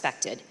crowds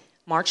expected.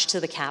 March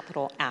to the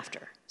Capitol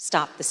after.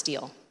 Stop the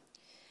steal."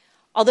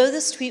 Although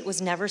this tweet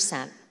was never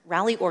sent,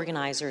 rally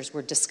organizers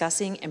were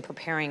discussing and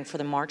preparing for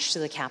the march to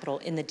the Capitol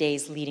in the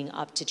days leading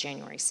up to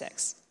January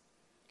 6th.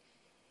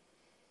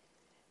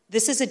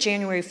 This is a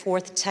January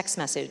 4th text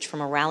message from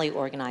a rally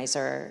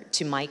organizer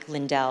to Mike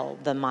Lindell,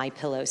 the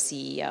MyPillow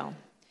CEO.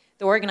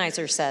 The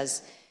organizer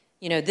says,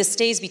 "This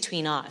stays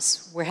between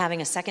us. We're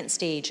having a second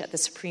stage at the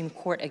Supreme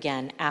Court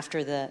again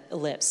after the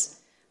Ellipse.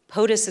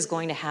 POTUS is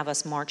going to have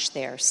us march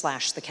there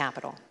 / the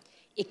Capitol.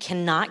 It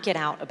cannot get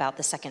out about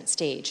the second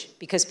stage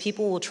because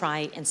people will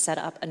try and set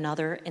up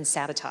another and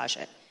sabotage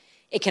it.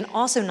 It can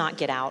also not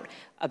get out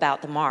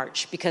about the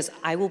march because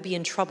I will be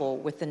in trouble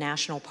with the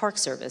National Park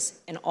Service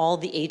and all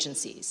the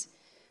agencies.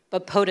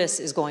 But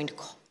POTUS is going to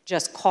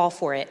just call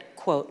for it,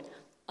 quote,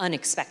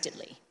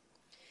 unexpectedly."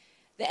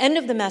 The end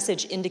of the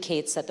message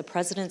indicates that the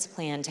president's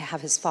plan to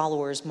have his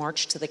followers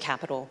march to the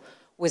Capitol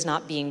was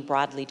not being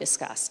broadly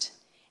discussed.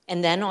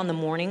 And then on the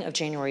morning of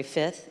January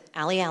 5th,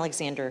 Ali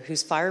Alexander,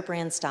 whose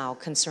firebrand style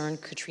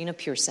concerned Katrina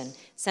Pearson,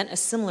 sent a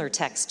similar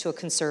text to a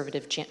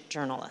conservative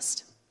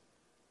journalist.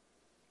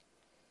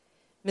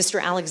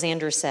 Mr.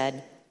 Alexander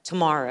said,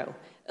 "Tomorrow,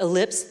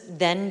 Ellipse,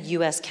 then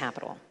U.S.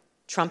 Capitol.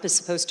 Trump is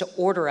supposed to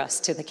order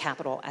us to the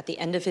Capitol at the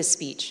end of his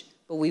speech,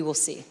 but we will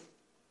see."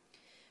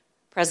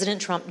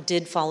 President Trump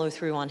did follow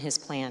through on his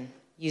plan,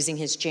 using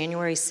his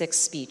January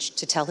 6th speech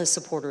to tell his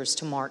supporters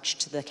to march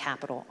to the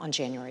Capitol on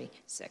January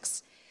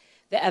 6th.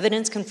 The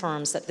evidence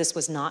confirms that this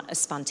was not a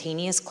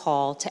spontaneous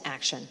call to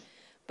action,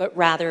 but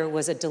rather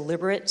was a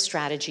deliberate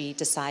strategy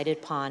decided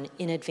upon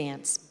in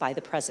advance by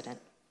the president.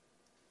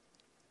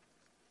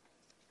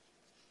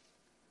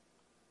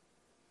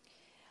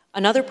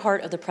 Another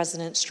part of the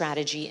president's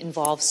strategy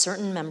involves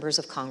certain members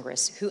of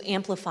Congress who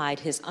amplified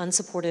his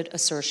unsupported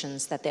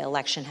assertions that the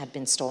election had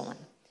been stolen.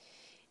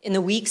 In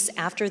the weeks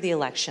after the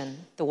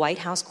election, the White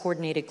House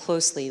coordinated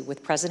closely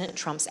with President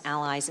Trump's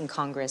allies in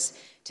Congress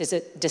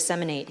to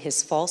disseminate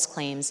his false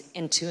claims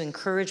and to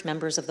encourage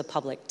members of the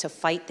public to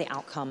fight the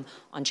outcome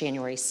on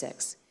January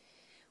 6th.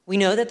 We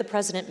know that the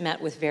president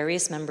met with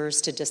various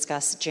members to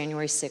discuss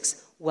January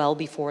 6th well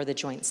before the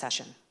joint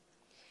session.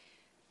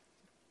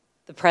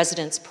 The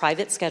president's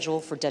private schedule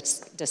for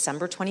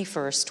December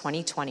 21st,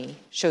 2020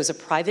 shows a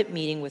private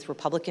meeting with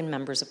Republican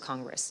members of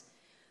Congress.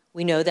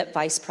 We know that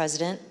Vice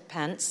President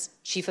Pence,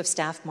 Chief of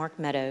Staff Mark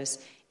Meadows,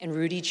 and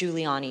Rudy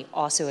Giuliani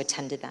also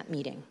attended that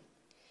meeting.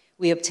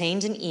 We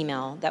obtained an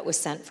email that was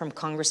sent from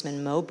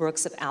Congressman Mo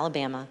Brooks of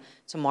Alabama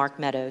to Mark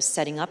Meadows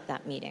setting up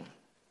that meeting.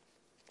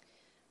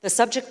 The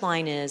subject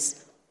line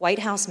is, White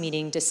House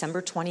meeting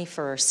December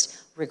 21st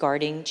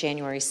regarding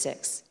January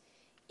 6th.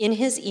 In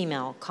his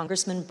email,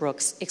 Congressman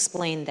Brooks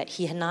explained that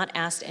he had not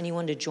asked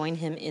anyone to join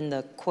him in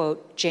the,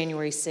 quote,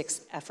 January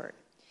 6th effort,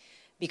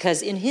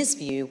 because in his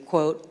view,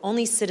 quote,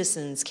 only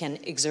citizens can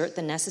exert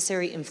the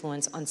necessary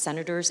influence on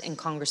senators and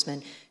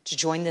congressmen to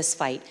join this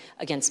fight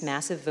against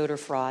massive voter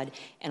fraud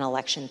and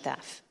election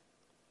theft.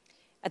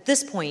 At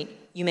this point,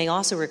 you may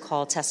also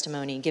recall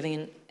testimony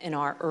given in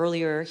our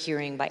earlier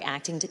hearing by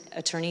Acting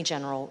Attorney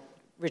General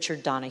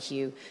Richard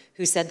Donahue,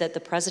 who said that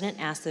the president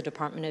asked the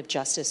Department of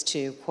Justice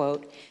to,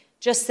 quote,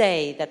 just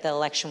say that the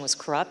election was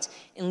corrupt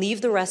and leave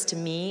the rest to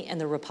me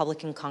and the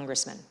Republican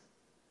congressman.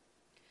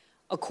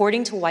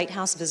 According to White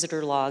House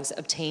visitor logs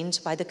obtained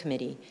by the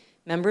committee,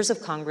 members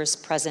of Congress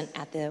present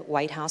at the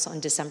White House on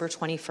December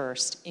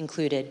 21st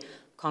included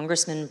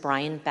Congressman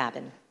Brian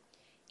Babin,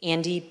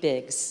 Andy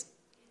Biggs,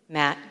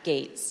 Matt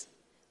Gaetz,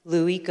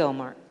 Louis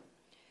Gohmert,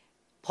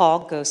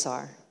 Paul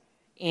Gosar,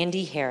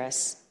 Andy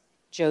Harris,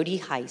 Jody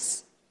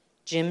Hice,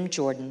 Jim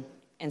Jordan,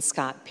 and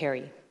Scott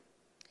Perry.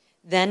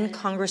 Then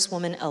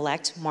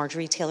Congresswoman-elect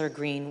Marjorie Taylor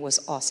Greene was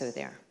also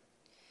there.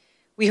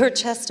 We heard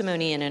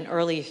testimony in an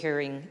early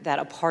hearing that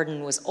a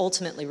pardon was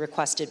ultimately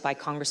requested by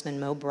Congressman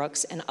Mo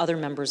Brooks and other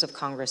members of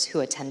Congress who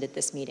attended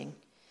this meeting.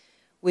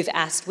 We've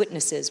asked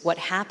witnesses what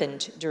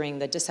happened during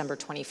the December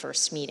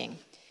 21st meeting,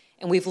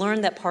 and we've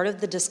learned that part of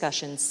the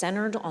discussion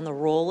centered on the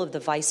role of the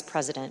vice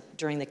president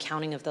during the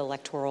counting of the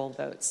electoral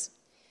votes.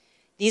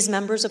 These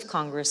members of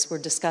Congress were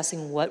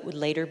discussing what would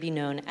later be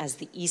known as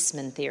the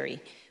Eastman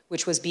theory,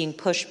 which was being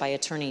pushed by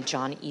attorney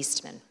John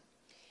Eastman.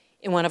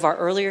 In one of our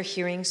earlier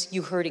hearings,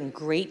 you heard in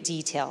great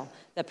detail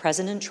that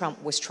President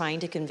Trump was trying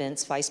to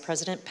convince Vice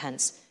President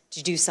Pence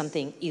to do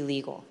something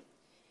illegal.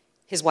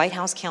 His White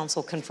House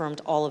counsel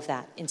confirmed all of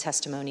that in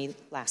testimony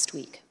last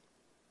week.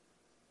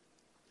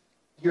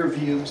 Your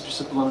view, Mr.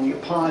 Cipollone,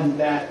 upon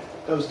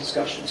those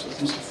discussions with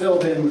Mr.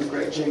 Philbin, with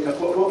Greg Jacob,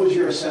 what was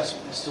your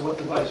assessment as to what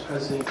the Vice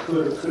President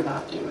could or could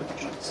not do at the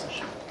joint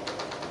session?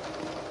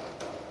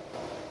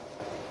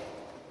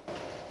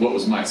 What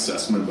was my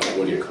assessment about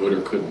what he could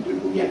or couldn't do?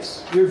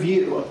 Yes, your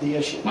view of the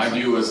issue. My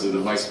view was that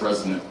the Vice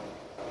President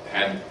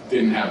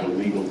didn't have the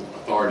legal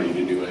authority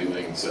to do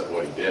anything except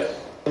what he did.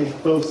 They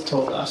both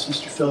told us,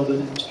 Mr. Philbin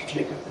and Mr.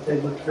 Jacob, that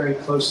they looked very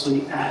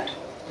closely at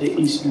the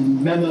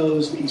Eastman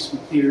memos, the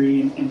Eastman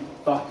theory, and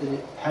thought that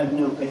it had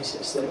no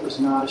basis, that it was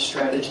not a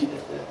strategy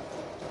that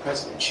the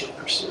president should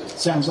pursue. It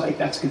sounds like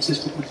that's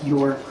consistent with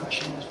your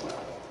impression as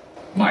well.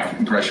 My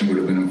impression would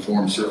have been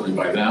informed certainly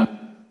by them.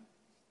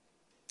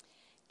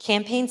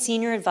 Campaign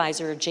senior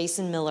advisor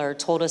Jason Miller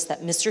told us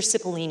that Mr.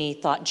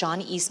 Cipollone thought John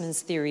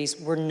Eastman's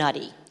theories were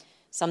nutty,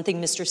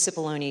 something Mr.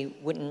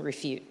 Cipollone wouldn't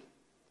refute.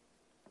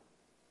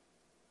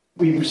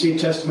 We've received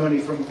testimony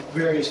from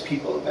various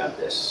people about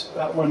this.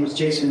 One was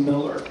Jason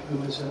Miller, who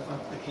was a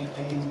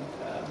campaign,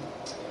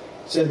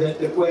 said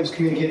that what was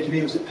communicated to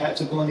me was that Pat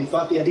Cipollone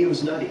thought the idea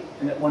was nutty,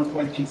 and at one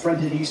point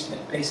confronted Eastman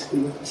basically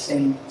with the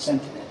same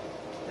sentiment.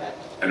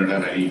 I don't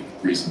have any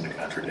reason to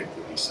contradict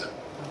what he said.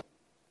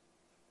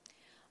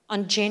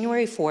 On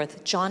January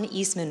 4th, John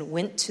Eastman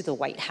went to the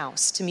White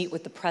House to meet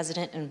with the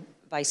president and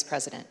vice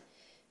president.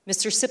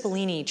 Mr.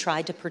 Cipollone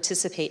tried to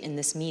participate in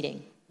this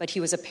meeting, but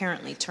he was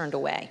apparently turned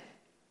away.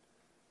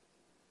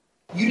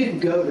 You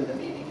didn't go to the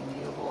meeting in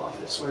the Oval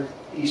Office where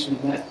Eastman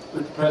met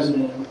with the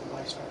president and with the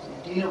vice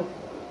president. Do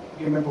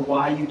you remember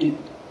why you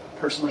didn't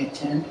personally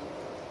attend?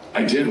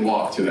 I did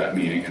walk to that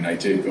meeting, and I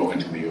did go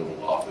into the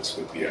Oval Office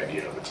with the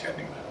idea of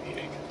attending that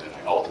meeting, and then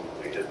I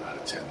ultimately did not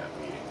attend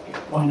that meeting.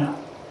 Why not?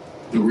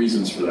 The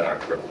reasons for that are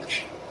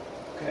privilege.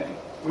 Okay.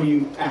 Were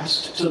you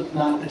asked to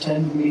not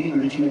attend the meeting,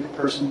 or did you make a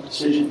personal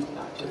decision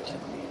not to attend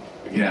the meeting?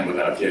 Again,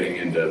 without getting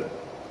into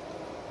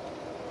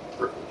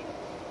privilege.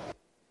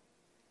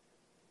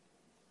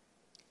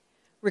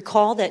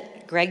 Recall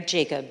that Greg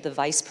Jacob, the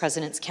vice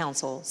president's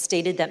counsel,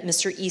 stated that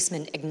Mr.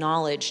 Eastman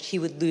acknowledged he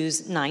would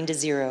lose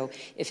 9-0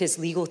 if his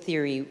legal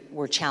theory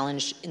were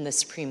challenged in the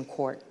Supreme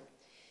Court.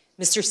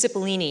 Mr.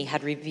 Cipollone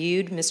had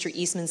reviewed Mr.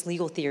 Eastman's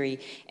legal theory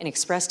and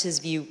expressed his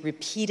view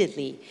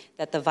repeatedly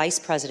that the vice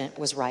president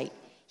was right.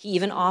 He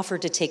even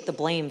offered to take the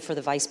blame for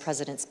the vice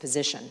president's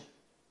position.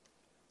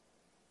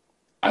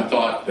 I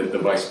thought that the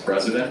vice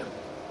president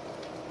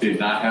did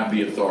not have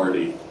the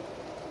authority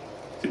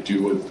to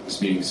do what was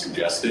being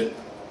suggested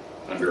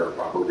under a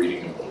proper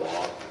reading of the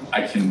law.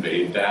 I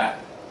conveyed that.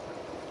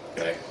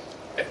 Okay.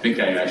 I think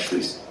I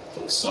actually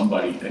told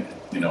somebody,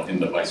 in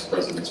the vice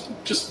president's,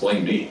 just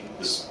blame me.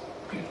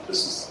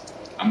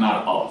 I'm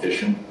not a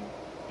politician,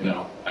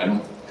 I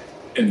don't,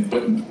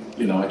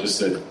 I just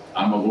said,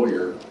 I'm a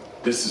lawyer.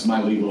 This is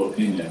my legal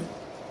opinion.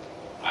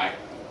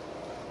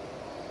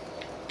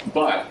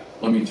 But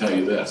let me tell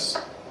you this.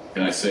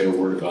 Can I say a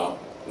word about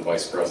the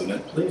vice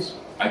president? Please.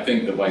 I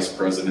think the vice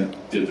president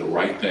did the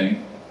right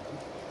thing.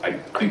 I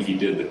think he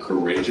did the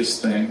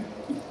courageous thing.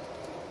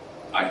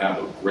 I have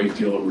a great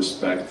deal of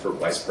respect for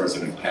Vice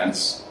President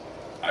Pence.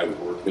 I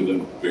worked with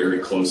him very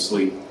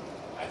closely.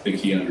 I think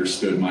he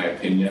understood my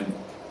opinion.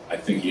 I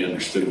think he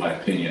understood my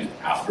opinion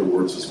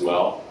afterwards as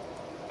well.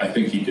 I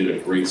think he did a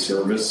great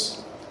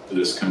service to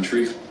this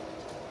country.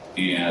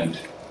 And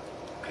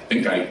I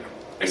think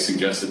I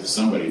suggested to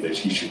somebody that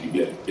he should be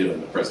given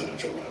the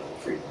Presidential Medal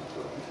of Freedom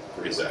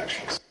for his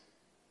actions.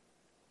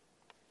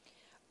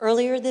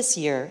 Earlier this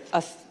year,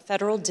 a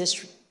federal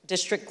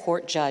district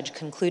court judge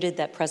concluded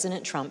that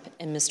President Trump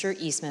and Mr.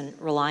 Eastman,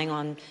 relying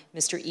on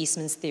Mr.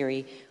 Eastman's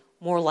theory,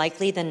 more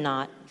likely than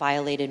not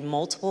violated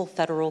multiple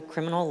federal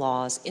criminal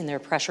laws in their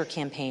pressure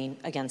campaign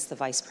against the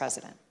vice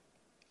president.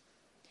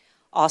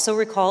 Also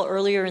recall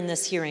earlier in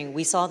this hearing,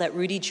 we saw that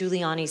Rudy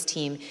Giuliani's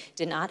team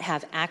did not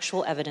have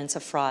actual evidence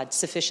of fraud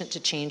sufficient to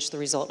change the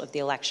result of the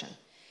election.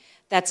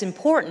 That's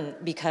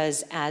important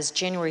because as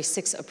January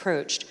 6th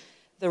approached,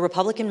 the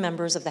Republican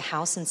members of the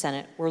House and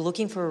Senate were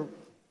looking for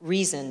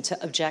reason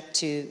to object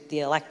to the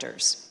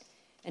electors,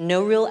 and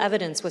no real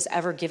evidence was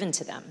ever given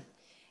to them.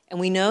 And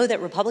we know that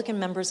Republican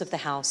members of the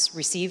House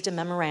received a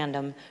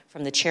memorandum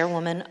from the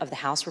chairwoman of the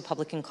House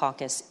Republican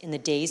Caucus in the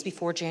days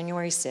before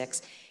January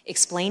 6th,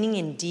 explaining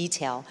in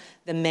detail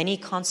the many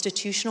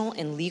constitutional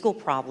and legal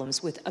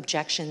problems with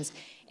objections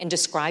and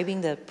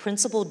describing the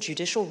principled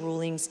judicial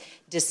rulings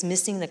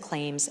dismissing the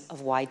claims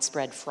of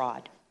widespread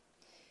fraud.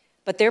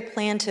 But their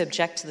plan to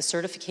object to the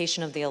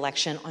certification of the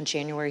election on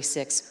January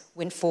 6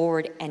 went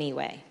forward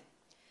anyway.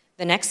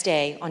 The next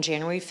day, on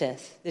January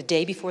 5th, the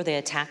day before the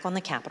attack on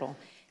the Capitol,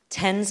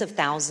 tens of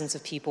thousands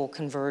of people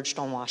converged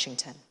on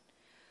Washington.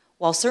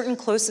 While certain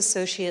close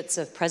associates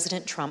of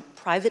President Trump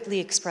privately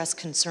expressed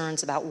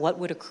concerns about what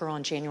would occur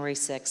on January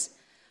 6,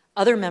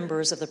 other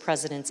members of the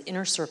president's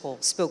inner circle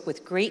spoke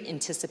with great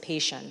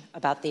anticipation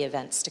about the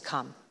events to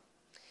come.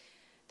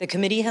 The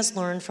committee has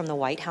learned from the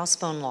White House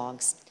phone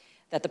logs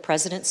that the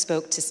president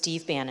spoke to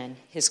Steve Bannon,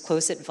 his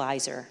close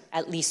advisor,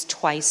 at least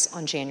twice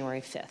on January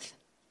 5th.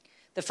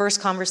 The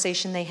first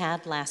conversation they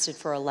had lasted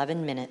for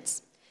 11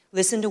 minutes.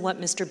 Listen to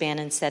what Mr.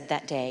 Bannon said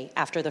that day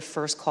after the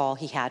first call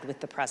he had with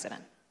the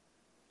president.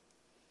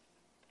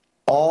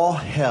 All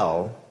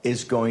hell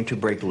is going to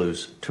break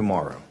loose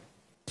tomorrow.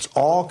 It's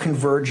all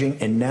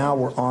converging, and now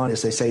we're on,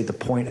 as they say, the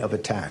point of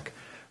attack,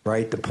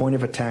 right? The point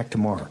of attack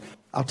tomorrow.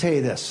 I'll tell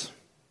you this.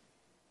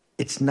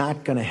 It's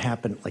not going to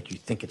happen like you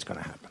think it's going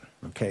to happen,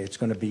 okay? It's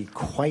going to be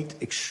quite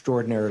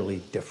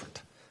extraordinarily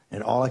different.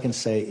 And all I can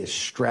say is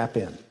strap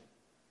in.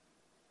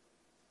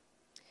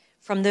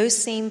 From those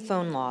same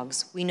phone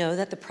logs, we know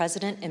that the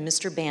president and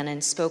Mr.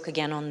 Bannon spoke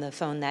again on the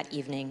phone that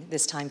evening,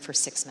 this time for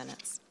 6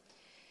 minutes.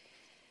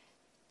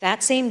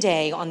 That same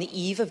day, on the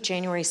eve of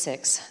January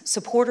 6,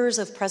 supporters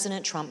of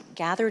President Trump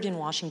gathered in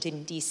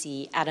Washington,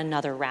 D.C. at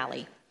another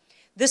rally.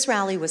 This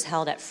rally was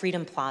held at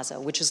Freedom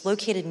Plaza, which is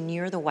located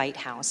near the White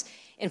House,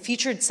 and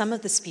featured some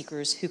of the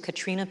speakers who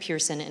Katrina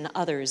Pearson and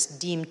others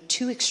deemed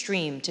too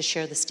extreme to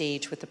share the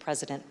stage with the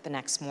president the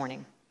next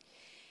morning.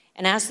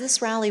 And as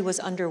this rally was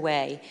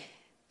underway,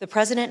 the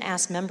president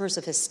asked members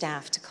of his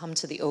staff to come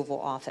to the Oval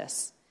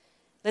Office.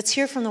 Let's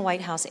hear from the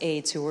White House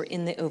aides who were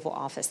in the Oval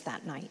Office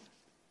that night.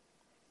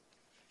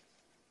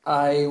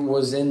 I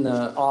was in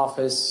the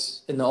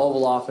office, in the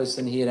Oval Office,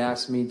 and he had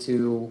asked me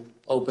to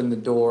open the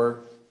door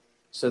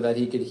so that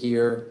he could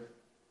hear.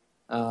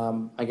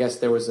 I guess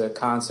there was a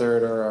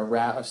concert or a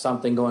rap or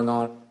something going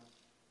on.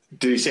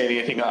 Did he say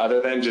anything other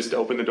than just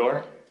open the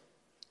door?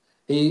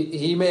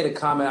 He made a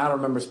comment. I don't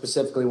remember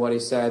specifically what he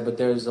said, but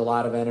there's a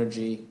lot of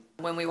energy.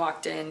 When we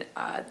walked in,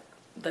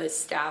 the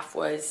staff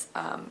was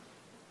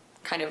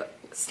kind of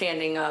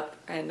standing up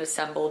and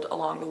assembled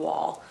along the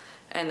wall,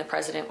 and the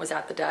president was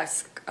at the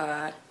desk,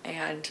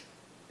 and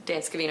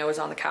Dan Scavino was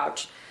on the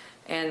couch,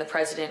 and the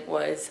president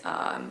was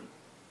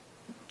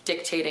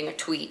dictating a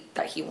tweet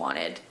that he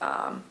wanted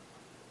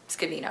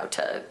Scavino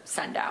to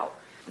send out.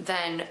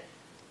 Then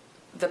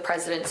the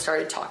president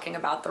started talking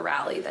about the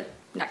rally the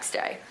next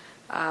day.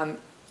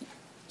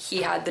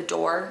 He had the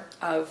door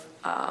of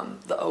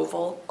the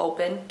Oval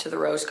open to the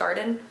Rose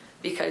Garden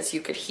because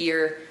you could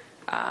hear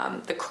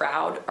the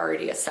crowd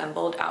already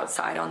assembled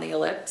outside on the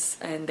ellipse,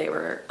 and they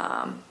were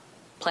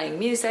playing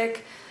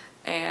music,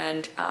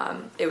 and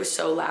it was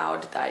so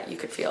loud that you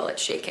could feel it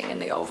shaking in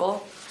the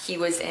Oval. He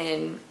was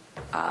in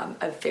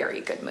a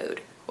very good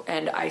mood,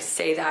 and I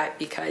say that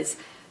because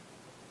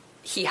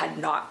he had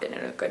not been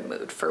in a good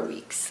mood for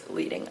weeks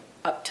leading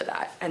up to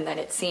that, and then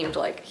it seemed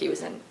like he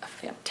was in a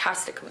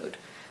fantastic mood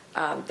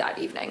that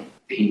evening.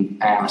 He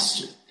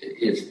asked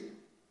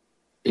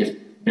if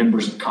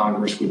members of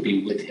Congress would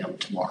be with him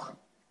tomorrow.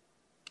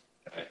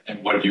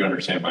 And what did you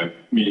understand by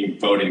meaning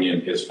voting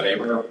in his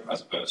favor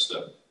as opposed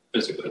to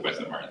physically with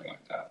him or anything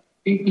like that?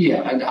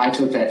 Yeah, I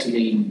took that to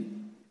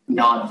mean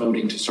not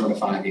voting to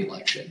certify the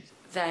election.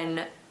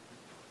 Then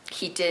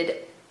he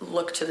did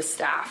look to the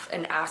staff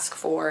and ask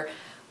for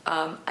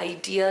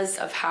ideas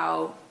of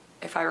how,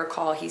 if I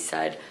recall, he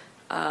said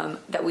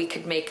that we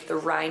could make the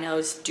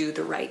rhinos do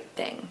the right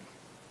thing,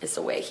 is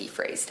the way he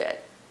phrased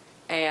it.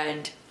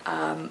 And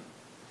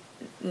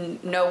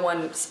no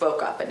one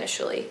spoke up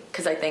initially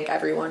because I think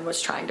everyone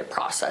was trying to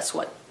process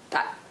what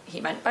that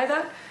he meant by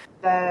that.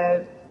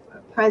 The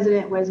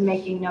president was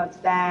making notes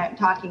then,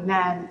 talking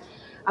then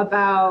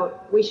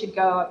about we should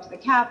go up to the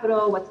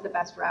Capitol. What's the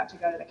best route to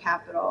go to the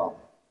Capitol?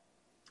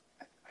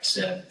 I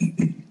said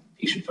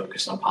he should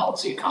focus on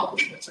policy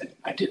accomplishments.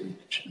 I didn't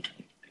mention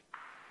it.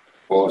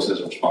 What was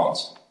his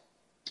response?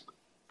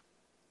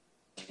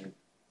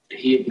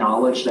 He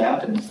acknowledged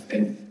that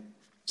and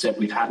said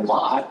we've had a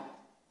lot,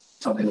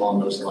 something along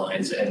those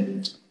lines,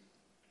 and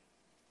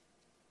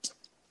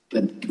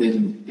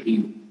then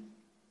he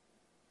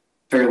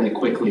fairly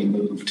quickly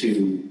moved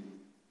to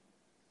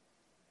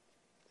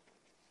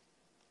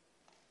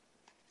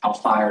how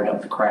fired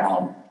up the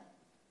crowd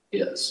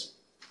was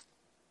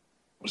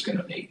going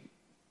to be.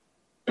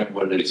 And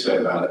what did he say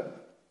about it?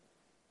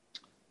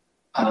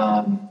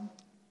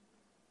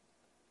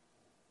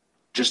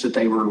 Just that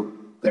they were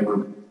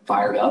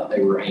fired up,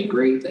 they were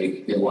angry,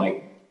 they feel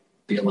like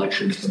the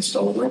election has been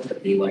stolen,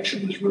 that the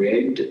election was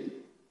rigged.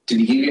 Did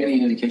he give you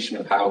any indication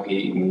of how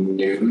he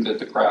knew that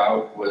the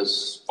crowd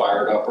was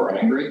fired up or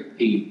angry?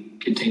 He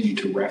continued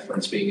to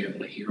reference being able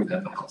to hear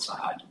them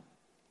outside.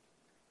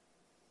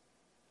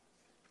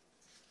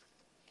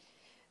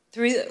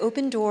 Through the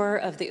open door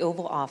of the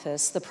Oval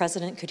Office, the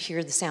president could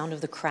hear the sound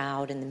of the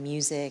crowd and the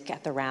music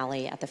at the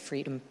rally at the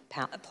Freedom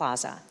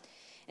Plaza.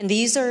 And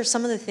these are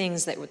some of the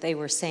things that they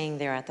were saying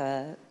there at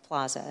the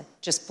plaza,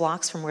 just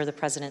blocks from where the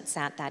president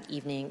sat that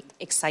evening,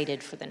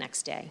 excited for the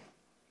next day.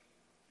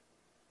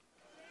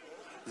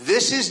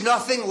 This is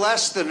nothing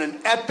less than an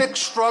epic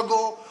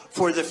struggle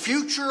for the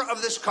future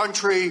of this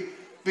country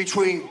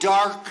between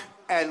dark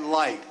and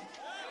light,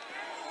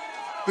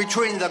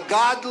 between the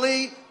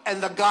godly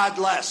and the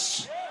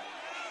godless,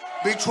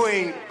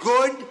 between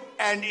good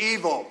and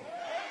evil.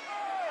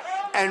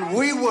 And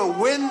we will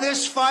win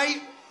this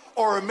fight,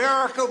 or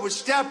America would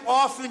step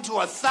off into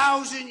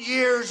 1,000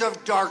 years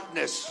of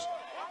darkness.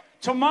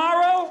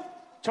 Tomorrow,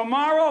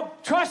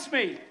 trust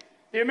me,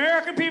 the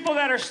American people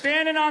that are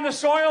standing on the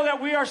soil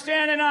that we are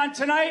standing on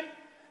tonight,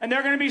 and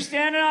they're going to be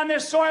standing on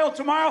this soil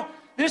tomorrow,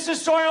 this is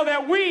soil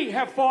that we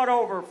have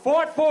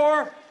fought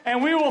for,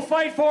 and we will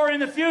fight for in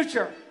the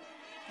future.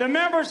 The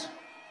members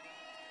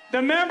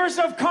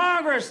of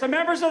Congress, the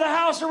members of the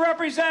House of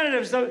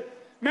Representatives, the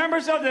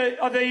members of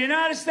the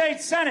United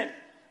States Senate,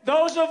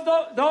 those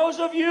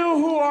of you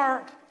who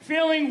are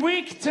feeling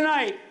weak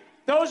tonight,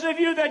 those of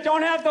you that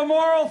don't have the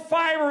moral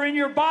fiber in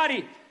your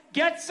body,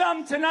 get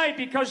some tonight,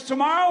 because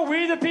tomorrow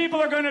we the people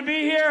are going to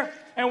be here,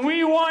 and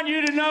we want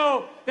you to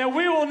know that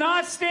we will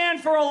not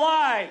stand for a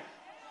lie.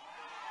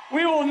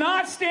 We will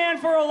not stand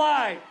for a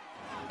lie.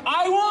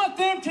 I want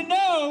them to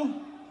know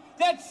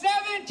that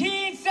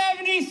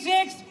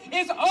 1776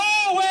 is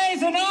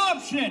always an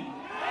option.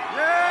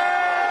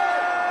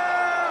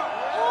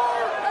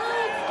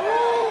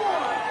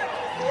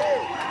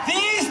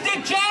 These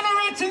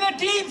degenerates in the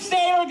deep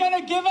state are going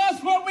to give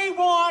us what we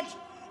want,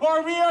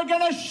 or we are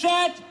going to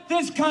shut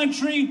this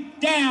country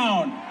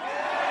down.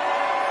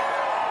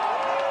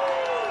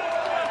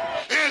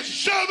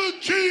 It's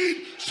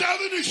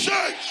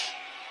 1776.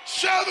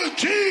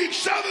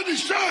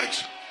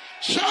 1776.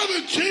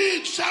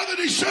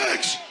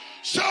 1776.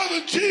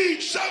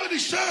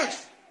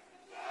 1776.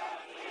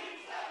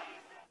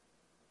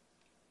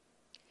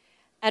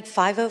 At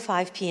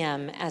 5:05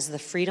 p.m., as the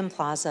Freedom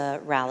Plaza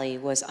rally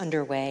was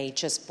underway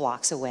just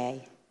blocks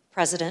away,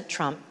 President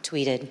Trump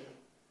tweeted,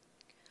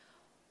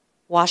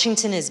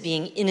 "Washington is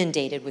being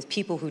inundated with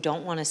people who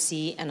don't want to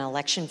see an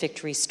election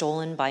victory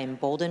stolen by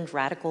emboldened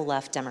radical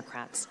left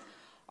Democrats.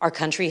 Our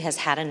country has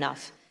had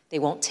enough. They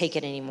won't take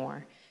it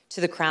anymore." To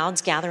the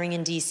crowds gathering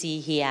in D.C.,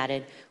 he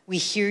added, "We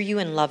hear you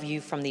and love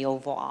you from the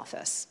Oval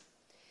Office."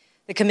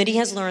 The committee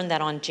has learned that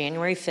on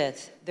January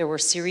 5th, there were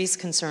serious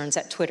concerns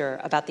at Twitter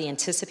about the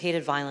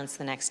anticipated violence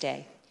the next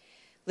day.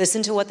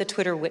 Listen to what the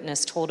Twitter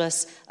witness told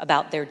us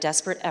about their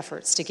desperate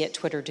efforts to get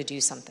Twitter to do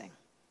something.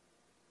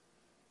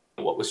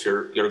 What was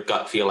your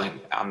gut feeling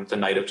on the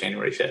night of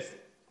January 5th?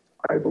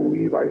 I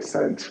believe I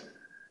sent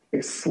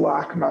a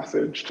Slack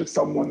message to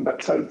someone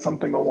that said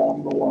something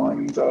along the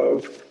lines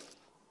of,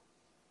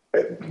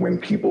 "When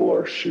people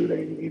are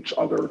shooting each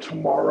other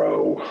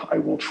tomorrow, I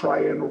will try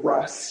and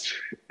rest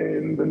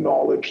in the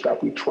knowledge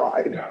that we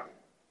tried."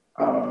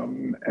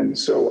 And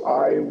so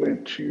I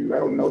went to, I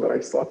don't know that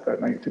I slept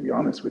that night, to be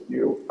honest with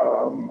you.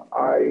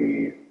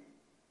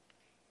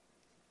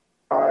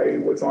 I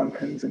was on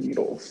pins and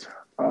needles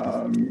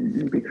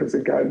because,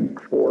 again,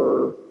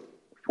 for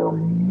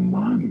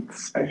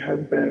months I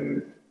had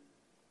been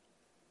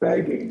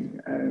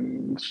begging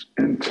and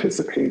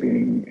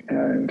anticipating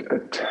and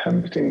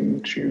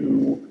attempting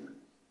to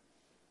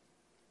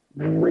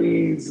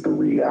raise the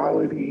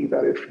reality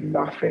that if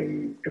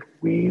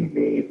we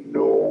made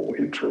no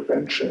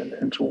intervention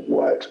into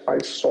what I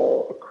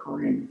saw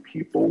occurring,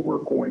 people were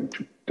going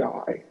to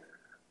die.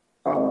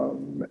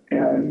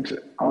 And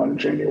on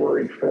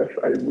January 5th,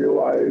 I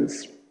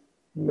realized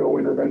no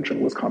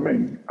intervention was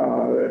coming.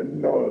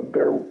 And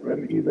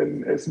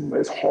even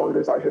as hard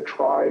as I had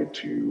tried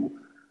to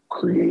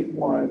create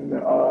one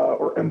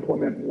or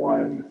implement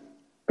one,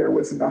 there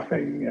was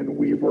nothing, and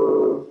we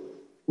were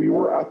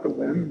at the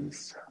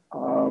whims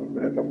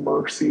and the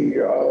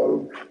mercy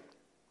of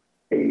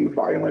a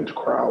violent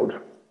crowd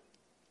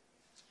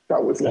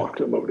that was locked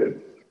and loaded.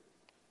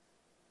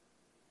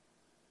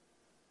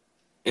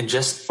 And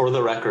just for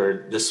the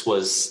record, this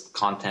was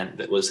content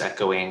that was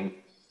echoing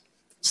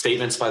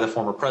statements by the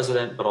former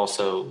president, but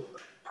also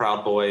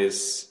Proud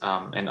Boys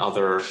and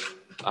other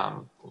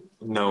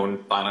known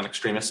violent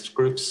extremist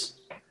groups?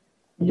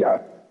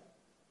 Yeah.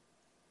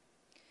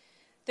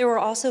 There were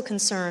also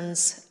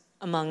concerns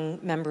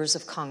among members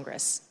of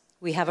Congress.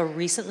 We have a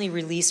recently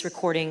released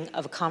recording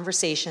of a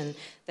conversation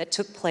that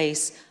took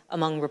place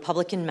among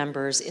Republican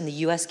members in the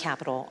U.S.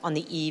 Capitol on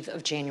the eve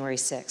of January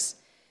 6th.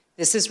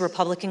 This is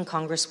Republican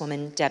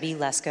Congresswoman Debbie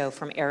Lesko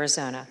from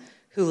Arizona,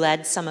 who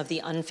led some of the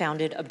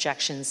unfounded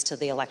objections to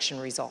the election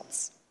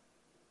results.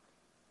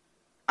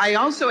 I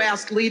also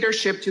asked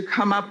leadership to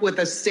come up with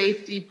a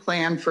safety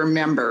plan for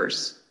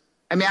members.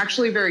 I'm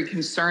actually very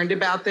concerned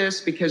about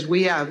this because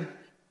we have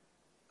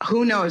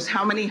who knows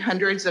how many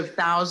hundreds of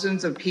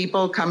thousands of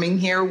people coming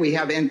here. We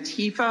have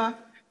Antifa.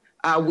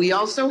 We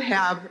also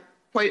have,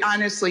 quite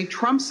honestly,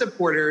 Trump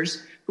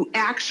supporters who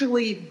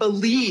actually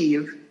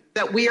believe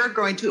that we are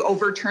going to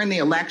overturn the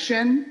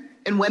election.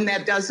 And when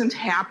that doesn't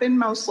happen,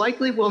 most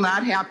likely will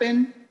not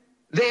happen,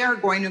 they are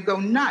going to go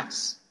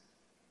nuts.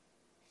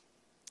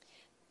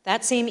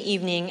 That same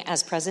evening,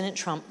 as President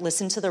Trump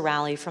listened to the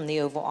rally from the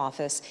Oval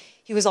Office,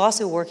 he was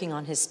also working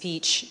on his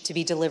speech to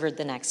be delivered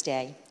the next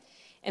day.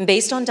 And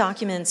based on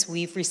documents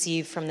we've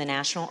received from the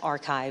National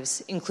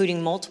Archives,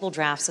 including multiple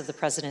drafts of the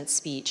president's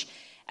speech,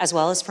 as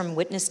well as from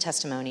witness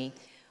testimony,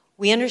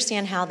 we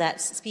understand how that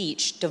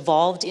speech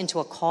devolved into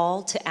a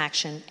call to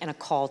action and a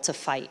call to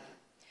fight.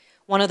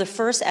 One of the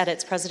first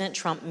edits President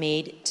Trump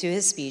made to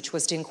his speech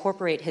was to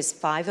incorporate his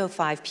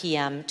 5:05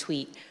 p.m.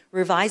 tweet,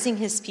 revising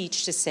his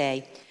speech to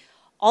say,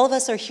 "All of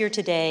us are here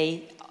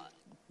today,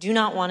 do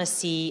not want to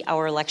see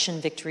our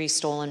election victory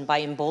stolen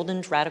by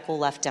emboldened radical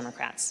left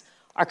Democrats.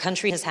 Our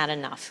country has had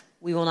enough.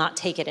 We will not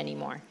take it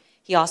anymore."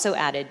 He also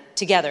added,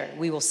 "Together,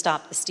 we will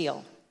stop the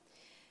steal."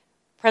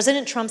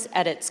 President Trump's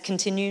edits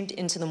continued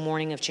into the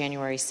morning of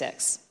January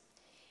 6th.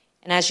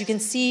 And as you can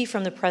see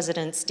from the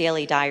president's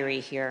daily diary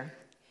here,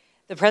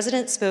 the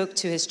president spoke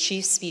to his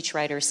chief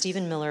speechwriter,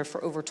 Stephen Miller,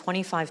 for over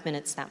 25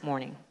 minutes that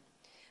morning.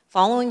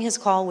 Following his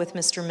call with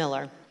Mr.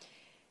 Miller,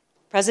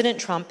 President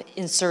Trump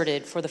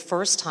inserted for the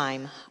first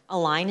time a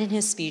line in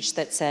his speech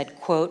that said,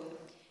 quote,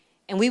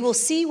 "And we will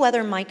see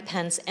whether Mike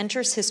Pence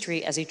enters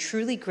history as a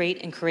truly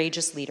great and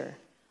courageous leader.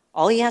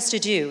 All he has to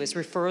do is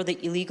refer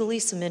the illegally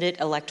submitted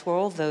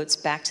electoral votes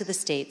back to the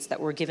states that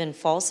were given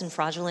false and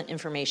fraudulent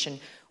information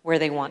where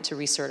they want to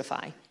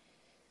recertify."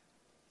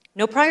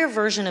 No prior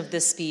version of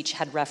this speech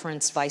had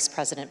referenced Vice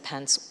President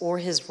Pence or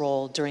his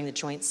role during the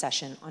joint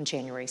session on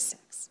January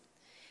 6th.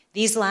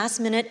 These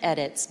last-minute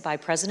edits by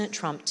President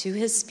Trump to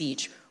his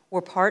speech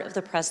were part of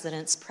the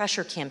president's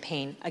pressure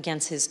campaign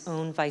against his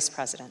own vice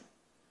president.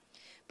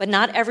 But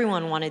not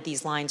everyone wanted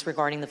these lines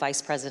regarding the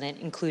vice president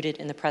included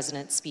in the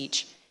president's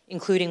speech,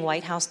 including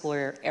White House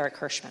lawyer Eric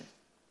Hirschman.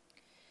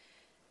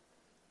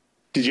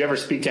 Did you ever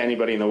speak to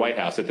anybody in the White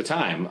House at the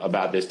time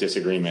about this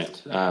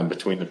disagreement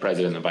between the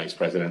president and the vice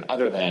president,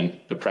 other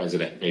than the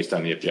president, based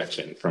on the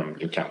objection from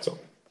your counsel?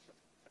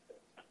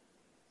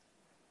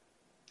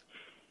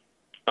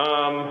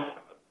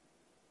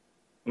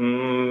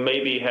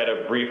 Maybe had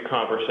a brief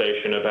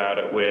conversation about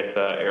it with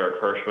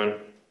Eric Hirschman.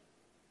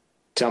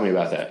 Tell me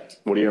about that.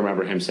 What do you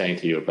remember him saying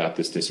to you about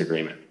this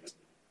disagreement?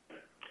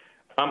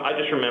 I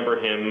just remember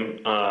him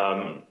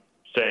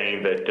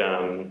saying that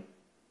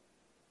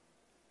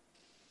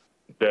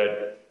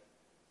that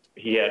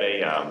he had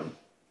a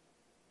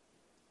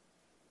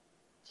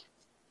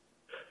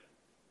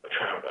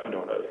I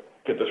don't want to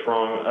get this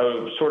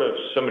wrong. Sort of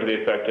something to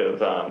the effect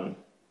of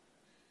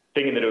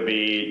thinking that it would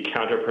be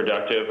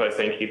counterproductive. I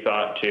think he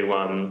thought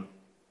to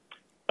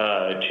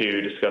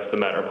discuss the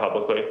matter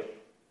publicly.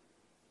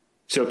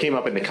 So it came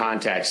up in the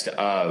context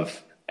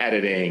of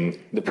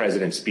editing the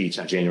president's speech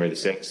on January the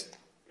 6th?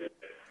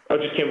 I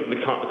just came up with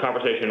the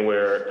conversation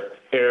where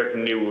Eric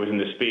knew it was in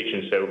the speech,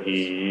 and so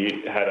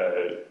he had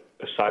a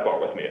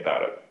sidebar with me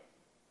about it.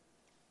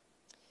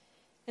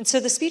 And so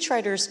the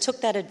speechwriters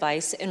took that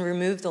advice and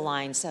removed the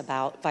lines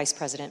about Vice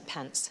President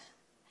Pence.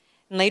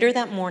 And later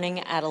that morning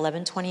at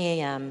 11:20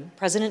 a.m.,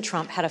 President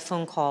Trump had a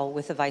phone call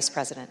with the vice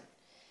president.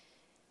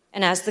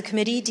 And as the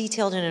committee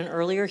detailed in an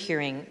earlier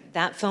hearing,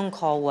 that phone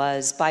call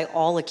was, by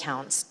all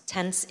accounts,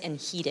 tense and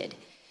heated.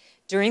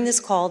 During this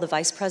call, the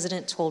vice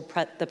president told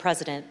the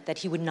president that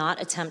he would not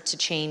attempt to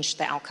change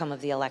the outcome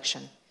of the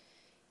election.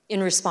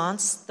 In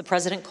response, the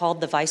president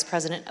called the vice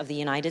president of the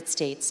United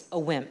States a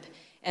wimp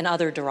and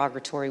other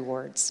derogatory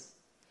words.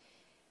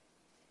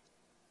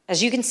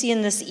 As you can see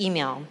in this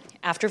email,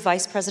 after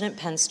Vice President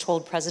Pence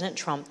told President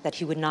Trump that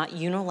he would not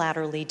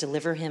unilaterally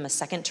deliver him a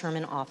second term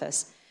in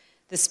office,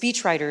 the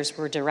speechwriters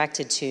were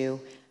directed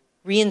to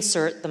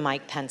reinsert the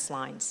Mike Pence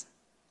lines.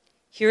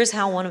 Here's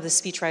how one of the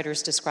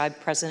speechwriters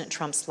described President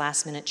Trump's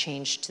last-minute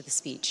change to the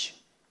speech.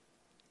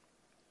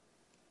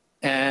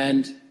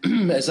 And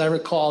as I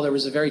recall, there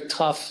was a very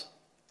tough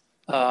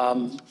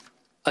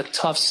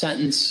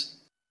sentence,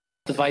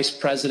 the vice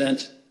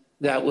president,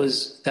 that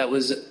was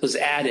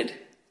added.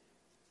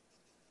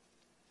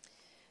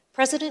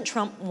 President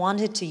Trump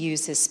wanted to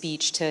use his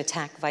speech to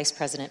attack Vice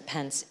President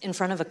Pence in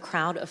front of a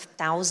crowd of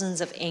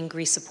thousands of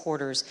angry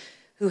supporters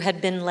who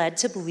had been led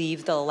to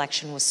believe the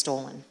election was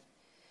stolen.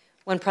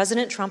 When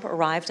President Trump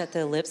arrived at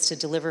the Ellipse to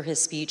deliver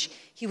his speech,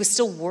 he was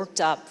still worked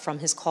up from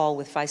his call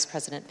with Vice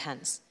President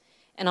Pence.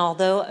 And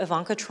although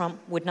Ivanka Trump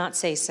would not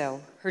say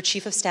so, her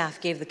chief of staff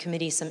gave the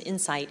committee some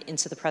insight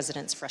into the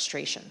president's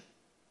frustration.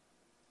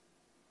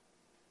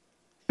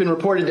 It's been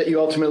reported that you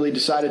ultimately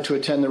decided to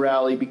attend the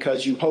rally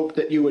because you hoped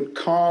that you would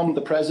calm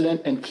the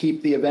president and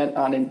keep the event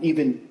on an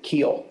even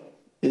keel.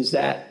 Is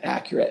that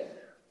accurate?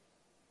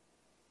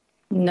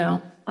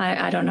 No,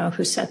 I don't know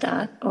who said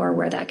that or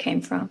where that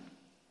came from.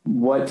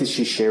 What did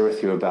she share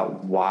with you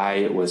about why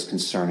it was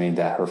concerning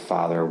that her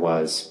father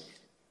was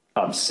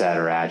upset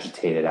or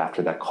agitated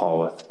after that call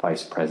with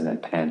Vice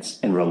President Pence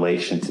in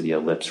relation to the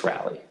Ellipse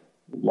rally?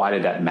 Why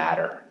did that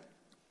matter?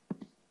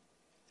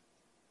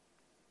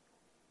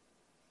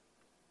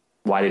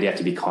 Why did he have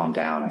to be calmed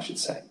down, I should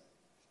say?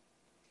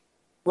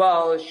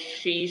 Well,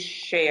 she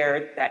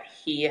shared that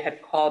he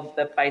had called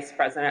the vice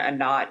president a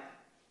not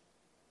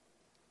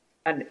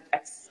an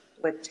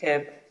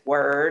expletive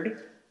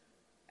word.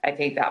 I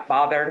think that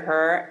bothered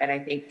her, and I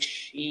think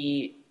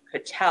she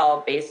could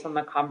tell based on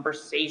the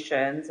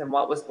conversations and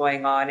what was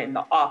going on in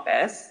the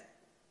office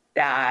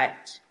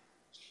that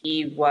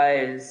he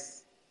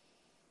was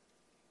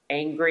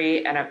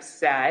angry and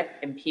upset,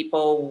 and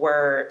people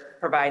were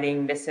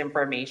providing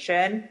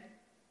misinformation.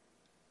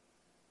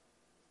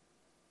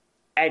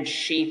 And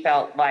she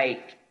felt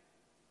like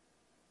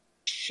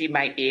she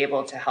might be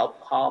able to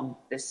help calm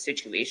this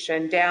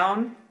situation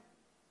down,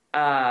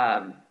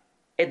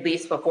 at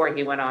least before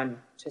he went on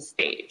to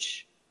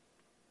stage.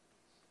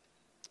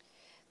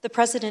 The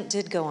president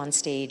did go on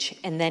stage,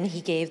 and then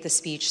he gave the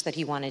speech that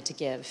he wanted to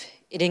give.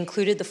 It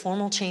included the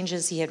formal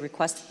changes he had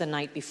requested the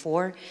night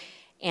before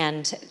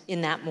and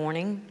in that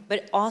morning,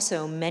 but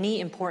also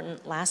many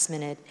important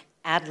last-minute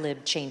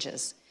ad-lib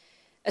changes.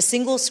 A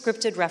single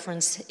scripted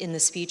reference in the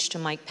speech to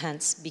Mike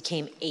Pence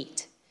became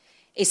 8.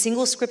 A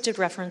single scripted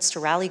reference to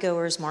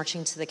rally-goers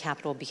marching to the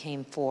Capitol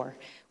became 4,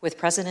 with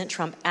President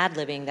Trump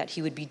ad-libbing that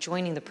he would be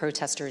joining the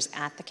protesters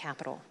at the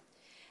Capitol.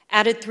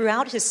 Added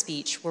throughout his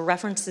speech were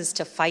references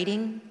to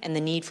fighting and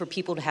the need for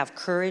people to have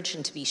courage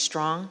and to be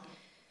strong.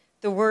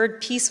 The word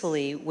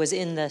peacefully was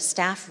in the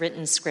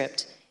staff-written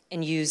script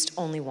and used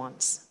only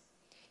once.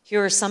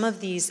 Here are some of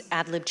these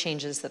ad-lib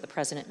changes that the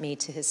president made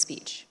to his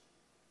speech.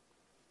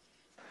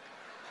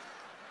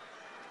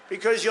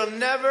 Because you'll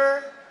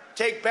never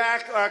take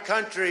back our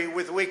country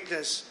with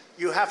weakness.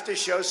 You have to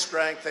show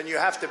strength and you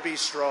have to be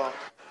strong.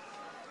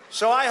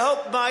 So I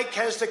hope Mike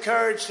has the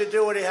courage to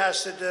do what he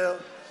has to do.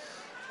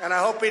 And I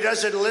hope he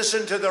doesn't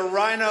listen to the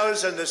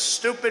rhinos and the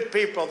stupid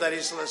people that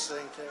he's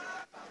listening to.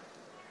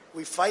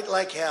 We fight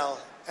like hell.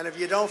 And if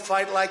you don't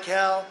fight like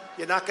hell,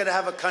 you're not going to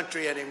have a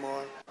country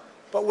anymore.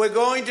 But we're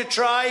going to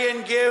try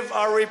and give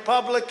our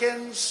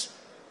Republicans,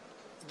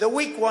 the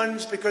weak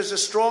ones, because the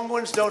strong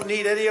ones don't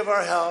need any of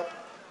our help,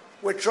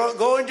 we're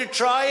going to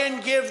try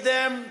and give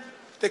them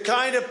the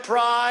kind of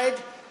pride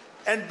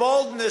and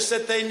boldness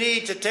that they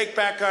need to take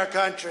back our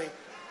country.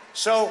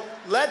 So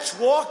let's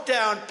walk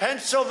down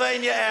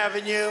Pennsylvania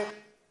Avenue.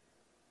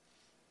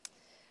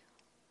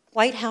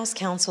 White House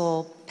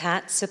counsel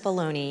Pat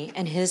Cipollone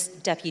and his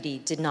deputy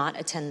did not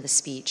attend the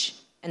speech,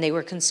 and they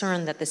were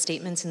concerned that the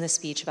statements in the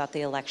speech about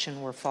the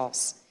election were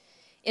false.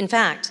 In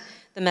fact,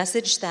 the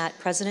message that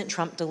President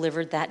Trump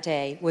delivered that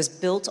day was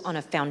built on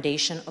a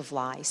foundation of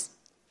lies.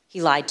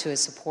 He lied to his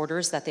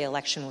supporters that the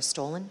election was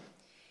stolen.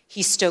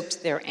 He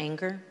stoked their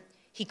anger.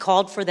 He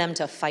called for them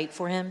to fight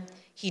for him.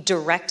 He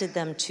directed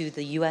them to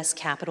the U.S.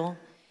 Capitol.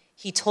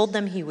 He told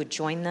them he would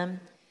join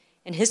them.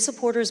 And his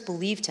supporters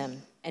believed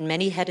him, and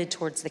many headed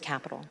towards the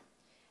Capitol.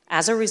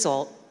 As a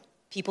result,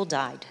 people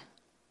died.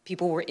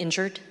 People were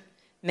injured.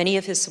 Many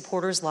of his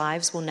supporters'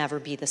 lives will never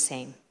be the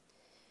same.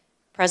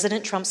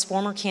 President Trump's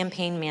former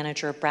campaign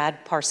manager,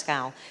 Brad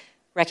Parscale,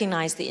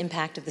 recognized the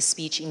impact of the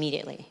speech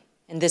immediately.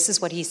 And this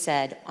is what he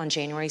said on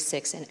January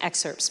 6 in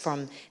excerpts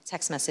from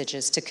text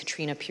messages to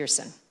Katrina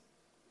Pearson.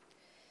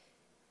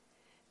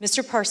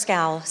 Mr.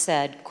 Parscale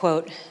said,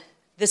 quote,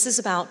 "This is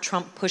about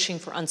Trump pushing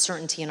for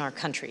uncertainty in our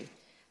country,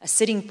 a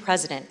sitting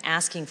president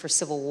asking for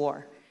civil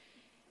war."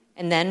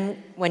 And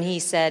then when he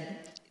said,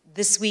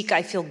 "This week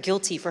I feel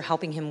guilty for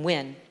helping him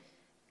win,"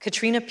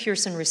 Katrina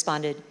Pearson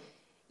responded,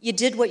 "You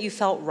did what you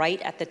felt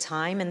right at the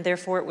time, and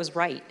therefore it was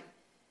right."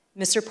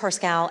 Mr.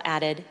 Parscale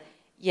added,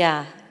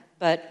 "Yeah,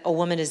 but a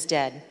woman is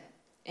dead.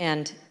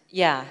 And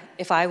yeah,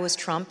 if I was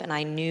Trump and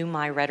I knew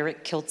my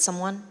rhetoric killed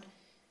someone."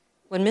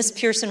 When Ms.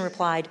 Pearson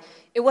replied,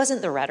 "It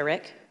wasn't the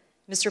rhetoric,"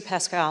 Mr.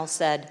 Parscale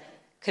said,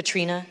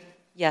 "Katrina,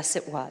 yes,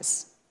 it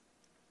was."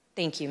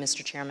 Thank you,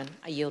 Mr. Chairman.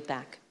 I yield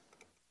back.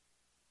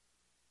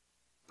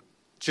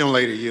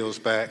 Gentlelady yields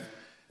back.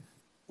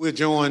 We're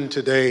joined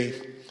today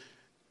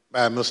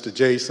by Mr.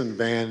 Jason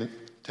Van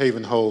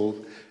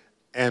Tavenhove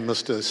and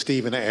Mr.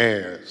 Stephen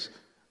Ayers.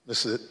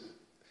 Mr.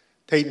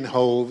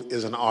 Tavenhove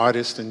is an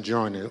artist and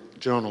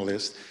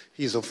journalist.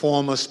 He's a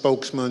former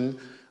spokesman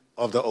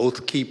of the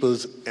Oath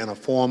Keepers and a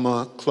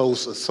former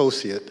close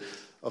associate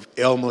of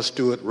Elmer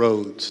Stewart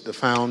Rhodes, the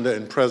founder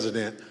and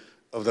president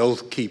of the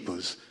Oath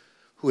Keepers,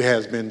 who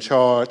has been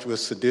charged with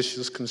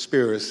seditious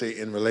conspiracy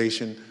in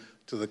relation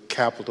to the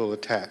Capitol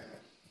attack.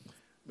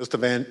 Mr.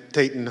 Van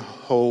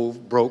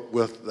Tavenhove broke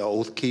with the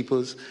Oath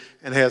Keepers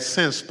and has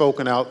since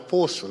spoken out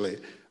forcefully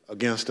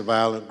against the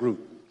violent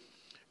group.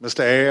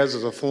 Mr. Ayers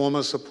is a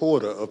former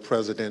supporter of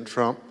President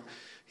Trump.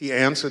 He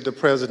answered the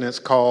president's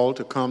call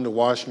to come to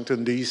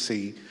Washington,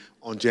 D.C.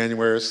 on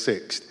January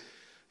 6th.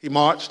 He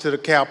marched to the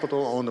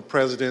Capitol on the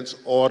president's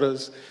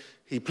orders.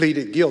 He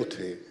pleaded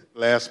guilty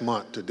last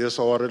month to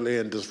disorderly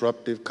and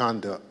disruptive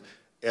conduct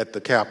at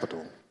the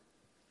Capitol.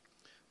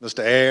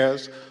 Mr.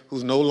 Ayers,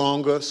 who no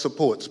longer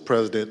supports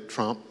President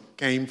Trump,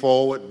 came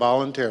forward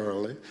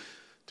voluntarily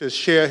to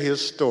share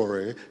his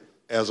story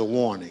as a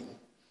warning.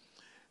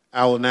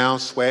 I will now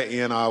swear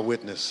in our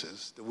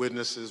witnesses. The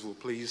witnesses will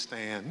please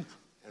stand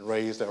and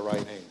raise their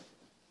right hand.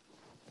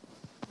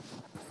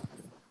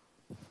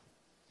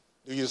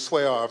 Do you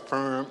swear or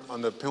affirm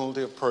under the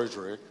penalty of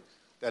perjury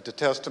that the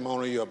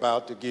testimony you're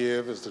about to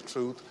give is the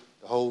truth,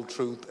 the whole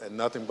truth, and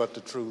nothing but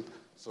the truth,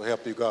 so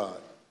help you God?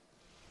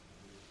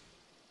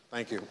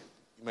 Thank you.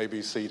 You may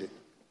be seated.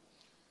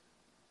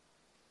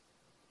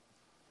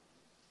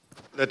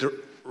 Let the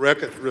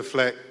record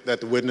reflect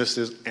that the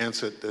witnesses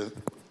answered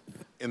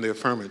in the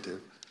affirmative.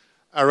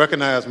 I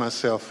recognize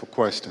myself for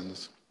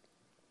questions.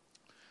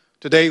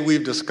 Today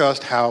we've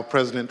discussed how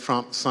President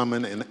Trump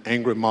summoned an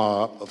angry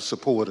mob of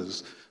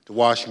supporters to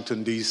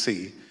Washington,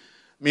 D.C.,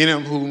 many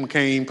of whom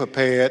came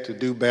prepared to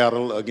do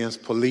battle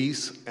against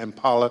police and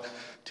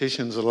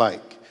politicians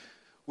alike.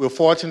 We're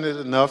fortunate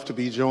enough to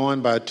be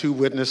joined by two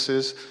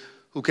witnesses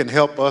who can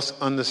help us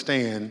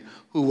understand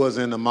who was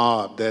in the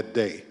mob that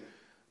day.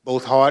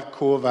 Both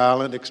hardcore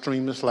violent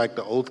extremists like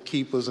the Oath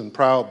Keepers and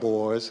Proud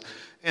Boys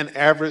and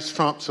average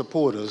Trump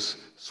supporters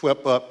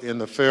swept up in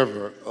the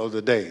fervor of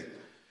the day.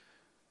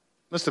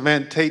 Mr.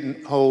 Van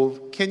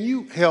Tatenhove, can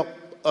you help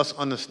us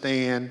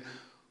understand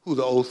who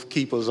the Oath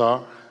Keepers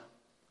are?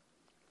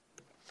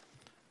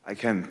 I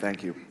can,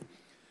 thank you.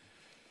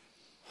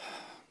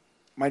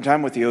 My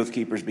time with the Oath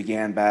Keepers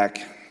began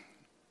back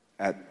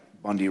at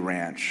Bundy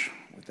Ranch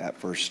with that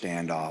first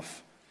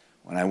standoff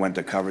when I went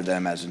to cover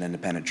them as an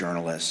independent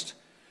journalist.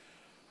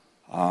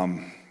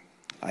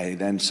 I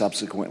then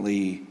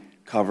subsequently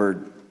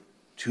covered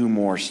two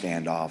more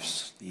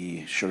standoffs,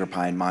 the Sugar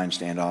Pine Mine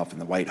standoff and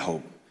the White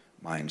Hope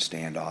Mine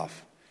standoff.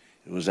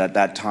 It was at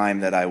that time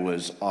that I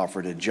was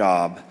offered a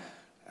job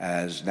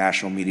as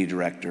national media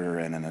director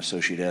and an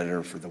associate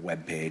editor for the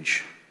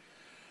webpage.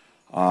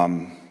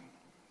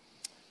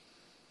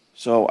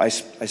 So I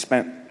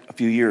spent a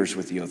few years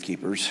with the Oath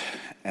Keepers,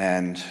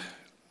 and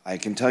I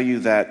can tell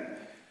you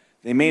that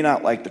they may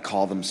not like to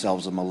call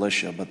themselves a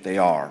militia, but they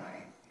are.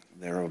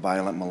 They're a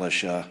violent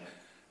militia,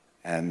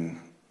 and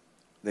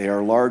they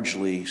are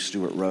largely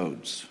Stewart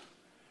Rhodes.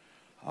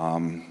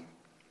 And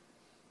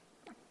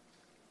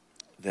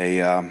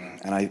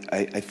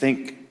I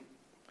think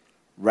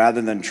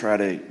rather than try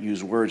to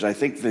use words, I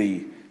think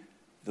the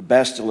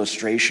best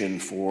illustration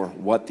for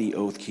what the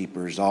Oath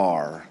Keepers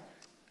are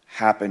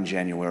happened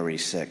January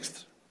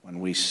 6th,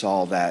 when we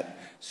saw that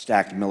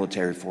stacked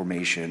military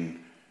formation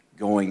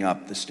going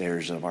up the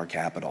stairs of our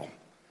Capitol.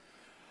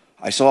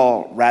 I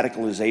saw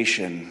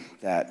radicalization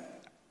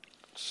that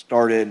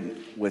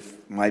started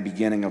with my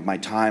beginning of my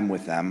time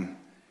with them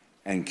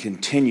and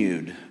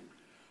continued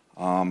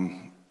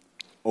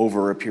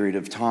over a period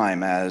of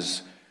time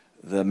as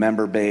the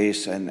member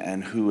base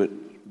and who it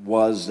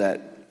was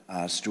that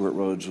Stewart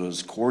Rhodes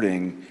was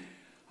courting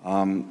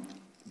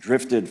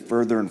drifted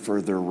further and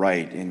further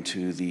right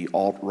into the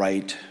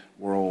alt-right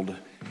world,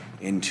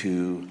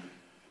 into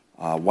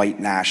white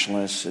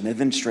nationalists, and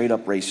even straight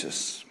up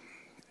racists.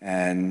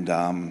 And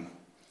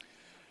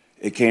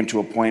it came to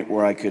a point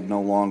where I could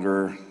no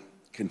longer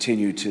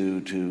continue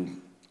to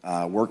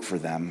work for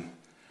them.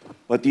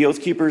 But the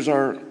Oath Keepers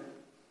are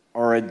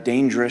a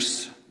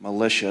dangerous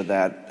militia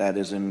that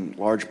is in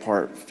large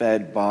part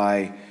fed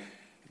by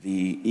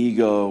the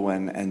ego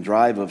and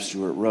drive of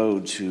Stewart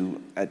Rhodes,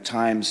 who at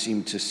times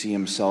seemed to see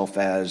himself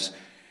as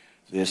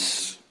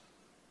this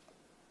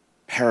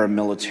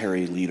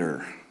paramilitary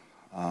leader.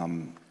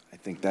 I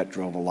think that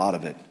drove a lot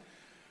of it.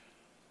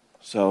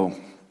 So,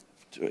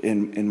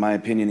 in my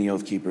opinion, the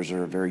Oath Keepers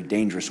are a very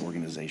dangerous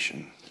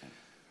organization.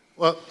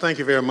 Well, thank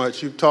you very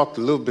much. You've talked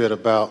a little bit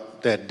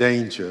about that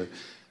danger.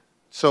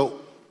 So,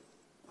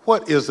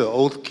 what is the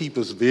Oath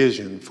Keepers'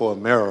 vision for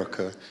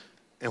America,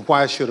 and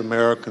why should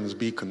Americans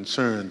be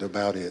concerned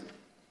about it?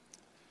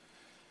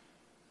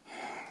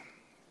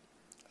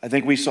 I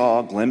think we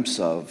saw a glimpse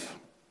of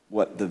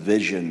what the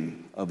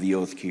vision of the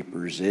Oath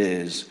Keepers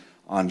is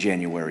on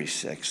January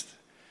 6th.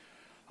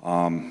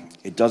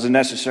 It doesn't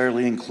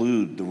necessarily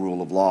include the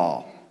rule of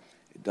law.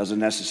 It doesn't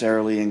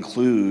necessarily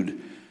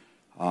include,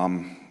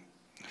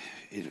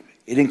 it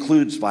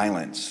includes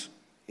violence.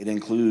 It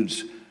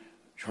includes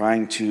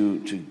trying to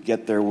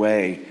get their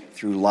way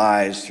through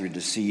lies, through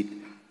deceit,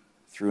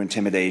 through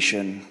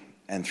intimidation,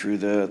 and through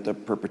the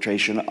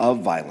perpetration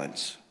of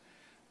violence.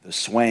 The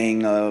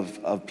swaying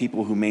of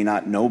people who may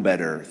not know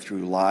better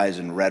through lies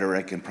and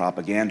rhetoric and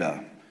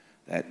propaganda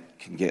that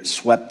can get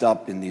swept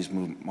up in these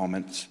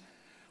moments.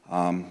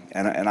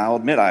 And I'll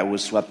admit I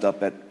was swept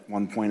up at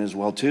one point as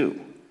well too.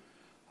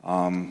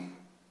 But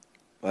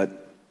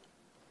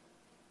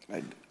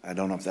I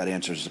don't know if that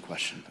answers the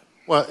question.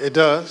 Well, it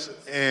does,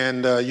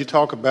 and you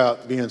talk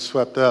about being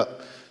swept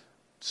up.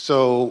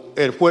 So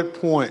at what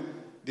point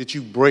did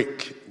you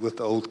break with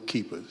the Oath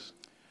Keepers?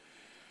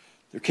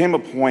 There came a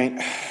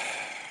point,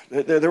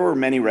 there were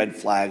many red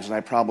flags, and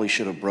I probably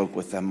should have broke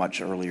with them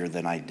much earlier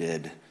than I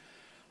did.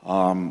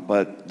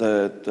 But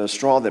the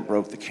straw that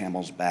broke the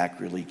camel's back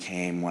really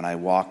came when I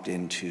walked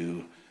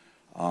into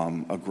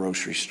a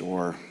grocery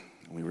store.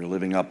 We were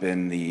living up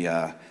in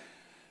the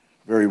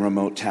very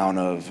remote town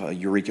of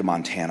Eureka,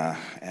 Montana,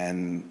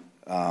 and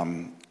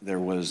there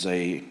was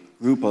a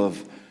group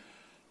of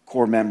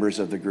core members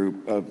of the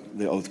group of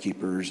the Oath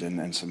Keepers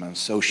and some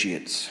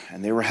associates,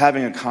 and they were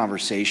having a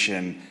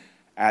conversation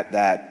at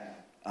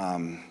that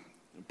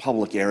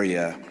public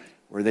area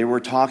where they were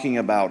talking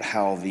about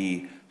how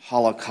the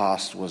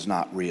Holocaust was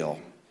not real.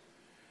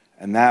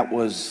 And that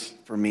was,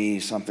 for me,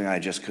 something I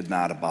just could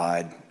not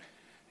abide.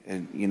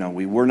 And, you know,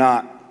 we were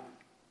not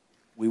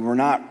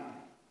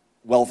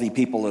wealthy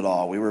people at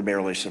all. We were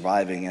barely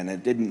surviving, and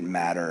it didn't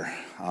matter.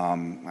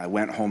 I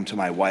went home to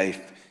my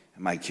wife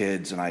and my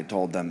kids, and I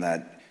told them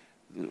that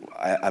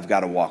I've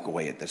got to walk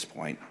away at this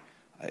point.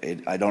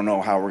 I don't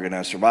know how we're going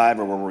to survive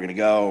or where we're going to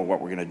go or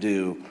what we're going to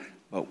do,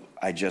 but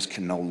I just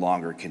can no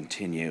longer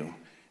continue,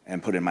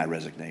 and put in my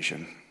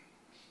resignation.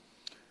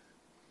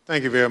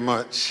 Thank you very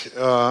much.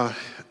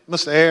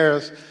 Mr.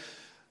 Ayers,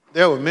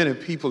 there were many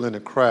people in the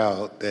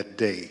crowd that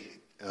day,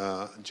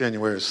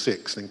 January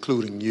 6th,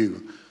 including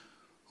you,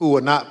 who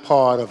were not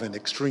part of an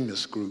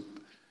extremist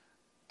group.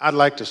 I'd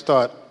like to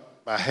start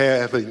by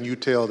having you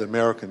tell the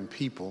American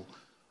people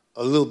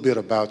a little bit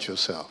about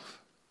yourself.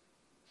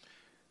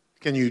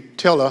 Can you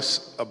tell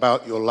us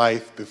about your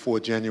life before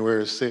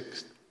January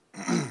 6th?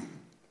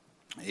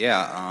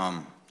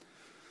 Yeah,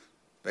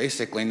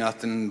 basically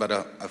nothing but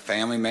a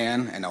family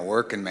man and a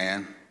working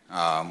man.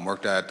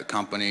 Worked at the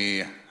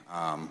company,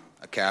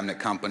 a cabinet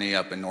company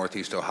up in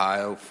Northeast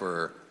Ohio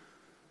for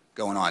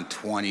going on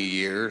 20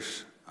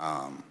 years.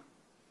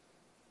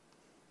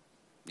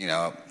 You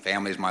know,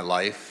 family's my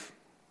life.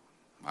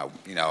 I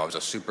was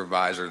a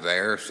supervisor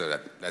there, so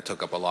that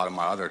took up a lot of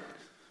my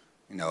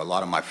a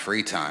lot of my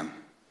free time.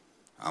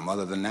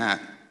 Other than that,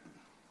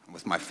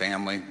 with my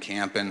family,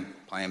 camping,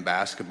 playing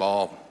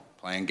basketball,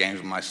 playing games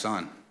with my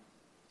son.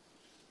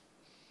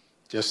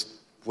 Just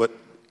what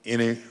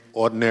any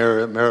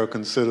ordinary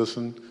American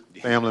citizen,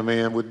 family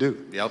man would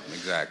do. Yep,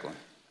 exactly.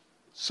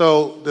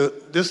 So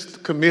this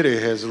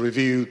committee has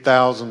reviewed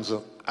thousands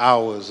of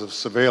hours of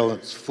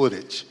surveillance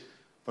footage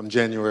from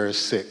January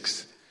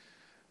 6th.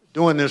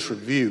 During this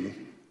review,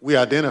 we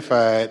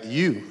identified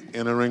you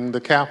entering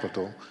the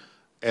Capitol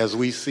as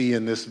we see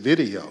in this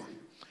video.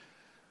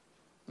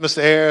 Mr.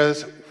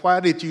 Ayers, why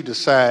did you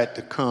decide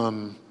to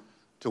come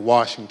to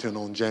Washington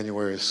on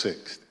January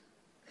 6th?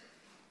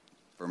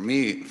 For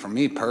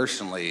me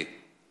personally,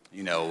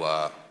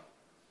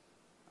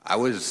 I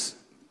was,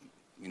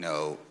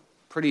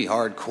 pretty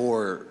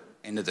hardcore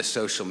into the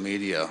social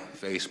media,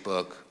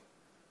 Facebook,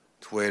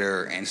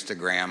 Twitter,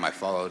 Instagram. I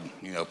followed,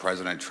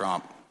 President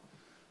Trump,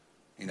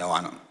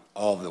 on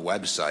all of the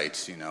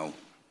websites,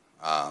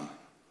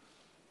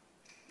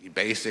 He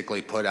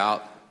basically put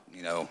out,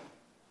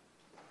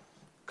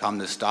 come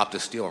to Stop the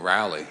Steal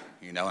rally,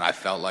 and I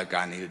felt like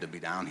I needed to be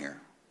down here.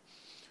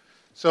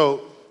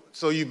 So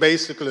you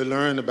basically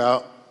learned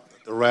about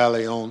the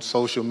rally on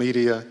social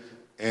media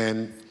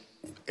and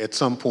at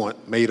some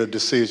point made a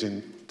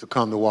decision to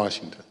come to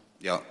Washington.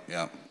 Yep.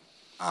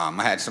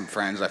 I had some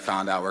friends I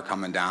found out were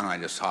coming down, and I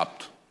just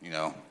hopped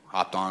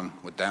on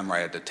with them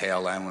right at the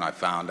tail end when I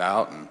found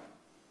out and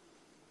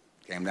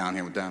came down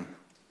here with them.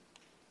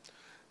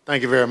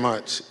 Thank you very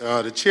much.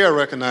 The chair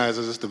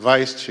recognizes the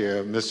vice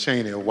chair, Ms.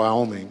 Cheney of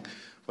Wyoming,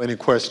 for any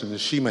questions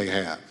she may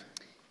have.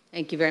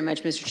 Thank you very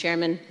much, Mr.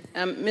 Chairman.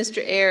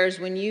 Mr. Ayers,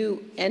 when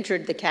you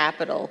entered the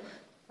Capitol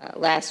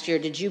last year,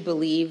 did you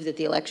believe that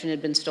the election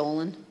had been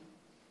stolen?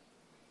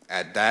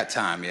 At that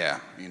time, yeah.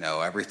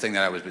 Everything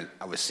that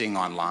I was seeing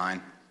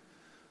online,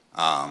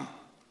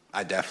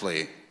 I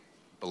definitely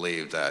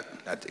believed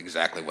that that's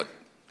exactly what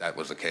that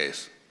was the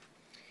case.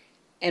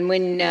 And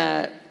when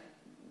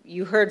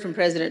you heard from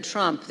President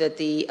Trump that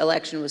the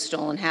election was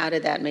stolen, how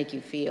did that make you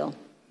feel?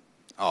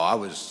 Oh, I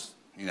was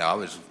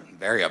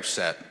very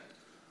upset,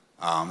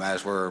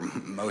 as were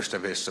most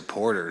of his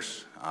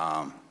supporters.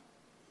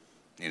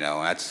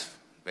 That's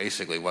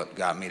basically what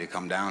got me to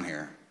come down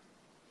here.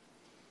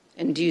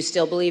 And do you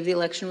still believe the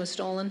election was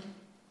stolen?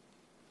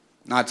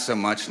 Not so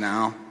much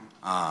now.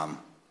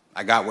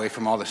 I got away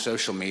from all the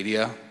social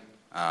media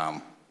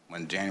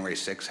when January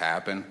 6th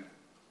happened.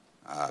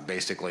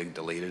 Basically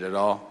deleted it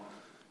all.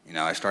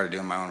 I started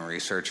doing my own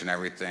research and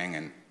everything.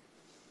 And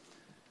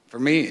for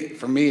me,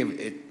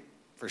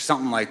 for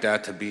something like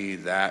that to be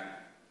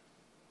that,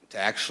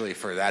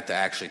 for that to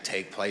actually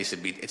take place,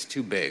 it's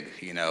too big.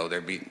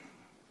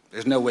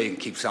 There's no way you can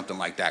keep something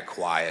like that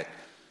quiet,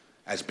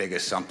 as big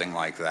as something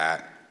like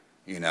that.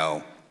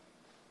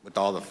 With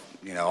all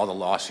the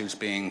lawsuits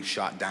being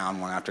shot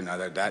down one after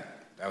another, that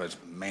was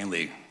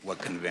mainly what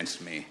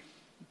convinced me.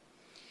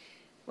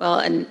 Well,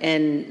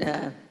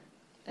 and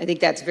I think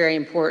that's very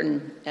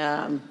important.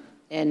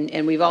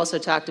 And we've also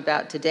talked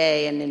about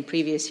today and in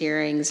previous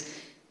hearings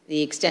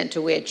the extent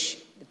to which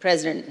the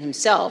president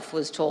himself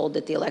was told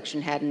that the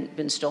election hadn't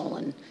been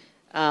stolen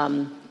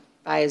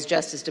by his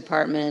Justice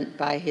Department,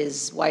 by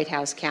his White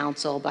House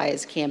counsel, by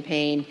his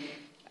campaign.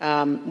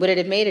 Would it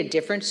have made a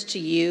difference to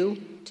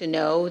you to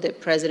know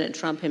that President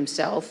Trump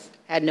himself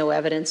had no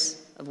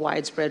evidence of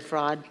widespread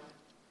fraud?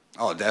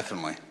 Oh,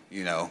 definitely.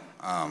 Who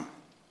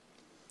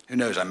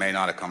knows? I may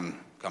not have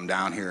come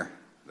down here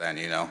then,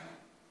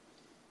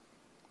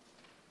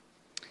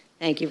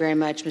 Thank you very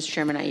much, Mr.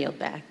 Chairman. I yield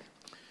back.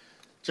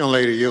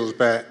 Gentlelady yields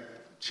back.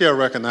 Chair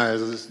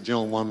recognizes the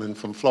gentlewoman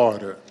from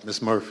Florida,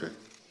 Ms. Murphy.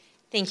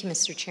 Thank you,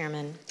 Mr.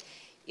 Chairman.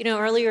 You know,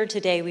 earlier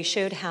today, we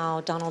showed how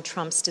Donald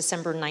Trump's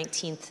December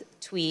 19th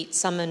tweet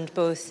summoned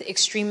both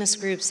extremist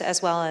groups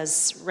as well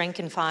as rank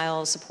and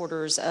file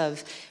supporters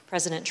of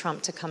President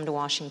Trump to come to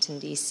Washington,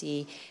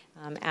 D.C.,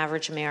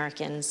 average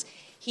Americans.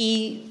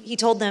 He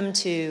told them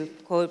to,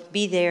 quote,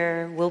 be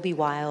there, we'll be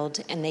wild,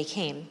 and they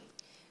came.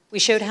 We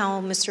showed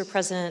how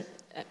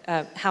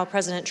how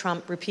President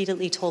Trump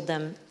repeatedly told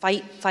them,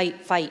 fight, fight,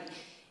 fight,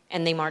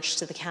 and they marched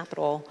to the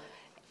Capitol.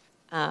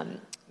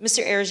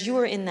 Mr. Ayers, you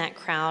were in that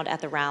crowd at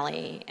the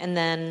rally, and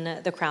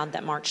then the crowd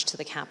that marched to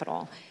the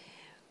Capitol.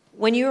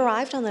 When you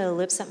arrived on the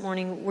ellipse that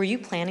morning, were you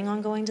planning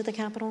on going to the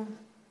Capitol?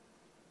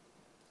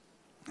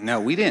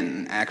 No, we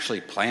didn't actually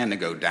plan to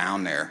go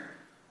down there.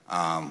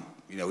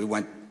 We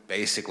went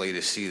basically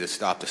to see the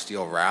Stop the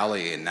Steal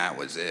rally, and that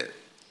was it.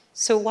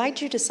 So why'd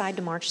you decide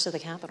to march to the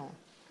Capitol?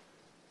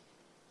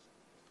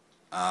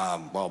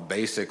 Well,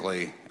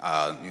 basically,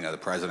 the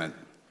president,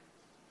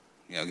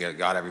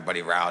 got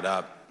everybody riled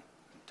up,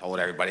 told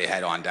everybody to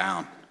head on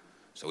down.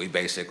 So we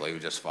basically were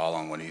just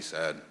following what he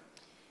said.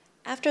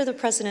 After the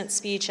president's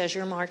speech, as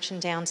you're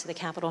marching down to the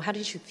Capitol, how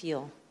did you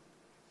feel?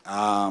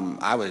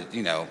 I was,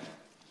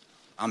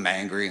 I'm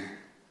angry,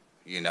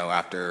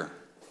 after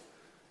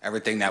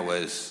everything that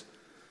was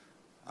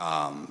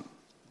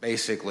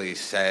basically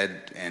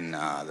said in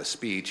the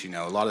speech. A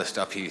lot of the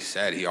stuff he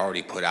said, he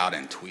already put out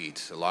in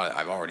tweets.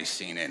 I've already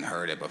seen it and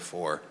heard it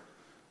before.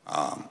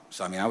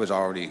 So, I was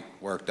already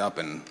worked up,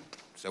 and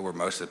so were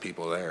most of the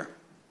people there.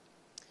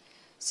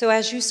 So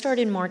as you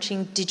started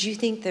marching, did you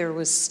think there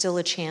was still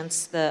a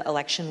chance the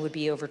election would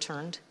be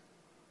overturned?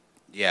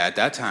 Yeah, at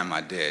that time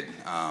I did,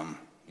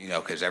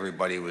 because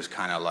everybody was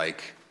kind of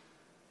like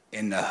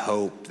in the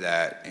hope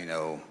that,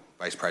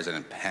 Vice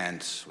President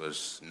Pence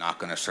was not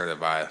going to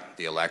certify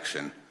the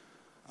election.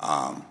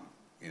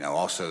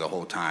 Also the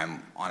whole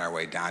time on our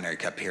way down there, we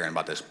kept hearing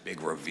about this big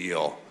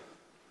reveal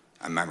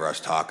I remember us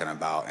talking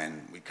about,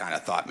 and we kind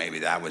of thought maybe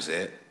that was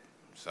it.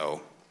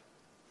 So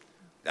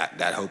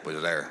that hope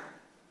was there.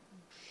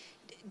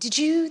 Did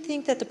you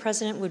think that the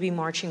president would be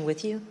marching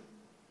with you?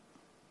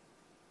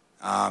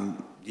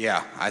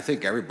 Yeah, I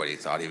think everybody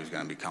thought he was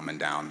going to be coming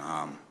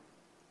down.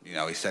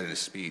 He said in his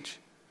speech,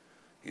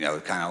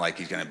 kind of like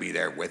he's going to be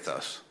there with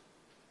us.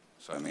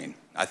 So,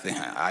 I think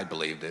I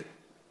believed it.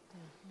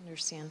 I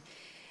understand.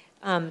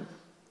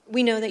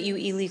 We know that you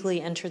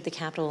illegally entered the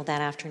Capitol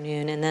that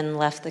afternoon and then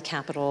left the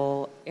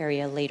Capitol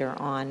area later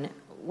on.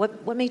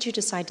 What made you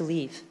decide to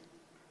leave?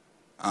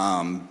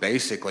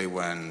 Basically,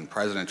 when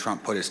President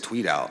Trump put his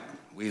tweet out,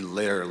 we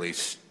literally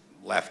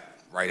left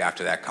right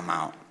after that come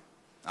out.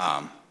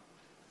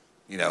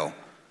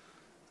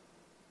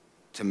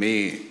 To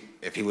me,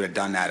 if he would have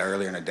done that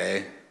earlier in the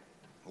day,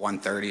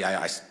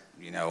 1:30,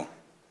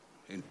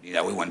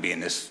 we wouldn't be in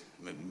this,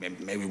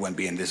 maybe we wouldn't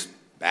be in this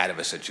bad of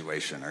a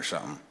situation or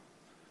something.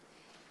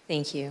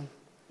 Thank you.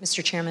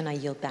 Mr. Chairman, I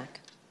yield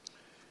back.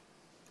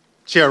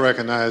 Chair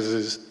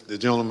recognizes the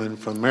gentleman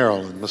from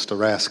Maryland, Mr.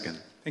 Raskin.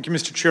 Thank you,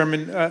 Mr.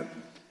 Chairman.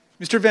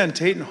 Mr. Van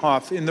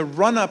Tatenhoff, in the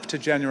run-up to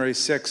January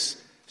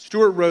 6th,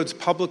 Stewart Rhodes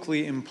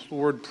publicly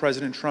implored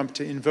President Trump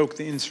to invoke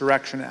the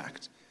Insurrection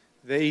Act,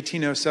 the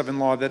 1807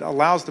 law that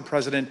allows the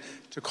president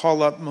to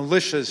call up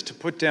militias to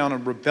put down a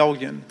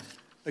rebellion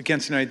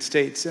against the United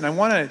States. And I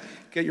want to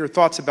get your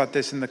thoughts about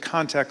this in the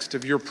context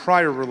of your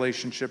prior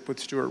relationship with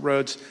Stewart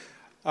Rhodes.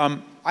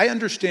 I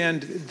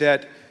understand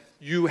that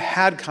you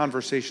had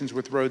conversations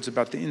with Rhodes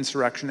about the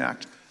Insurrection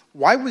Act.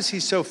 Why was he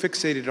so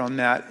fixated on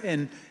that,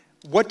 and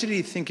what did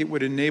he think it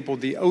would enable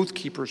the Oath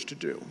Keepers to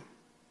do?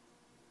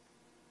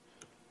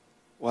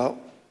 Well,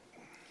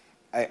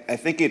 I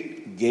think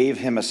it gave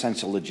him a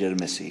sense of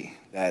legitimacy,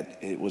 that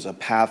it was a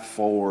path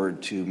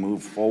forward to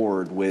move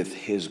forward with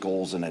his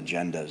goals and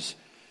agendas.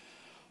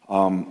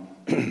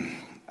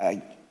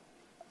 I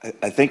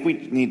think we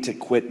need to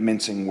quit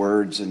mincing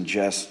words and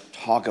just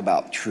talk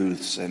about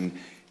truths. And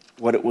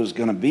what it was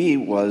going to be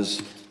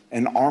was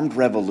an armed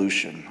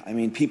revolution.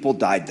 People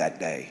died that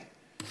day.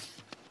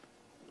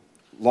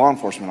 Law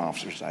enforcement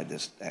officers died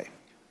this day.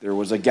 There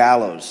was a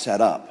gallows set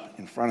up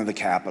in front of the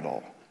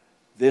Capitol.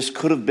 This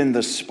could have been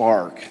the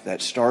spark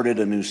that started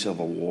a new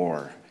civil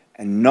war,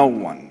 and no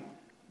one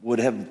would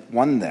have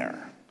won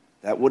there.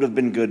 That would have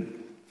been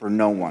good for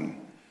no one.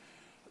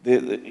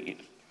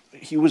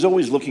 He was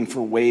always looking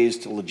for ways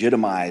to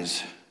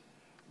legitimize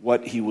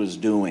what he was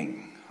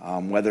doing,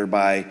 whether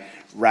by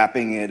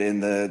wrapping it in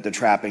the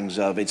trappings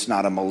of it's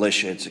not a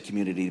militia, it's a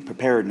community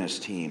preparedness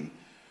team.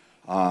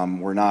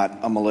 We're not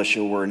a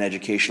militia, we're an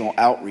educational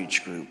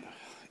outreach group.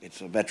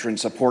 It's a veteran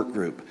support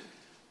group.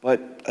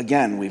 But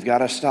again, we've got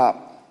to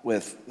stop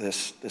with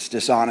this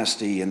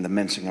dishonesty and the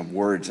mincing of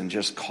words and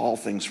just call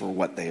things for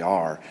what they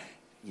are.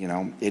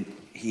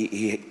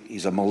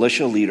 He's a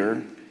militia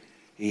leader.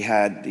 He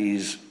had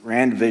these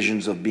grand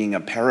visions of being a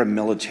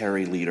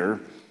paramilitary leader,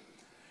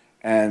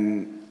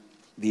 and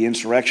the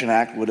Insurrection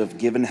Act would have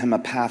given him a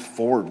path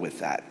forward with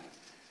that.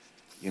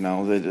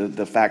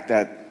 The fact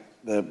that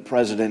the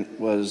president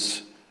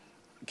was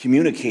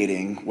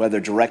communicating, whether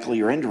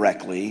directly or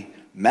indirectly,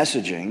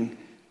 messaging,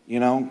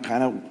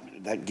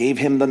 that gave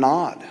him the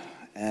nod.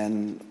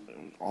 And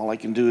all I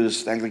can do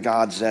is thank the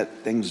gods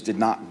that things did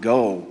not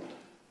go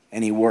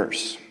any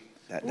worse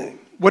that day.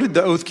 What did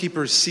the Oath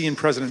Keepers see in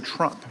President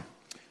Trump?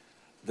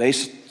 They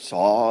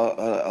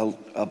saw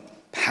a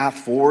path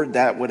forward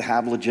that would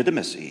have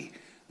legitimacy.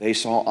 They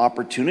saw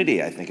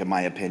opportunity, I think, in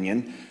my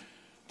opinion,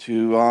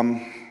 to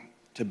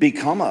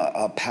become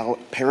a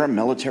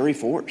paramilitary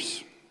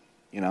force,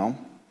 you know?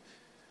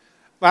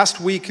 Last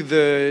week,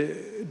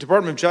 the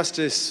Department of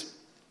Justice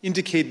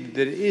indicated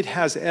that it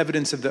has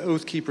evidence of the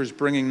Oath Keepers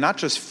bringing not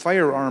just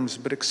firearms,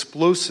 but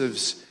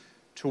explosives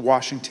to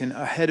Washington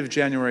ahead of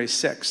January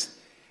 6th.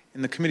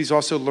 And the committee's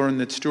also learned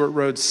that Stewart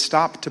Rhodes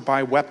stopped to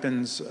buy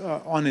weapons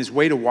on his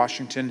way to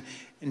Washington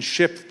and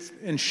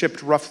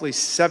shipped roughly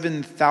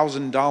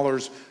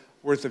 $7,000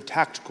 worth of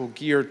tactical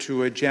gear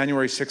to a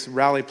January 6th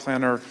rally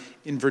planner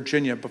in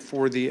Virginia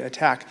before the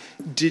attack.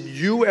 Did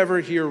you ever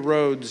hear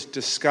Rhodes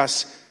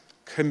discuss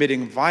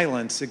committing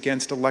violence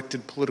against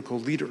elected political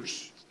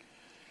leaders?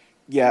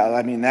 Yeah,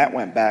 I mean, that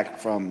went back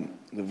from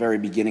the very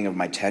beginning of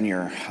my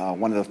tenure.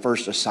 One of the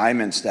first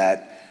assignments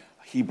that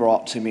he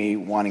brought to me,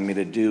 wanting me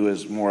to do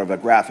as more of a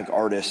graphic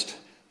artist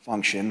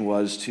function,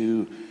 was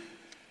to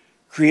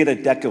create a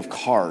deck of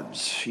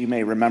cards. You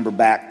may remember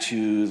back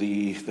to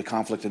the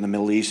conflict in the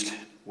Middle East,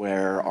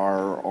 where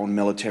our own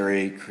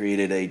military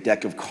created a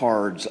deck of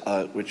cards,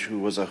 which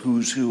was a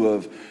who's who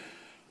of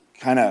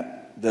kind of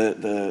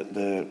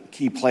the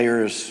key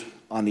players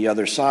on the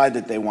other side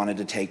that they wanted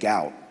to take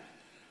out.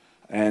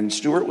 And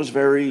Stewart was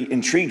very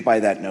intrigued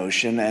by that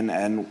notion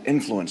and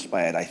influenced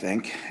by it, I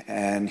think.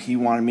 And he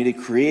wanted me to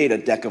create a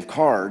deck of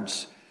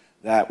cards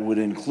that would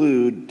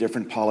include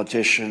different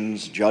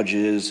politicians,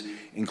 judges,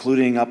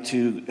 including up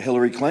to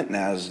Hillary Clinton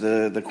as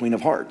the Queen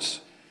of Hearts.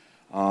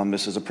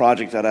 This is a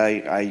project that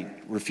I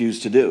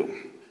refused to do.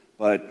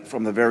 But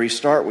from the very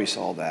start, we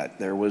saw that.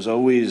 There was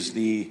always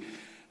the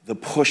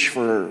push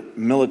for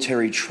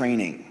military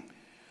training,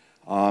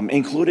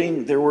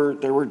 including there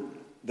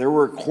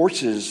were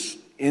courses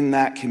in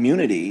that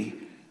community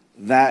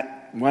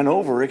that went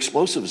over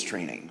explosives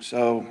training.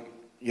 So,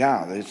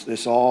 yeah,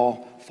 this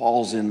all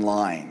falls in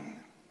line.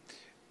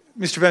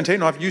 Mr. Van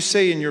Tatenhoff, you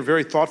say in your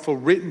very thoughtful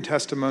written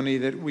testimony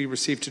that we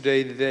received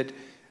today that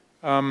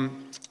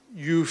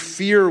you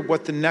fear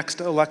what the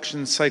next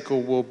election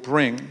cycle will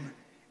bring.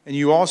 And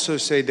you also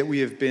say that we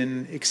have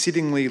been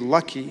exceedingly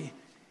lucky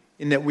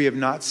in that we have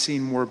not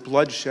seen more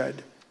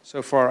bloodshed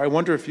so far. I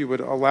wonder if you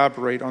would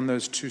elaborate on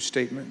those two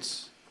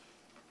statements.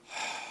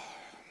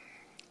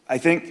 I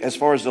think as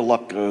far as the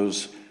luck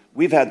goes,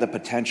 we've had the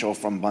potential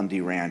from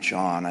Bundy Ranch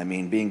on. I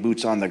mean, being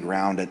boots on the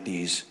ground at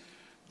these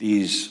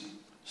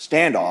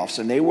standoffs,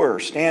 and they were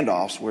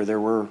standoffs where there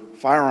were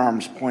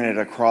firearms pointed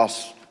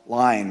across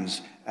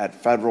lines at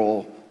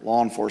federal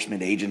law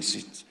enforcement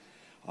agencies,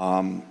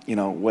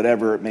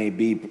 whatever it may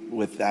be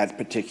with that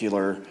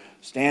particular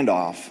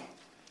standoff.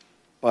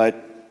 But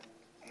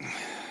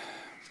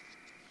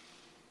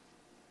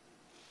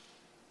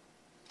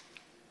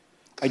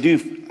I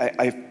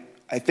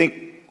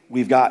think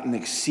we've gotten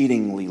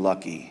exceedingly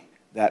lucky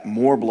that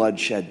more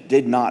bloodshed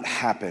did not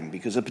happen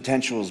because the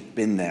potential has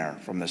been there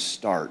from the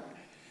start.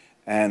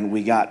 And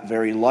we got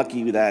very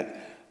lucky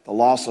that the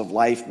loss of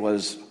life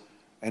was,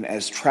 and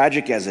as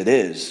tragic as it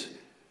is,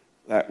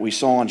 that we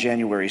saw on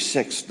January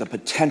 6th, the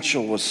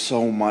potential was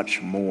so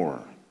much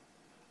more.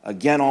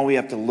 Again, all we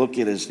have to look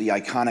at is the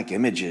iconic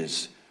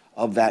images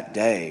of that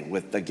day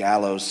with the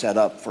gallows set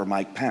up for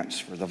Mike Pence,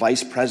 for the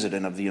Vice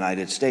President of the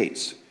United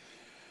States.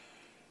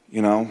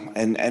 You know,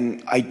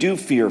 and I do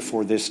fear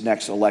for this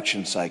next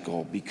election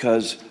cycle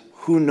because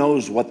who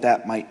knows what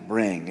that might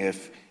bring.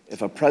 If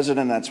a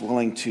president that's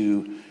willing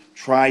to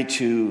try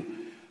to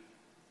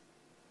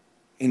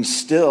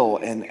instill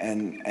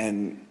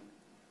and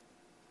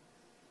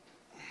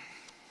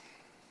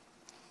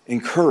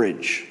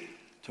encourage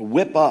to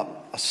whip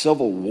up a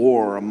civil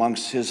war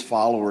amongst his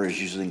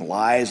followers using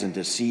lies and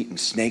deceit and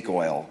snake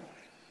oil,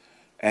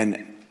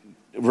 and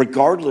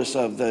regardless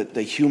of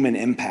the human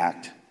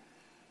impact,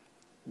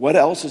 what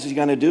else is he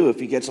going to do if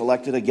he gets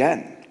elected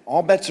again?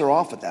 All bets are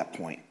off at that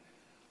point.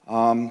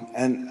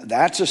 And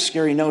that's a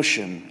scary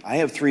notion. I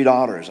have 3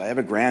 daughters. I have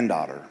a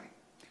granddaughter.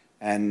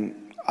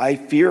 And I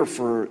fear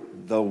for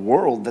the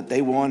world that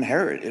they will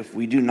inherit if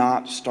we do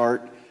not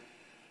start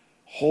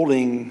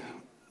holding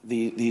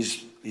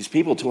these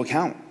people to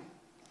account.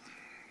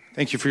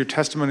 Thank you for your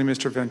testimony,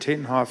 Mr. Van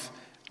Tatenhoff.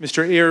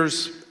 Mr.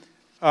 Ayers,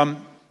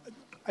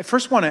 I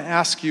first want to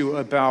ask you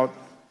about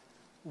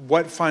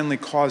what finally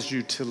caused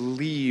you to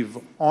leave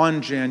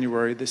on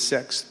January the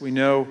 6th. We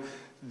know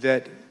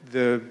that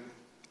the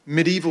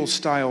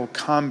medieval-style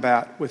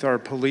combat with our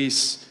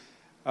police,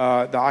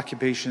 the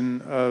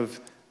occupation of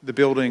the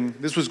building,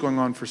 this was going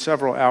on for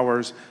several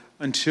hours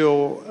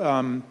until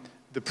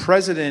the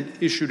president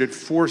issued at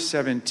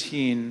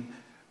 4:17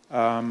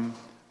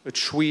 a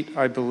tweet,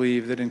 I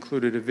believe, that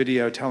included a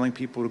video telling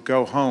people to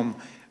go home.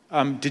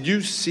 Did you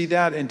see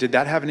that, and did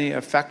that have any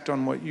effect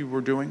on what you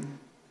were doing?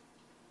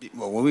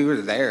 Well, when we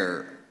were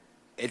there,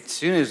 as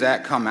soon as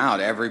that come out,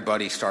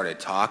 everybody started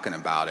talking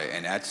about it,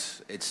 and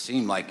it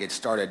seemed like it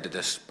started to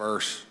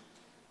disperse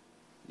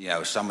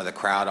some of the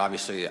crowd,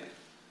 obviously,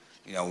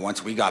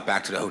 once we got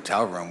back to the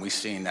hotel room, we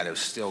seen that it was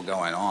still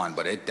going on,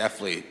 but it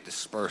definitely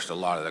dispersed a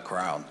lot of the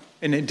crowd.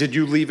 And did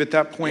you leave at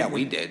that point? Yeah,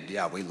 we did.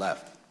 Yeah, we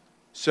left.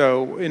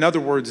 So, in other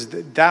words,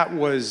 that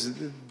was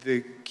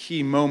the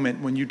key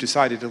moment when you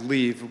decided to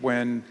leave,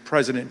 when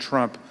President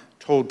Trump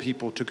told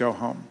people to go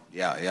home.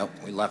 Yeah, yep.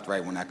 We left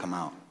right when that came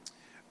out.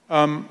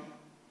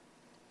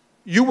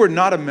 You were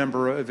not a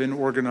member of an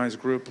organized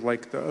group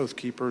like the Oath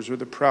Keepers or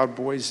the Proud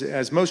Boys,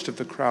 as most of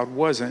the crowd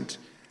wasn't.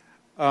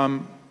 I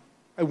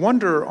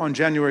wonder, on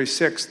January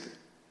 6th,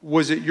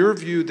 was it your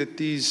view that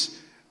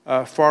these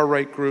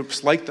far-right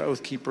groups like the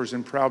Oath Keepers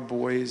and Proud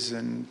Boys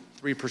and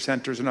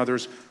 3%ers and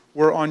others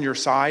were on your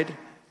side?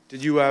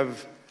 Did you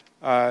have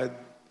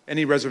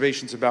any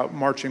reservations about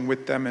marching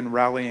with them and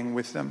rallying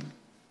with them?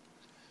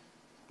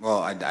 Well,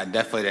 I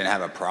definitely didn't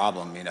have a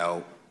problem.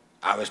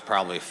 I was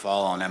probably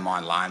following them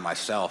online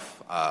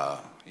myself. I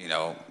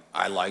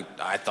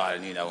thought,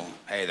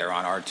 hey, they're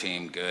on our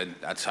team, good.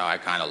 That's how I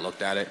kind of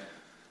looked at it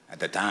at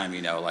the time.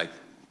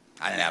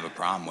 I didn't have a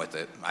problem with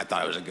it. I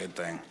thought it was a good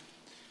thing.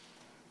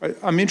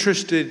 I'm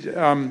interested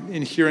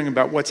in hearing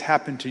about what's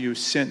happened to you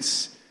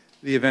since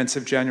the events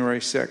of January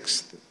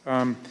 6th.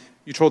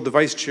 You told the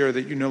vice chair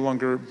that you no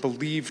longer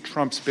believe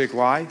Trump's big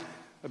lie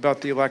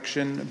about the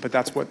election, but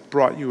that's what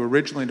brought you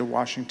originally to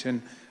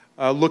Washington.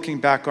 Looking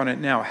back on it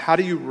now, how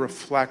do you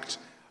reflect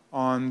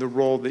on the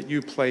role that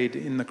you played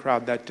in the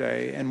crowd that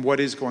day, and what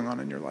is going on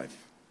in your life?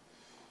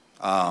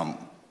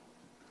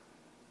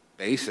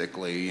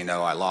 Basically,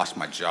 I lost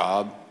my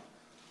job.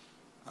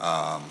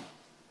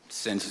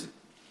 Since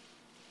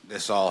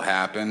this all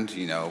happened,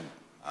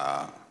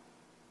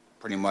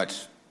 pretty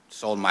much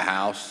sold my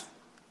house.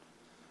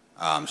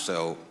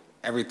 So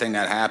everything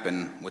that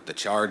happened with the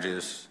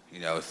charges,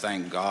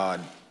 thank God,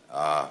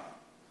 a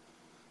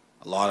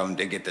lot of them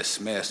did get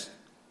dismissed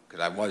because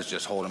I was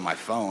just holding my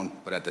phone,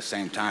 but at the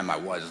same time I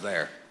was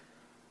there.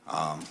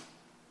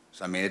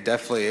 So it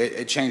definitely,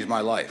 it changed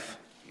my life,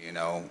 and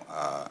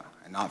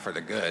not for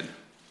the good,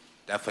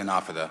 definitely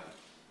not for the,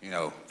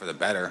 for the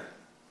better.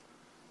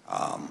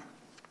 Well,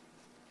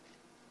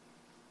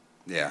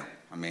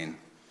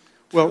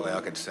 really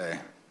I could say.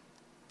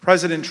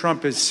 President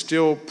Trump is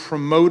still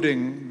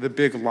promoting the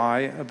big lie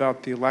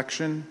about the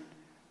election.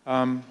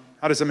 How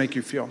does that make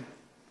you feel?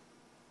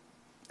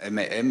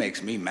 It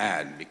makes me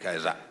mad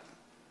because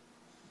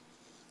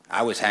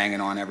I was hanging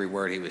on every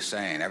word he was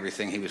saying.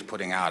 Everything he was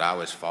putting out, I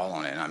was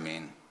following it.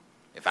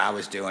 If I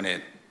was doing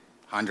it,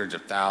 hundreds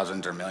of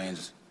thousands or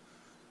millions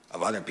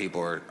of other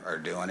people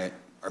are doing it,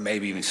 or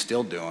maybe even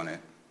still doing it.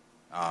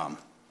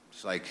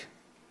 It's like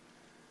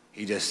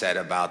he just said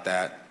about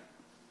that.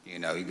 You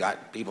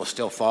got people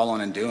still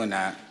following and doing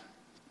that.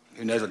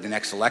 Who knows what the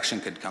next election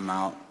could come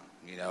out.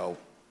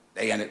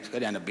 They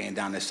could end up being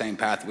down the same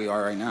path we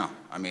are right now.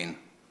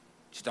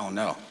 Just don't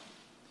know.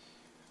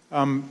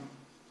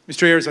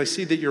 Mr. Ayers, I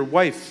see that your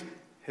wife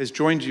has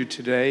joined you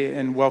today,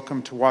 and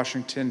welcome to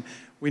Washington.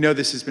 We know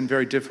this has been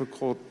very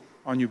difficult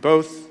on you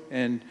both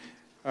and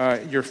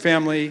your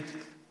family.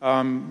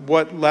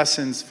 What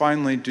lessons,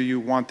 finally, do you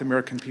want the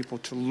American people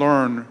to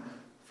learn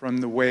from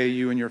the way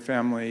you and your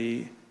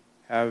family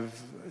have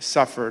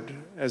suffered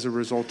as a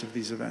result of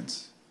these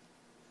events?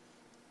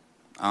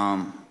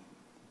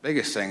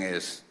 Biggest thing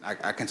is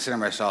I consider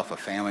myself a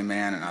family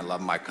man, and I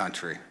love my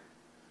country.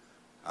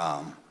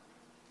 I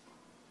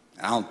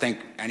don't think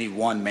any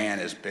one man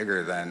is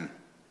bigger than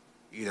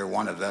either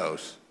one of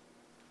those.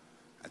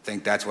 I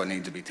think that's what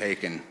needs to be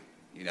taken.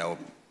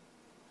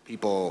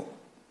 People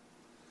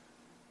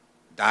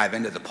dive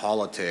into the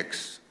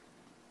politics,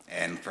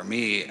 and for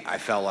me, I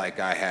felt like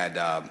I had,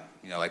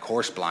 like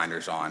horse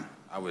blinders on.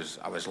 I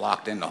was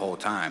locked in the whole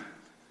time.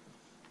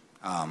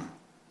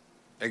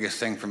 Biggest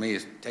thing for me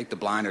is take the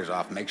blinders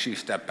off, make sure you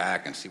step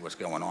back and see what's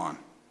going on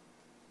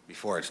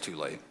before it's too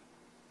late.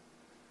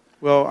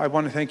 Well, I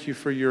want to thank you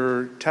for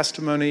your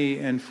testimony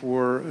and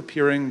for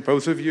appearing,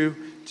 both of you,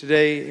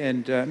 today.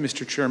 And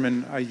Mr.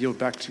 Chairman, I yield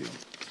back to you.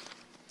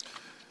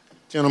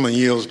 Gentleman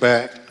yields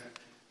back.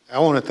 I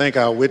want to thank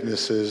our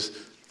witnesses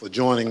for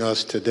joining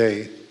us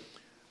today.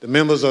 The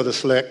members of the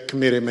Select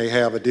Committee may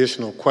have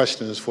additional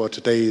questions for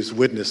today's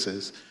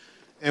witnesses,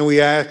 and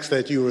we ask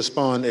that you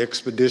respond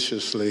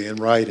expeditiously in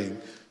writing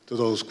to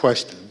those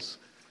questions.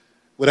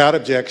 Without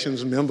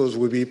objections, members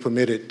will be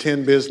permitted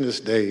 10 business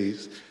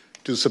days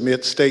to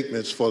submit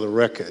statements for the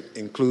record,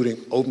 including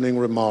opening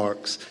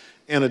remarks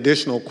and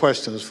additional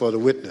questions for the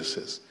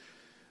witnesses.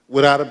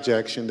 Without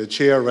objection, the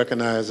chair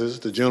recognizes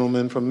the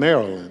gentleman from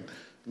Maryland,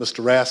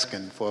 Mr.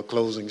 Raskin, for a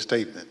closing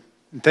statement.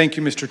 Thank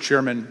you, Mr.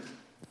 Chairman.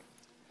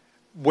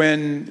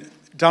 When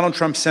Donald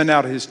Trump sent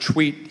out his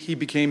tweet, he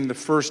became the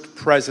first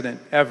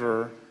president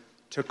ever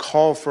to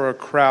call for a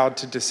crowd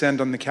to descend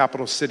on the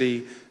capital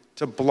city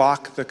to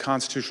block the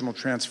constitutional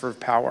transfer of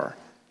power.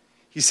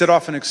 He set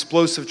off an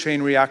explosive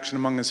chain reaction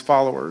among his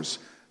followers,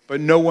 but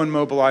no one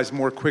mobilized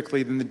more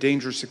quickly than the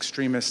dangerous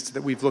extremists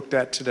that we've looked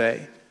at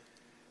today.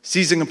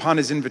 Seizing upon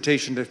his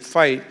invitation to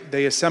fight,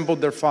 they assembled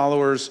their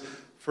followers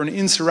for an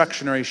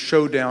insurrectionary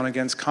showdown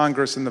against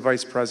Congress and the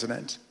vice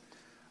president.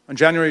 On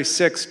January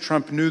 6th,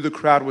 Trump knew the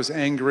crowd was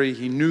angry.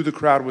 He knew the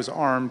crowd was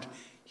armed.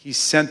 He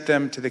sent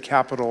them to the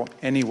Capitol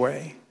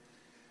anyway.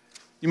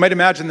 You might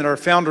imagine that our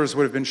founders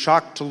would have been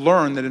shocked to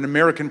learn that an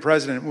American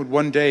president would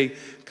one day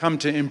come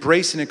to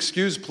embrace and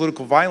excuse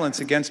political violence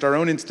against our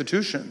own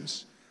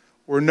institutions,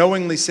 or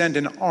knowingly send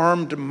an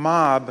armed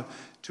mob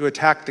to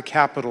attack the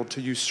Capitol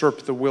to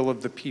usurp the will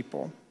of the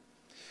people.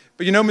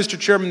 But you know, Mr.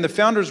 Chairman, the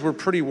founders were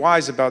pretty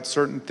wise about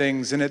certain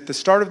things, and at the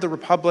start of the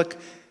Republic,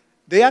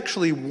 they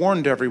actually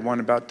warned everyone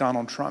about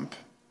Donald Trump.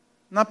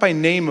 Not by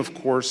name, of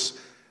course,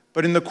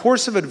 but in the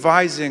course of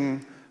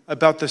advising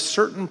about the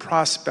certain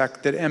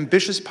prospect that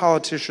ambitious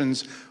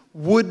politicians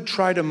would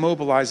try to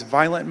mobilize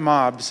violent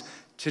mobs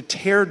to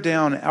tear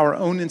down our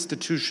own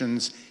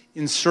institutions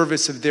in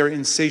service of their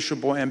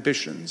insatiable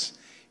ambitions.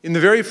 In the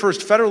very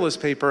first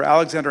Federalist paper,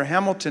 Alexander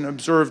Hamilton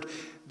observed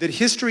that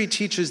history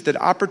teaches that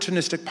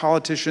opportunistic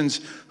politicians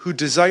who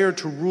desire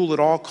to rule at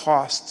all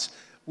costs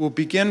will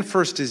begin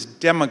first as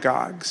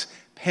demagogues,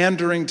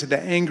 pandering to the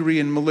angry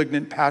and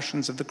malignant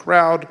passions of the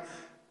crowd,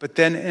 but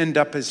then end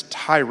up as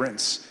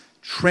tyrants,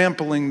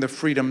 trampling the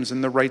freedoms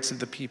and the rights of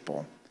the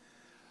people.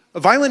 A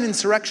violent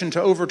insurrection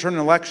to overturn an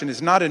election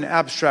is not an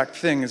abstract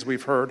thing, as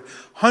we've heard.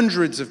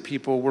 Hundreds of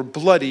people were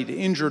bloodied,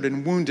 injured,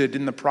 and wounded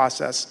in the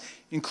process,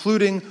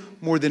 including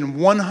more than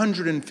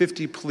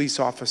 150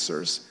 police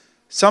officers,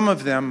 some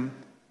of them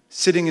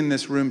sitting in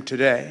this room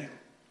today.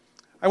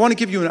 I want to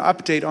give you an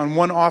update on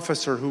one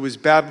officer who was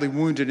badly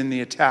wounded in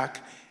the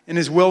attack and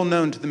is well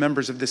known to the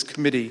members of this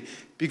committee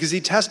because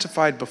he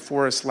testified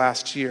before us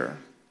last year.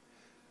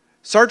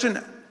 Sergeant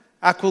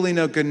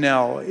Aquilino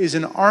Gonell is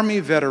an Army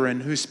veteran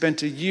who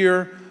spent a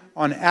year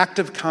on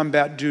active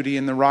combat duty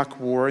in the Iraq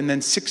War and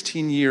then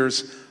 16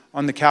 years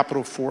on the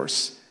Capitol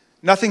Force.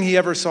 Nothing he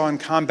ever saw in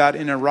combat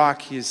in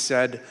Iraq, he has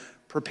said,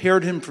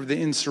 prepared him for the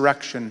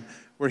insurrection,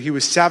 where he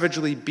was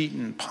savagely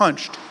beaten,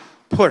 punched,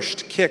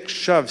 pushed, kicked,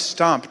 shoved,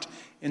 stomped,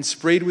 and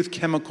sprayed with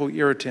chemical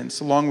irritants,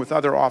 along with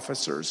other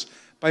officers,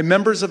 by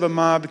members of a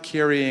mob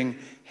carrying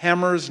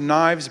hammers,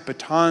 knives,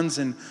 batons,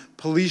 and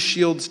police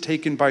shields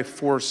taken by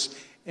force,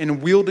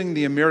 and wielding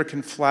the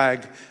American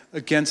flag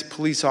against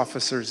police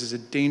officers as a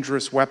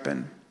dangerous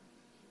weapon.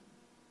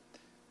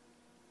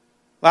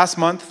 Last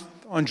month,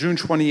 on June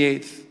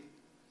 28th,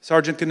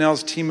 Sergeant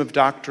Gonell's team of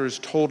doctors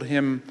told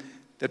him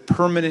that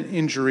permanent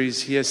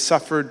injuries he has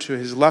suffered to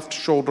his left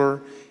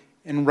shoulder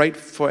and right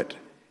foot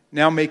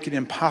now make it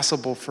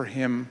impossible for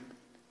him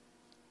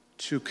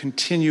to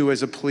continue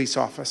as a police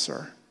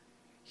officer.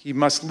 He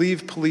must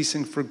leave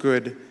policing for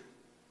good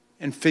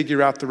and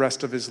figure out the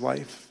rest of his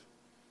life.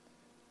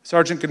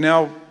 Sergeant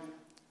Gonell,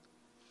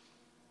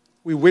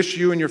 we wish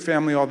you and your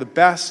family all the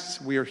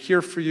best. We are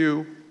here for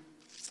you.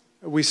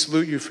 We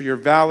salute you for your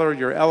valor,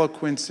 your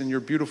eloquence, and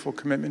your beautiful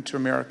commitment to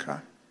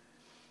America.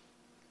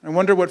 I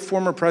wonder what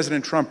former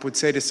President Trump would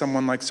say to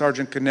someone like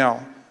Sergeant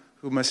Gonell,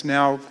 who must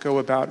now go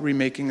about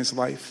remaking his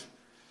life.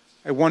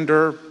 I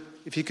wonder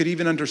if he could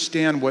even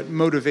understand what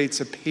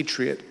motivates a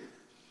patriot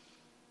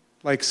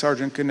like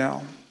Sergeant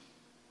Gonell.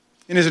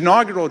 In his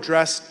inaugural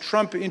address,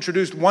 Trump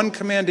introduced one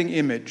commanding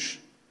image: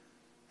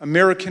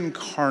 American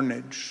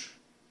carnage.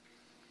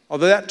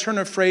 Although that turn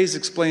of phrase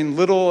explained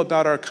little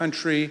about our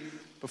country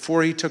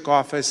before he took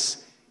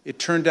office, it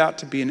turned out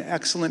to be an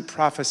excellent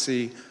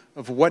prophecy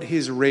of what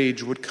his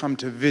rage would come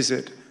to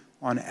visit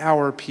on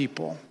our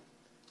people.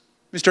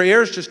 Mr.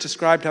 Ayers just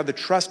described how the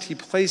trust he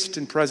placed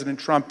in President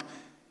Trump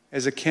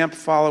as a camp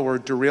follower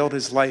derailed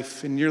his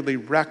life and nearly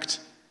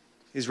wrecked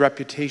his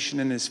reputation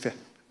and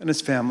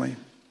his family.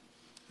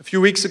 A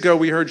few weeks ago,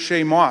 we heard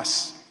Shaye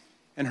Moss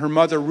and her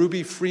mother,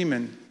 Ruby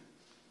Freeman,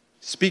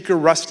 Speaker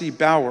Rusty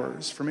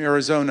Bowers from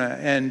Arizona,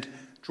 and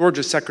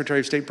Georgia Secretary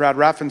of State Brad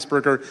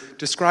Raffensperger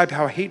describe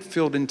how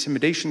hate-filled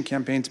intimidation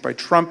campaigns by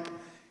Trump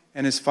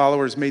and his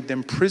followers made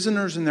them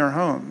prisoners in their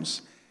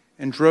homes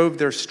and drove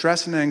their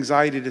stress and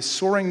anxiety to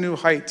soaring new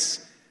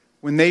heights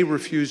when they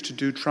refused to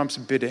do Trump's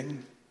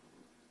bidding.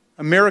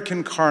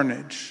 American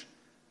carnage,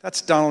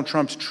 that's Donald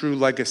Trump's true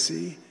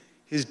legacy.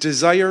 His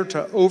desire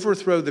to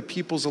overthrow the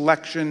people's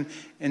election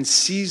and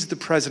seize the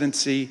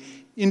presidency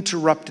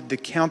interrupted the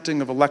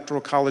counting of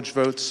electoral college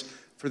votes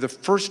for the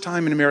first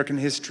time in American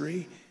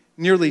history,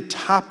 nearly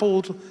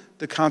toppled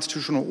the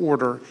constitutional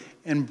order,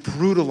 and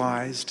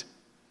brutalized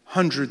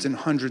hundreds and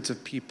hundreds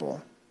of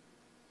people.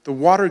 The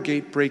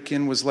Watergate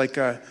break-in was like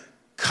a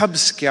Cub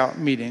Scout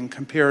meeting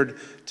compared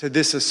to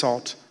this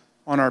assault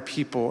on our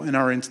people and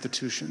our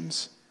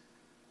institutions.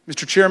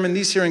 Mr. Chairman,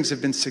 these hearings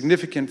have been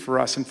significant for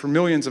us and for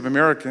millions of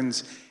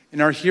Americans, and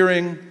our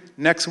hearing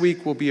next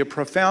week will be a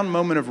profound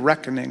moment of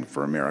reckoning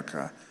for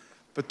America.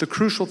 But the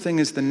crucial thing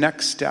is the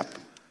next step.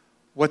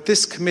 What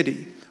this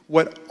committee,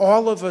 what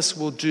all of us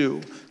will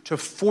do to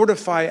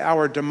fortify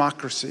our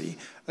democracy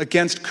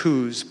against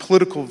coups,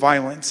 political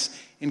violence,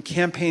 and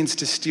campaigns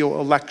to steal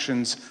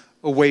elections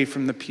away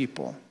from the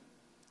people.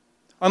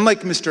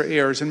 Unlike Mr.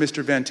 Ayers and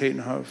Mr. Van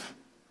Tatenhove,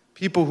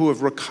 people who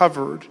have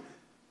recovered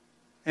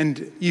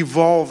and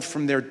evolved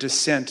from their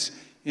descent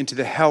into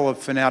the hell of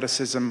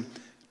fanaticism,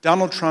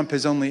 Donald Trump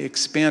has only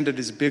expanded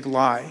his big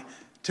lie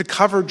to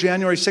cover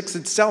January 6th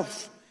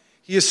itself.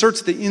 He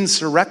asserts the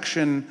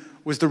insurrection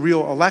was the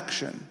real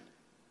election,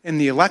 and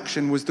the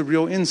election was the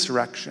real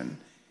insurrection.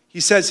 He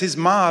says his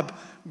mob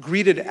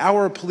greeted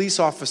our police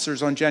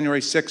officers on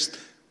January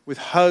 6th with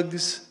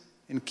hugs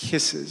and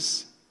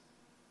kisses.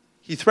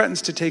 He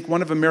threatens to take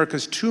one of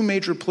America's two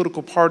major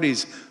political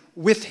parties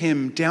with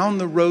him down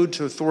the road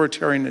to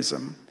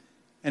authoritarianism,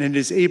 and it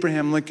is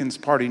Abraham Lincoln's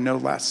party, no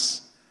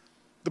less.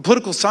 The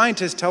political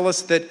scientists tell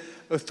us that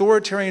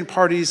authoritarian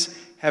parties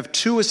have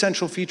two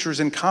essential features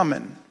in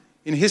common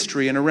in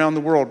history and around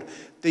the world.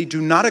 They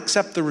do not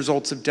accept the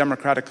results of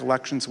democratic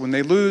elections when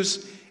they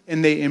lose,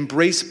 and they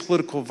embrace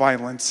political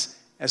violence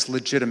as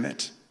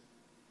legitimate.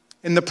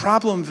 And the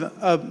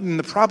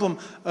problem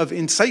of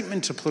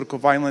incitement to political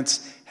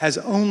violence has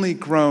only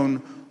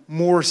grown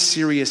more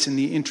serious in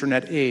the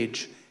internet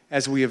age,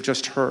 as we have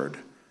just heard.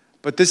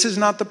 But this is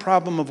not the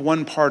problem of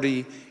one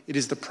party, it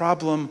is the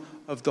problem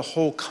of the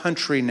whole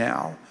country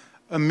now.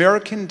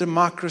 American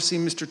democracy,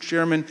 Mr.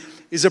 Chairman,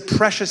 is a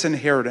precious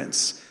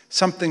inheritance,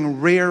 something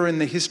rare in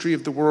the history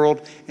of the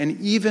world and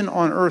even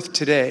on earth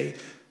today.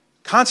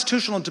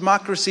 Constitutional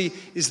democracy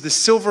is the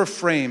silver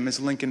frame,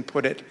 as Lincoln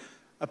put it,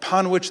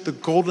 upon which the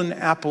golden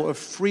apple of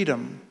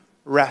freedom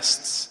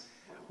rests.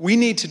 We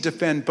need to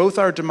defend both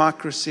our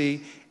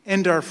democracy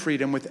and our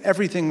freedom with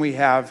everything we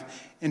have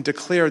and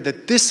declare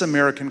that this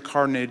American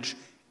carnage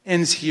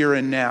ends here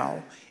and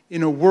now.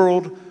 In a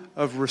world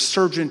of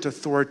resurgent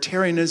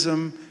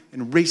authoritarianism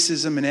and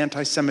racism and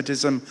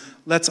anti-Semitism,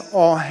 let's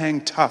all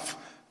hang tough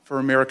for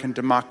American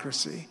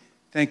democracy.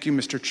 Thank you,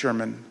 Mr.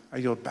 Chairman. I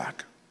yield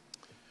back.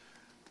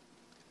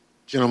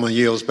 Gentleman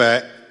yields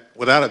back.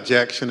 Without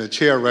objection, the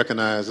chair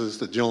recognizes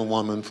the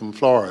gentlewoman from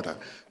Florida,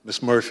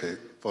 Ms. Murphy,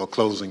 for a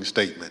closing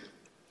statement.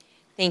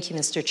 Thank you,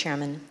 Mr.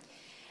 Chairman.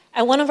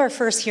 At one of our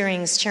first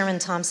hearings, Chairman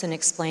Thompson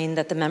explained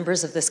that the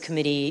members of this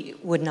committee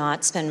would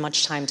not spend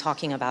much time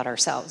talking about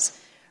ourselves.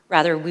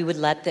 Rather, we would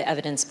let the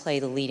evidence play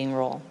the leading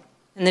role.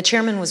 And the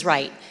chairman was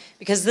right,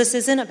 because this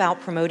isn't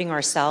about promoting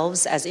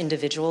ourselves as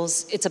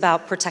individuals, it's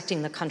about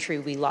protecting the country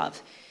we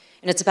love.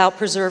 And it's about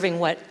preserving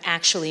what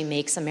actually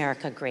makes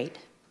America great: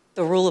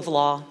 the rule of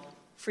law,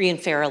 free and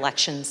fair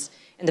elections,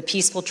 and the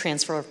peaceful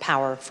transfer of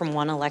power from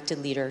one elected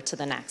leader to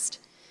the next.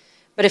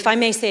 But if I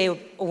may say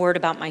a word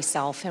about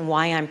myself and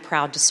why I'm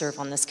proud to serve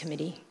on this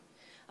committee.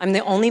 I'm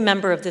the only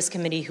member of this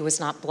committee who was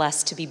not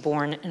blessed to be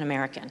born an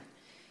American.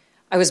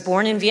 I was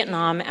born in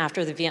Vietnam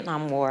after the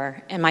Vietnam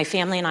War, and my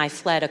family and I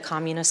fled a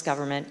communist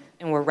government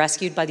and were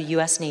rescued by the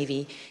US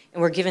Navy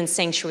and were given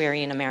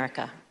sanctuary in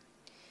America.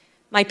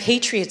 My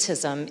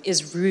patriotism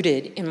is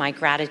rooted in my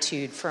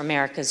gratitude for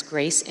America's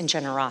grace and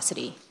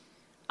generosity.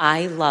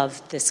 I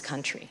love this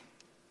country.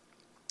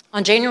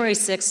 On January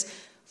 6th,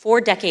 4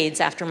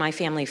 decades after my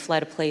family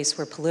fled a place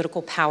where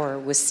political power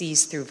was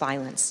seized through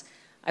violence,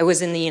 I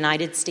was in the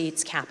United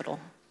States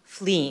Capitol,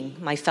 fleeing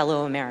my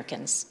fellow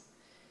Americans.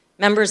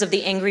 Members of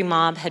the angry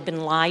mob had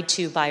been lied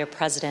to by a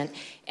president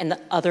and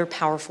the other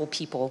powerful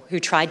people who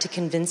tried to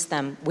convince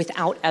them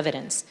without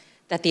evidence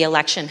that the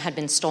election had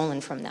been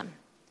stolen from them.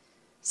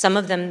 Some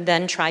of them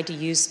then tried to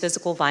use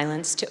physical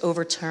violence to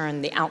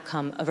overturn the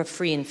outcome of a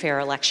free and fair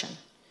election.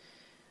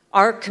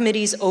 Our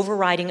committee's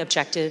overriding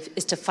objective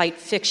is to fight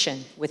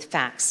fiction with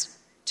facts,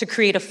 to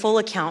create a full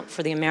account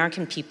for the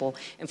American people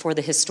and for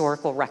the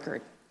historical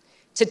record,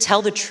 to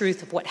tell the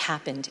truth of what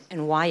happened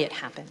and why it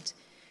happened,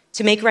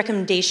 to make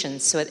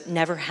recommendations so it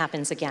never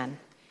happens again,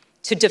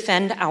 to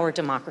defend our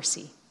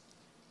democracy.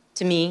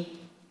 To me,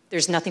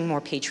 there's nothing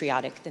more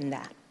patriotic than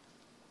that.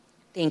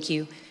 Thank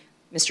you.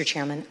 Mr.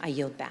 Chairman, I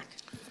yield back.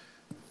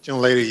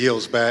 Gentlelady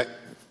yields back.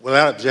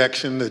 Without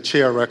objection, the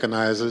chair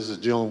recognizes the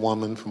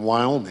gentlewoman from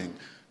Wyoming,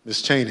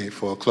 Ms. Cheney,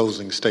 for a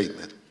closing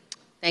statement.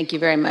 Thank you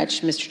very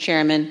much, Mr.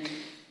 Chairman.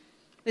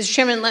 Mr.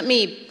 Chairman, let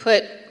me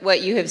put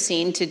what you have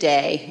seen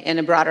today in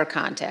a broader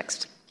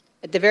context.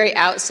 At the very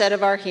outset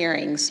of our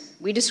hearings,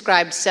 we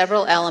described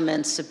several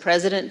elements of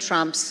President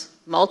Trump's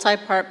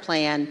multi-part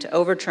plan to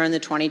overturn the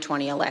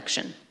 2020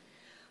 election.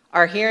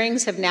 Our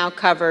hearings have now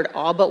covered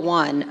all but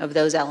one of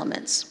those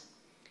elements: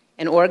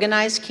 an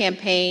organized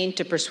campaign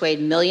to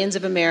persuade millions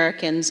of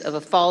Americans of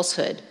a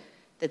falsehood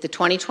that the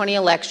 2020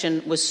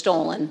 election was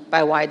stolen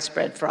by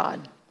widespread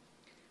fraud,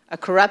 a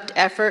corrupt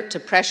effort to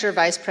pressure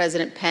Vice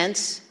President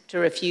Pence to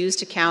refuse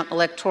to count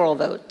electoral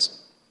votes,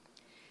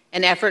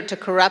 an effort to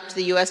corrupt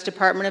the U.S.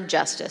 Department of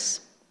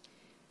Justice,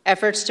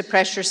 efforts to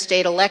pressure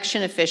state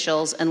election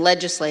officials and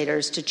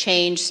legislators to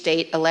change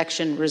state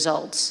election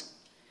results,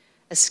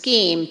 a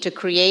scheme to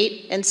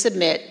create and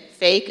submit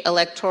fake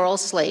electoral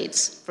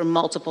slates from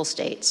multiple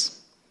states.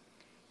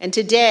 And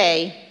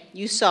today,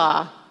 you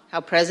saw how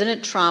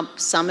President Trump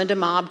summoned a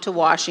mob to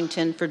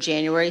Washington for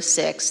January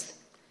 6th,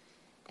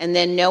 and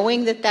then,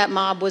 knowing that that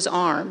mob was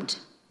armed,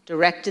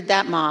 directed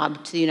that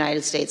mob to the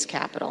United States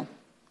Capitol.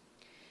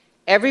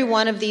 Every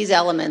one of these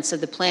elements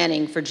of the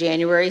planning for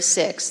January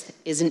 6th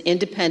is an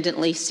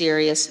independently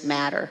serious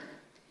matter.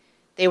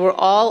 They were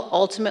all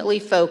ultimately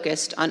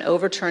focused on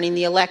overturning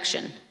the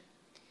election,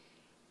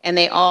 and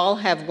they all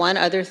have one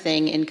other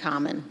thing in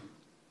common: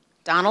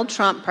 Donald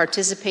Trump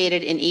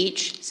participated in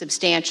each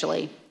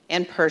substantially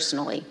and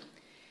personally.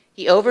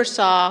 He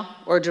oversaw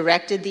or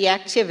directed the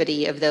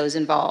activity of those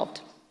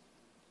involved.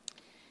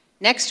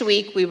 Next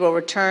week, we will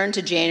return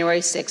to January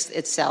 6th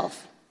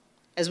itself.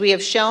 As we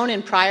have shown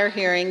in prior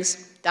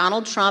hearings,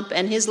 Donald Trump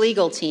and his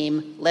legal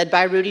team, led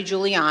by Rudy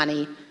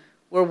Giuliani,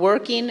 were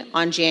working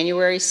on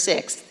January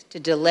 6th to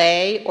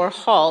delay or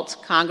halt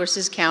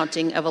Congress's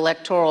counting of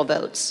electoral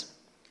votes.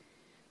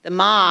 The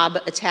mob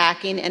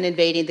attacking and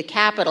invading the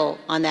Capitol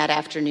on that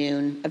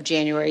afternoon of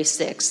January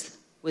 6th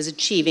was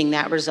achieving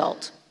that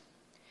result.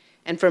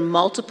 And for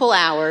multiple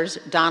hours,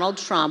 Donald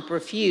Trump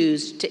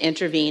refused to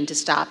intervene to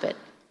stop it.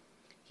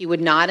 He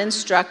would not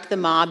instruct the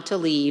mob to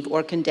leave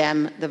or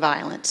condemn the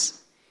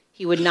violence.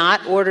 He would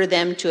not order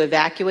them to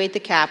evacuate the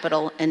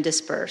Capitol and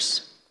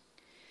disperse.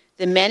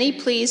 The many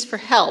pleas for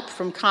help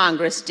from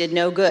Congress did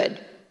no good.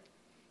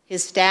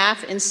 His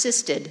staff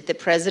insisted that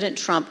President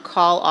Trump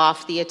call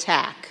off the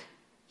attack.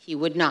 He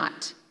would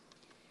not.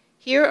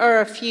 Here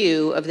are a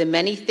few of the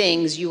many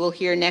things you will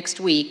hear next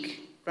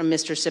week from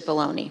Mr.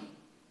 Cipollone.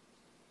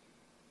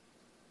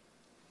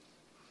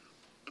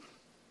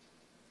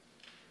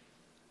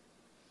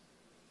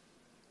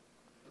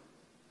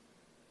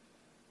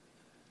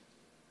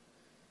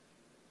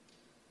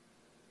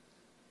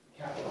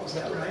 Was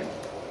that right?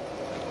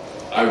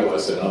 I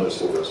was, and others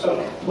were as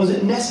well. Was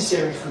it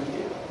necessary for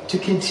you to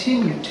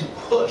continue to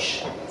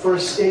push for a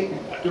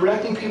statement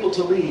directing people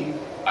to leave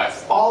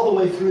all the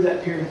way through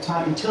that period of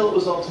time until it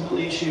was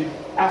ultimately issued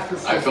after?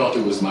 I felt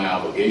it was my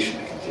obligation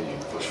to continue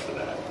to push for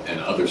that, and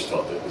others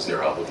felt it was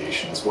their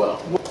obligation as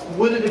well.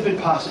 Would it have been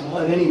possible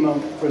at any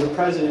moment for the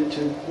president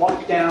to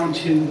walk down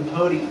to the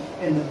podium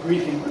in the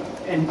briefing room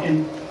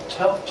and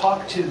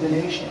talk to the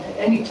nation at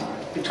any time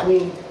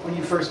between when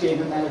you first gave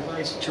him that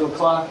advice at 2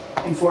 o'clock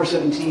and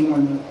 4:17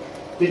 when the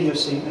video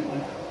statement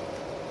went out?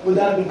 Would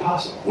that have been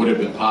possible? Would it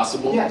have been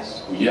possible?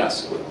 Yes.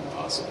 Yes, it would have been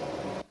possible.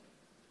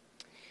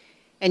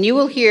 And you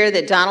will hear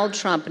that Donald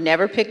Trump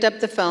never picked up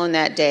the phone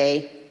that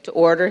day to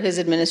order his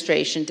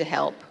administration to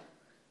help.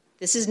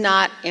 This is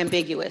not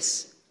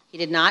ambiguous. He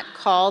did not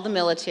call the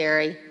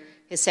military.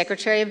 His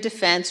Secretary of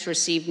Defense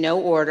received no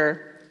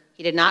order.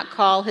 He did not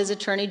call his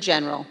Attorney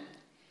General.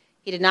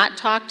 He did not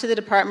talk to the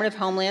Department of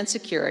Homeland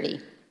Security.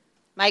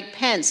 Mike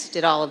Pence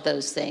did all of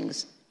those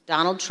things.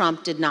 Donald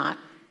Trump did not.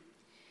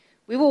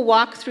 We will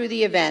walk through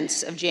the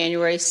events of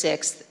January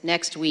 6th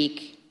next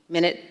week,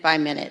 minute by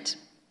minute.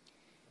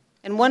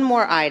 And one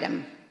more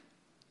item.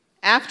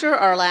 After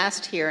our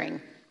last hearing,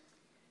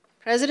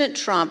 President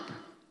Trump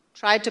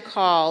tried to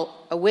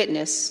call a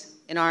witness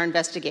in our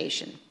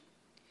investigation,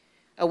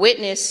 a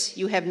witness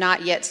you have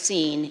not yet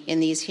seen in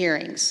these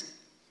hearings.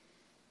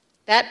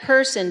 That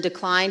person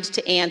declined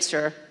to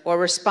answer or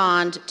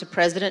respond to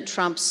President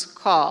Trump's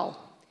call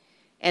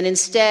and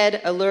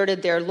instead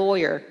alerted their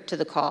lawyer to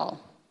the call.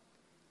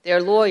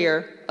 Their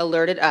lawyer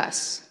alerted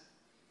us,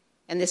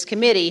 and this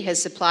committee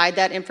has supplied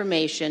that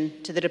information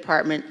to the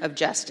Department of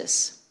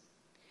Justice.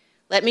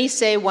 Let me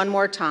say one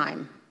more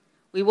time,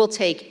 we will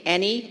take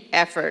any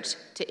effort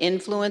to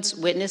influence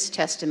witness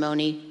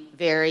testimony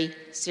very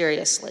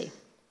seriously.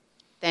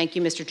 Thank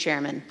you, Mr.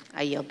 Chairman.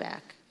 I yield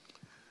back.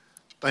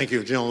 Thank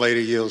you.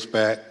 Gentlelady yields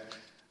back.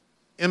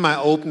 In my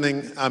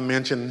opening, I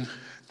mentioned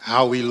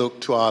how we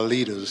look to our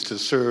leaders to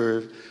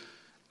serve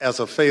as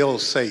a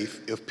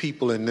fail-safe if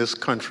people in this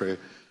country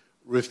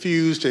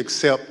refuse to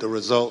accept the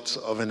results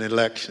of an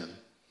election.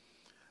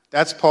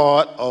 That's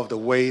part of the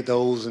way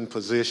those in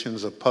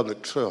positions of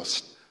public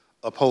trust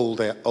uphold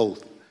their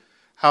oath,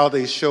 how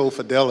they show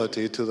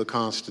fidelity to the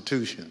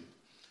Constitution.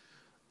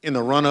 In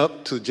the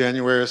run-up to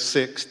January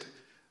 6th,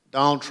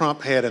 Donald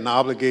Trump had an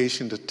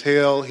obligation to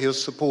tell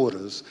his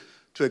supporters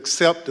to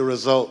accept the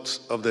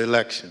results of the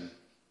election.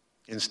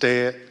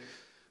 Instead,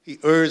 he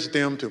urged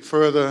them to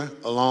further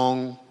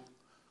along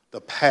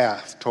the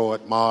path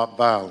toward mob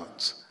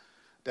violence.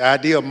 The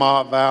idea of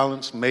mob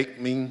violence makes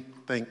me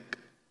think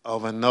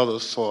of another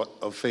sort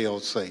of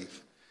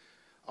fail-safe.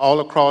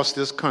 All across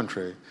this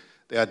country,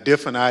 there are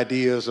different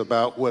ideas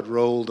about what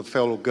role the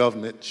federal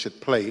government should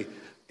play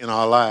in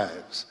our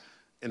lives.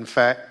 In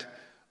fact,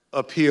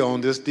 up here on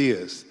this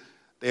dais,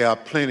 there are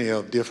plenty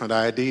of different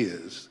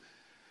ideas.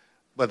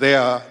 But there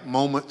are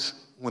moments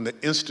when the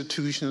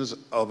institutions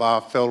of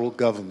our federal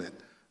government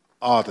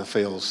are the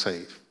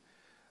fail-safe.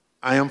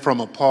 I am from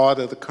a part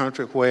of the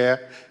country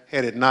where,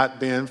 had it not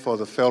been for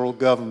the federal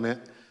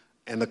government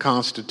and the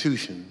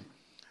Constitution,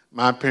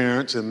 my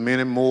parents and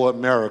many more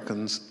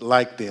Americans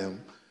like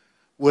them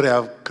would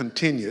have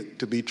continued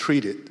to be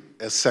treated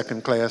as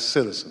second-class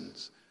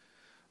citizens.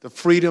 The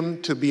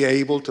freedom to be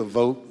able to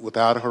vote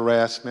without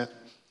harassment,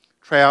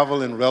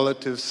 travel in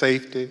relative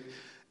safety,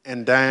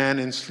 and dine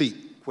and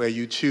sleep where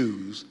you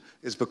choose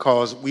is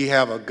because we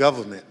have a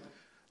government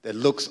that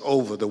looks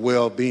over the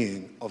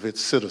well-being of its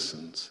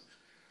citizens.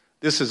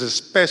 This is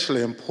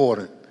especially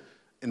important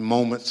in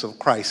moments of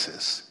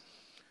crisis.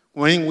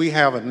 When we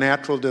have a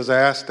natural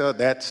disaster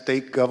that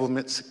state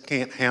governments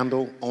can't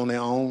handle on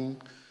their own,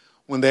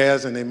 when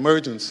there's an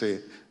emergency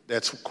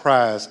that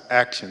requires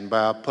action by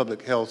our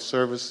public health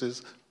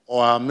services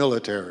or our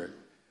military.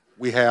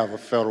 We have a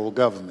federal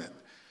government.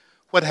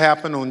 What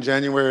happened on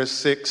January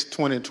 6,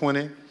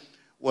 2020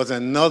 was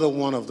another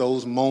one of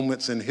those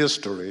moments in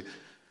history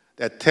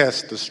that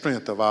test the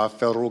strength of our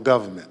federal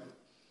government.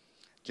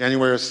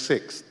 January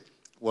 6th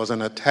was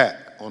an attack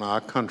on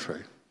our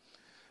country.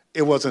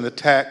 It was an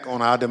attack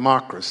on our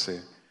democracy,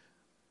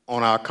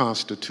 on our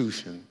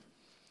Constitution.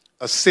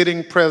 A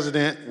sitting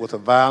president with a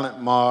violent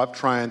mob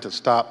trying to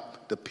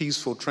stop the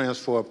peaceful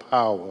transfer of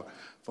power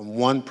from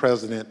one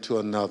president to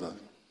another.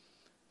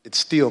 It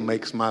still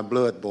makes my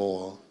blood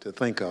boil to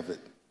think of it.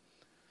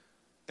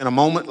 In a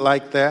moment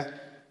like that,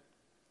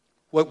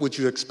 what would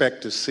you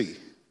expect to see?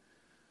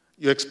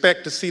 You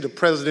expect to see the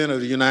President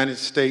of the United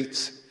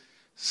States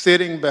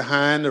sitting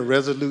behind a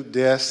resolute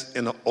desk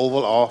in the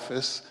Oval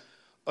Office,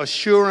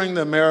 assuring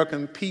the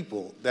American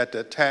people that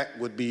the attack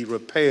would be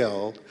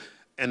repelled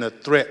and the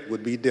threat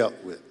would be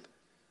dealt with.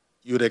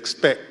 You'd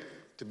expect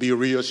to be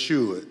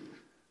reassured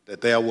that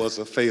there was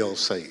a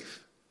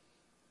fail-safe.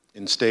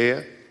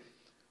 Instead,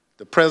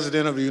 the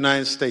President of the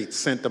United States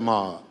sent the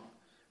mob.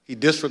 He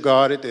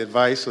disregarded the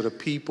advice of the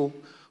people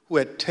who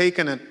had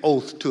taken an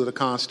oath to the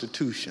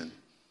Constitution.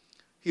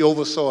 He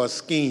oversaw a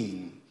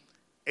scheme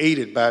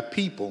aided by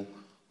people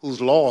whose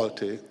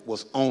loyalty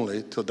was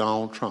only to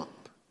Donald Trump.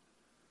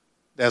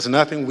 There's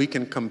nothing we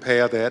can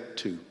compare that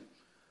to.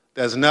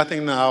 There's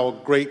nothing in our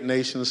great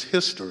nation's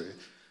history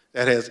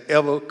that has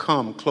ever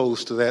come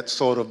close to that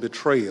sort of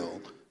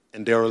betrayal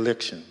and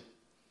dereliction.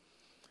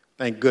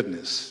 Thank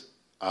goodness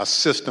our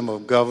system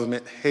of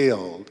government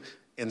held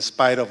in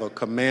spite of a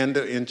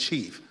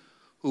commander-in-chief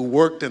who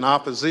worked in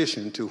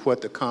opposition to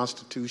what the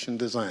Constitution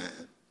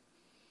designed.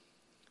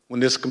 When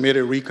this committee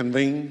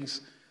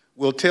reconvenes,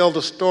 we'll tell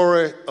the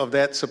story of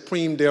that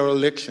supreme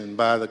dereliction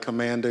by the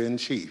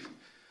commander-in-chief,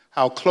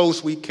 how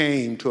close we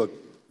came to a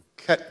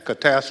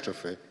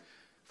catastrophe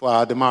for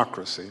our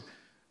democracy,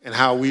 and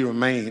how we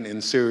remain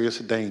in serious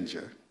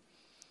danger.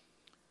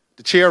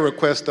 The chair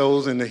requests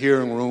those in the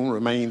hearing room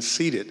remain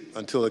seated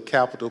until the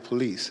Capitol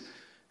Police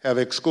have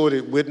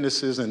escorted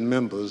witnesses and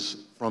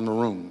members from the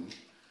room.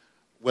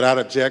 Without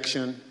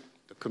objection,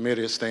 the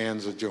committee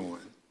stands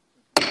adjourned.